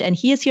podcast, and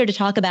he is here to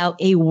talk about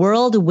a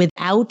world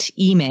without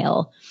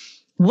email.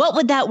 What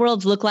would that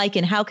world look like,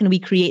 and how can we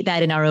create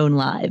that in our own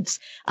lives?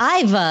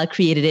 I've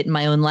created it in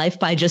my own life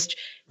by just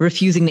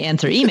refusing to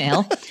answer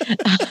email.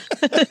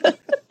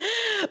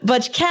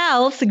 But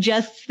Cal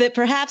suggests that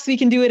perhaps we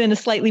can do it in a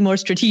slightly more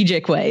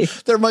strategic way.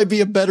 There might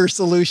be a better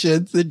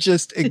solution than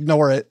just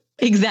ignore it.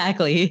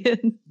 Exactly.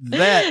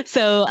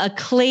 So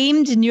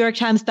acclaimed New York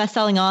Times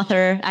bestselling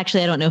author.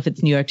 Actually, I don't know if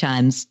it's New York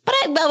Times, but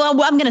I'm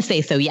going to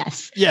say so.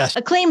 Yes.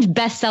 Acclaimed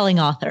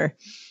bestselling author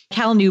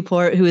Cal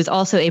Newport, who is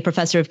also a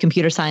professor of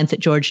computer science at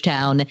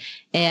Georgetown,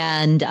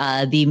 and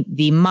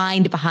the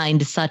mind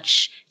behind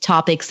such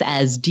topics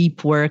as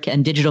deep work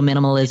and digital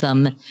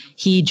minimalism.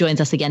 He joins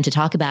us again to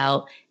talk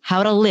about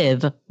how to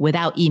live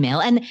without email.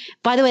 And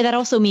by the way, that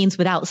also means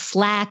without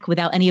Slack,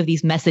 without any of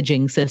these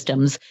messaging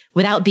systems,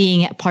 without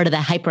being part of the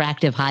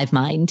hyperactive hive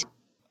mind.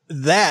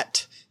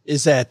 That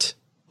is at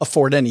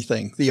Afford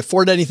Anything, the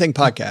Afford Anything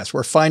podcast,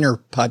 where finer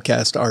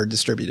podcasts are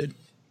distributed.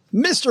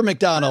 Mr.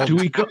 McDonald. Do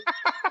we go?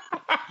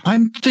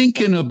 I'm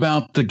thinking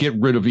about the get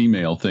rid of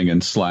email thing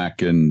and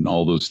Slack and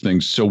all those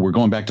things. So we're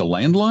going back to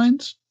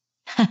landlines?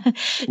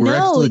 We're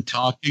actually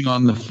talking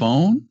on the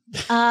phone?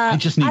 I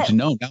just need to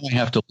know. Now I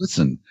have to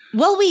listen.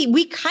 Well,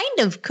 we kind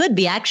of could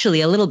be actually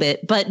a little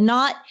bit, but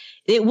not,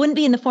 it wouldn't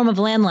be in the form of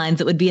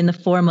landlines. It would be in the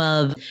form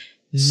of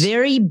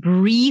very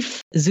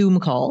brief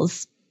Zoom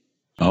calls.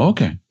 Oh,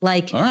 okay.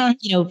 Like, all right.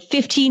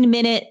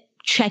 15-minute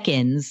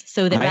check-ins,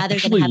 so that rather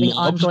than having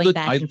ongoing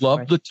back and forth.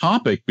 I love the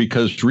topic,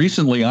 because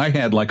recently I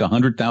had like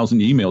 100,000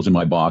 emails in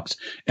my box,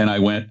 and I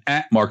went,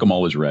 mark them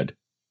all as read.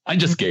 I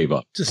just gave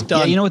up. Just done.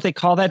 Yeah, you know what they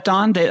call that,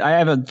 Don? I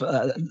have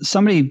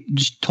somebody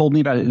just told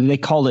me about it. They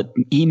call it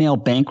email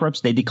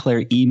bankruptcy. They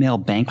declare email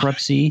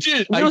bankruptcy.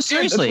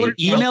 Seriously,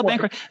 email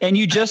bankruptcy. And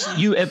you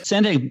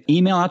send an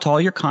email out to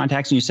all your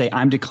contacts, and you say,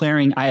 "I'm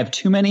declaring I have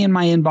too many in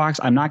my inbox.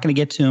 I'm not going to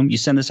get to them." You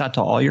send this out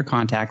to all your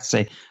contacts.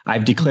 Say,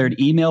 "I've declared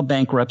email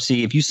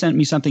bankruptcy. If you sent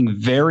me something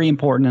very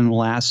important in the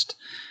last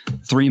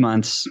 3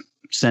 months,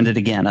 send it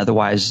again.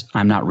 Otherwise,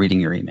 I'm not reading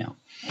your email."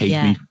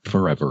 Hate me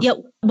forever. Yeah.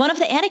 One of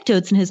the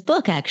anecdotes in his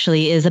book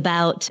actually is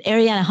about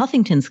Arianna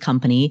Huffington's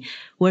company,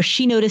 where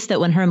she noticed that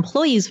when her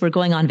employees were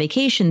going on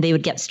vacation, they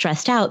would get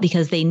stressed out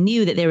because they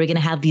knew that they were going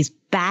to have these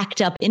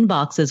backed up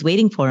inboxes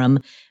waiting for them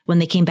when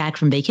they came back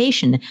from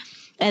vacation.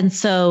 And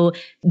so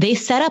they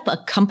set up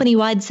a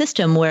company-wide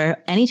system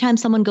where anytime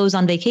someone goes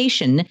on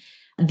vacation,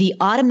 the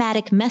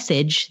automatic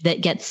message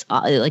that gets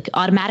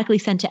automatically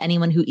sent to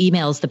anyone who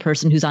emails the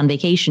person who's on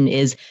vacation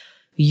is,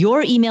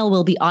 your email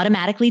will be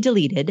automatically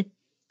deleted.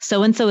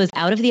 So-and-so is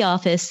out of the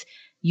office.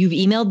 You've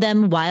emailed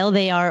them while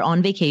they are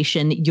on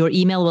vacation. Your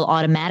email will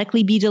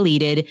automatically be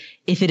deleted.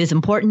 If it is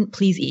important,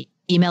 please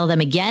email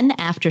them again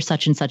after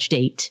such and such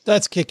date.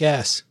 That's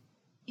kick-ass.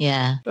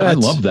 Yeah. I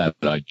love that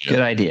idea. Good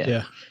idea.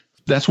 Yeah.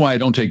 That's why I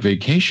don't take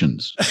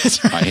vacations.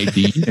 Right. I hate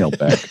the email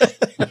back.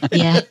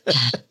 Yeah.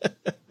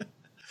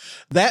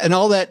 That and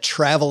all that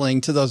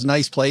traveling to those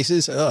nice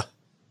places. Ugh.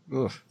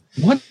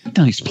 What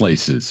nice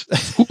places?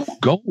 Who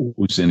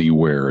goes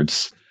anywhere?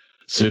 It's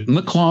Sit in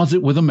the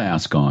closet with a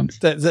mask on.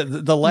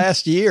 The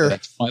last year.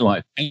 That's my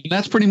life. And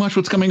that's pretty much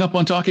what's coming up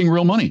on Talking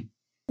Real Money.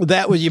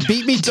 That was, you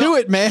beat me to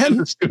it,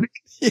 man.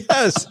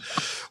 Yes.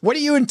 What are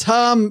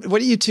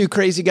you two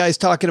crazy guys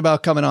talking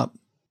about coming up?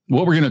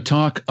 Well, we're going to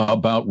talk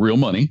about real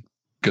money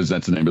because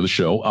that's the name of the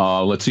show.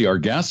 Let's see our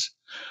guests.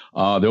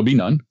 There'll be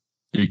none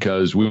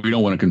because we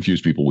don't want to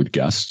confuse people with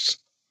guests.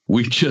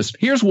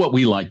 Here's what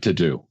we like to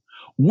do.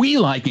 We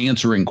like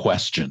answering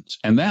questions,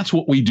 and that's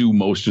what we do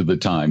most of the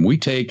time. We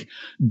take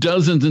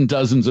dozens and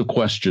dozens of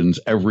questions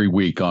every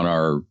week on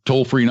our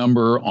toll-free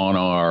number, on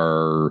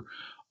our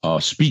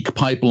speak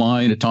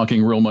pipeline at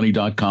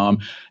talkingrealmoney.com.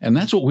 And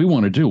that's what we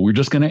want to do. We're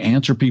just going to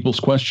answer people's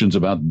questions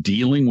about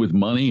dealing with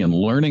money and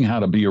learning how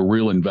to be a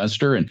real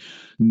investor and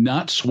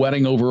not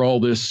sweating over all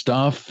this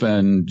stuff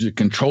and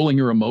controlling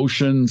your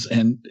emotions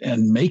and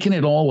making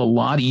it all a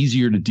lot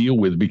easier to deal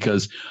with,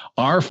 because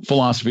our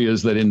philosophy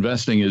is that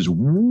investing is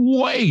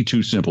way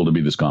too simple to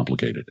be this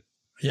complicated.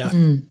 Yeah.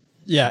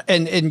 Yeah.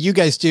 And you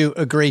guys do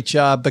a great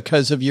job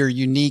because of your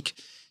unique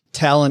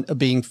talent of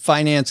being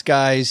finance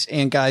guys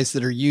and guys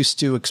that are used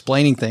to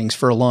explaining things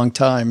for a long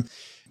time.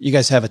 You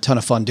guys have a ton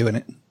of fun doing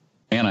it.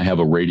 And I have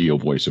a radio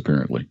voice,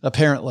 apparently.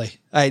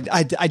 I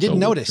didn't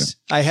notice.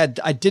 I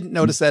didn't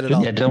notice that at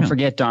all. Yeah, don't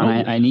forget, Don.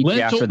 I need you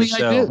after the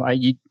show.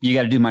 You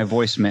got to do my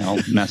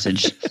voicemail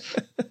message.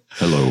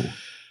 Hello,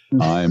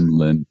 I'm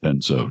Len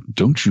Penzo.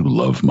 Don't you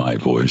love my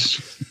voice?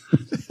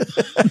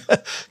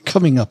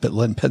 Coming up at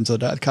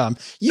lenpenzo.com.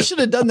 You should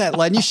have done that,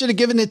 Len. You should have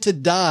given it to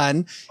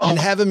Don and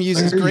have him use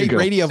his great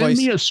radio voice.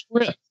 Send me a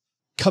script.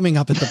 Coming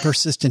up at the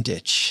persistent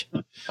itch.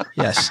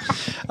 Yes.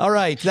 All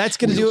right. That's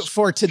going to do it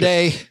for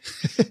today.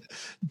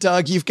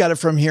 Doug, you've got it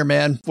from here,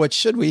 man. What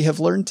should we have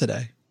learned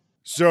today?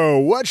 So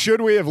what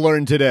should we have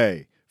learned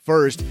today?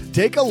 First,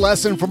 take a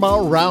lesson from our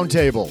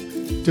roundtable.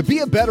 To be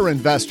a better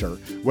investor,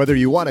 whether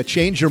you want to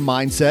change your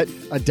mindset,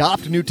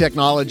 adopt new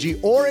technology,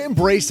 or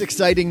embrace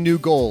exciting new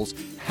goals,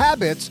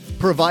 habits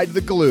provide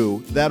the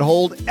glue that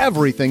hold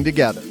everything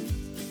together.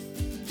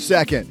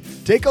 Second,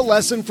 take a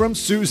lesson from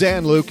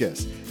Suzanne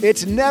Lucas.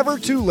 It's never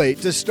too late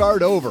to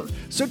start over,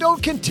 so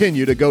don't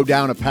continue to go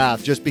down a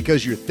path just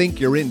because you think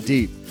you're in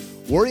deep.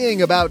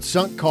 Worrying about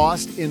sunk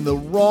cost in the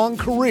wrong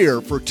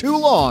career for too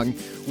long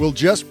will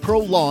just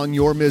prolong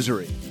your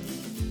misery.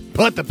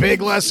 But the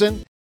big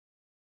lesson?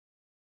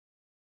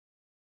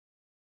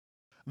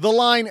 The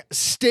line,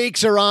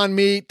 stakes are on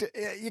me.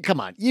 Come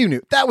on, you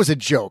knew. That was a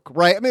joke,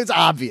 right? I mean, it's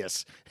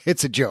obvious.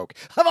 It's a joke.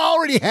 I've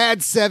already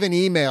had 7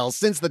 emails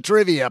since the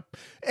trivia.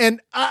 And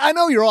I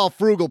know you're all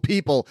frugal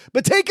people,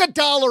 but take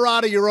 $1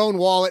 out of your own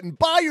wallet and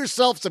buy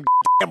yourself some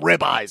damn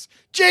ribeyes.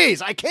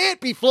 Jeez, I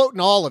can't be floating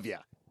all of you.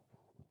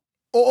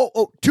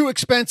 Oh, too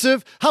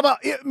expensive? How about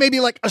maybe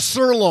like a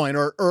sirloin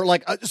or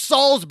like a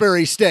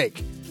Salisbury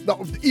steak?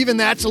 No, even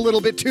that's a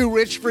little bit too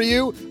rich for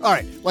you? All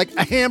right, like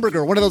a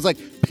hamburger, one of those like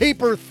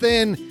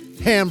paper-thin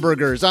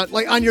hamburgers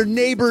on your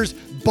neighbor's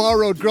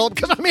borrowed grill.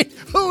 Because, I mean,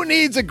 who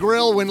needs a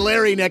grill when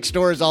Larry next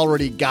door has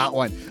already got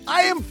one?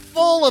 I am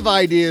full of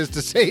ideas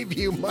to save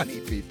you money,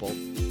 people.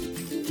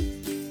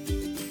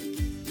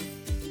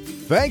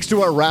 Thanks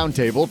to our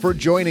roundtable for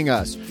joining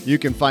us. You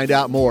can find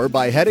out more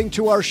by heading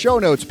to our show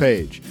notes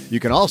page. You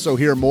can also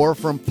hear more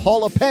from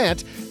Paula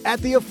Pant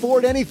at the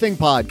Afford Anything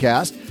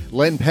podcast.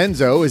 Len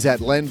Penzo is at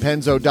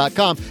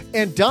lenpenzo.com,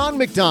 and Don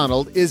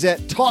McDonald is at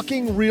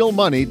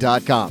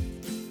talkingrealmoney.com.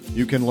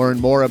 You can learn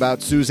more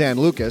about Suzanne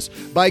Lucas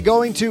by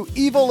going to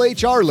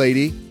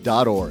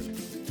evilhrlady.org.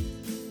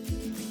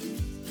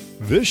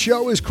 This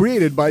show is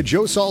created by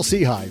Joe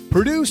Saul-Sehy,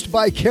 produced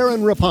by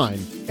Karen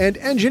Rapine, and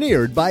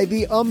engineered by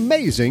the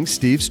amazing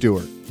Steve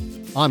Stewart.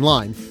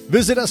 Online,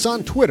 visit us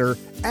on Twitter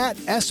at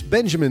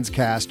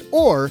SBenjaminsCast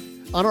or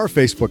on our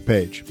Facebook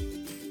page.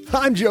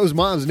 I'm Joe's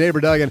mom's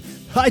neighbor, Doug, and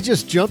I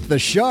just jumped the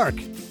shark.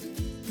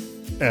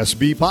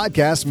 SB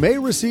Podcasts may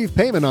receive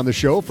payment on the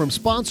show from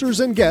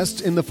sponsors and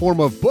guests in the form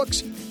of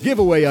books,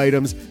 giveaway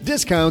items,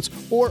 discounts,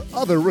 or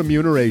other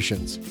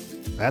remunerations.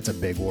 That's a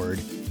big word.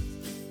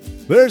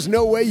 There's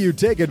no way you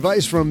take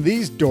advice from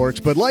these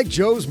dorks, but like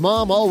Joe's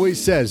mom always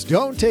says,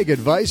 don't take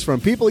advice from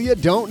people you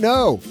don't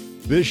know.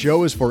 This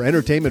show is for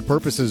entertainment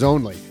purposes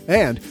only,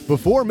 and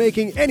before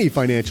making any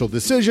financial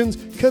decisions,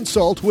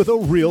 consult with a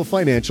real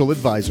financial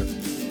advisor.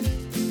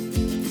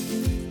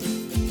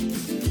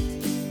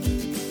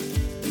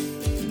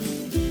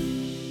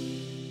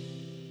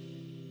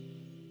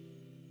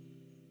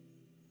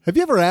 Have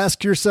you ever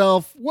asked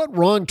yourself what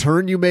wrong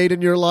turn you made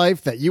in your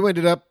life that you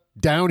ended up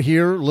down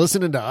here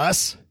listening to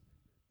us?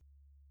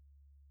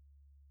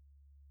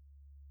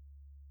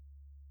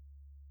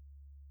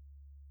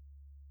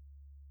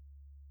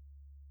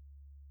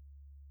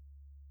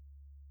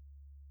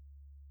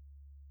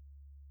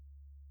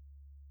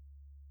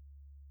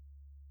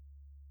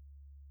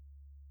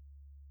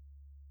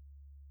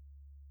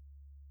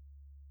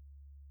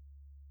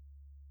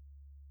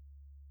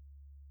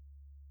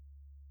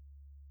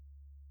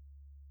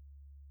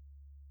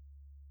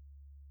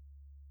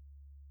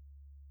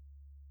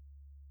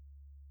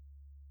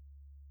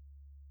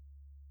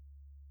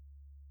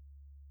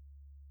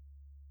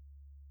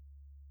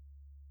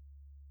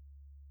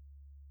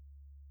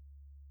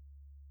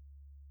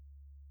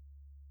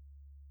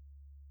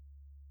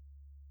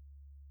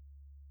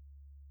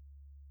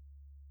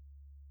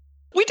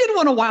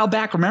 one a while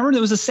back. Remember,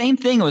 there was the same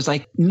thing. It was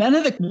like none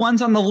of the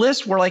ones on the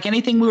list were like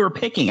anything we were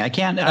picking. I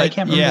can't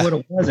remember what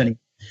it was anymore.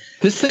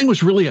 This thing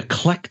was really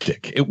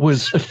eclectic. It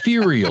was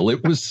ethereal.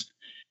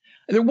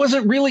 There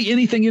wasn't really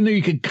anything in there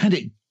you could kind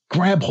of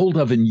grab hold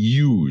of and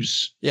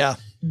use. Yeah,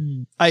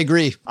 I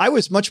agree. I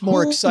was much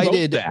more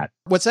excited. Wrote that?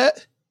 What's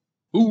that?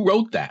 Who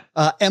wrote that?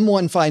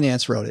 M1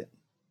 Finance wrote it.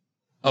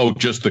 Oh,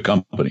 just the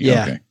company.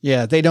 Yeah. Okay.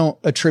 Yeah. They don't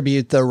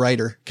attribute the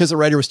writer because the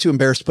writer was too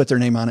embarrassed to put their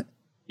name on it.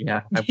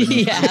 Yeah. I'm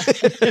going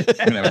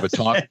to have a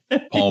talk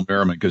with Paul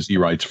Merriman because he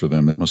writes for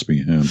them. It must be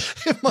him.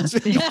 It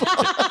must be.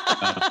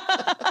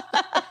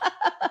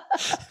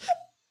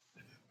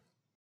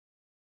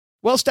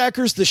 Well,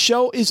 Stackers, the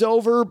show is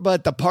over,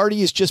 but the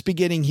party is just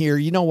beginning here.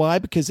 You know why?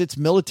 Because it's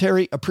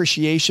Military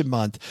Appreciation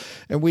Month,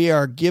 and we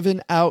are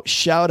giving out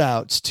shout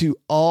outs to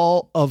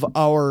all of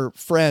our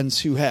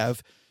friends who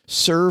have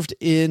served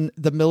in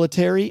the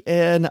military.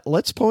 And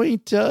let's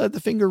point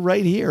the finger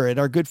right here at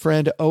our good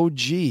friend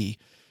OG,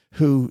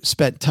 who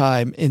spent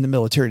time in the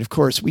military. And of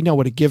course, we know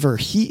what a giver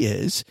he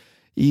is,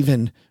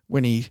 even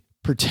when he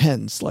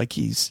pretends like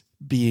he's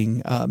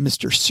being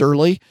Mr.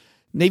 Surly.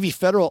 Navy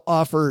Federal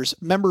offers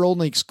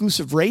member-only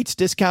exclusive rates,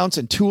 discounts,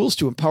 and tools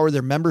to empower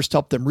their members to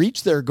help them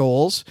reach their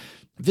goals.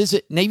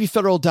 Visit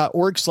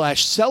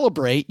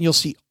NavyFederal.org/celebrate, and you'll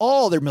see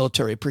all their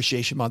Military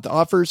Appreciation Month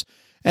offers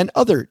and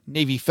other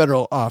Navy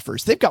Federal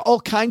offers. They've got all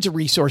kinds of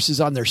resources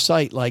on their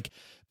site, like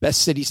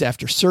best cities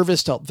after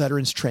service to help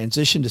veterans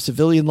transition to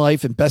civilian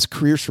life and best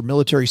careers for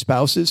military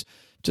spouses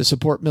to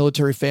support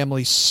military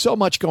families. So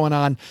much going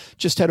on.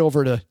 Just head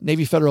over to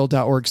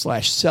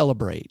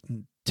NavyFederal.org/celebrate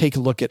and take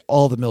a look at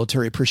all the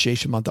Military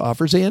Appreciation Month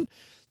offers and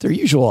their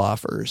usual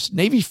offers.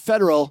 Navy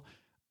Federal,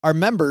 our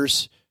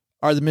members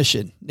are the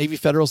mission. Navy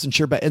Federal is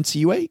insured by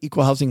NCUA,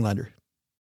 Equal Housing Lender.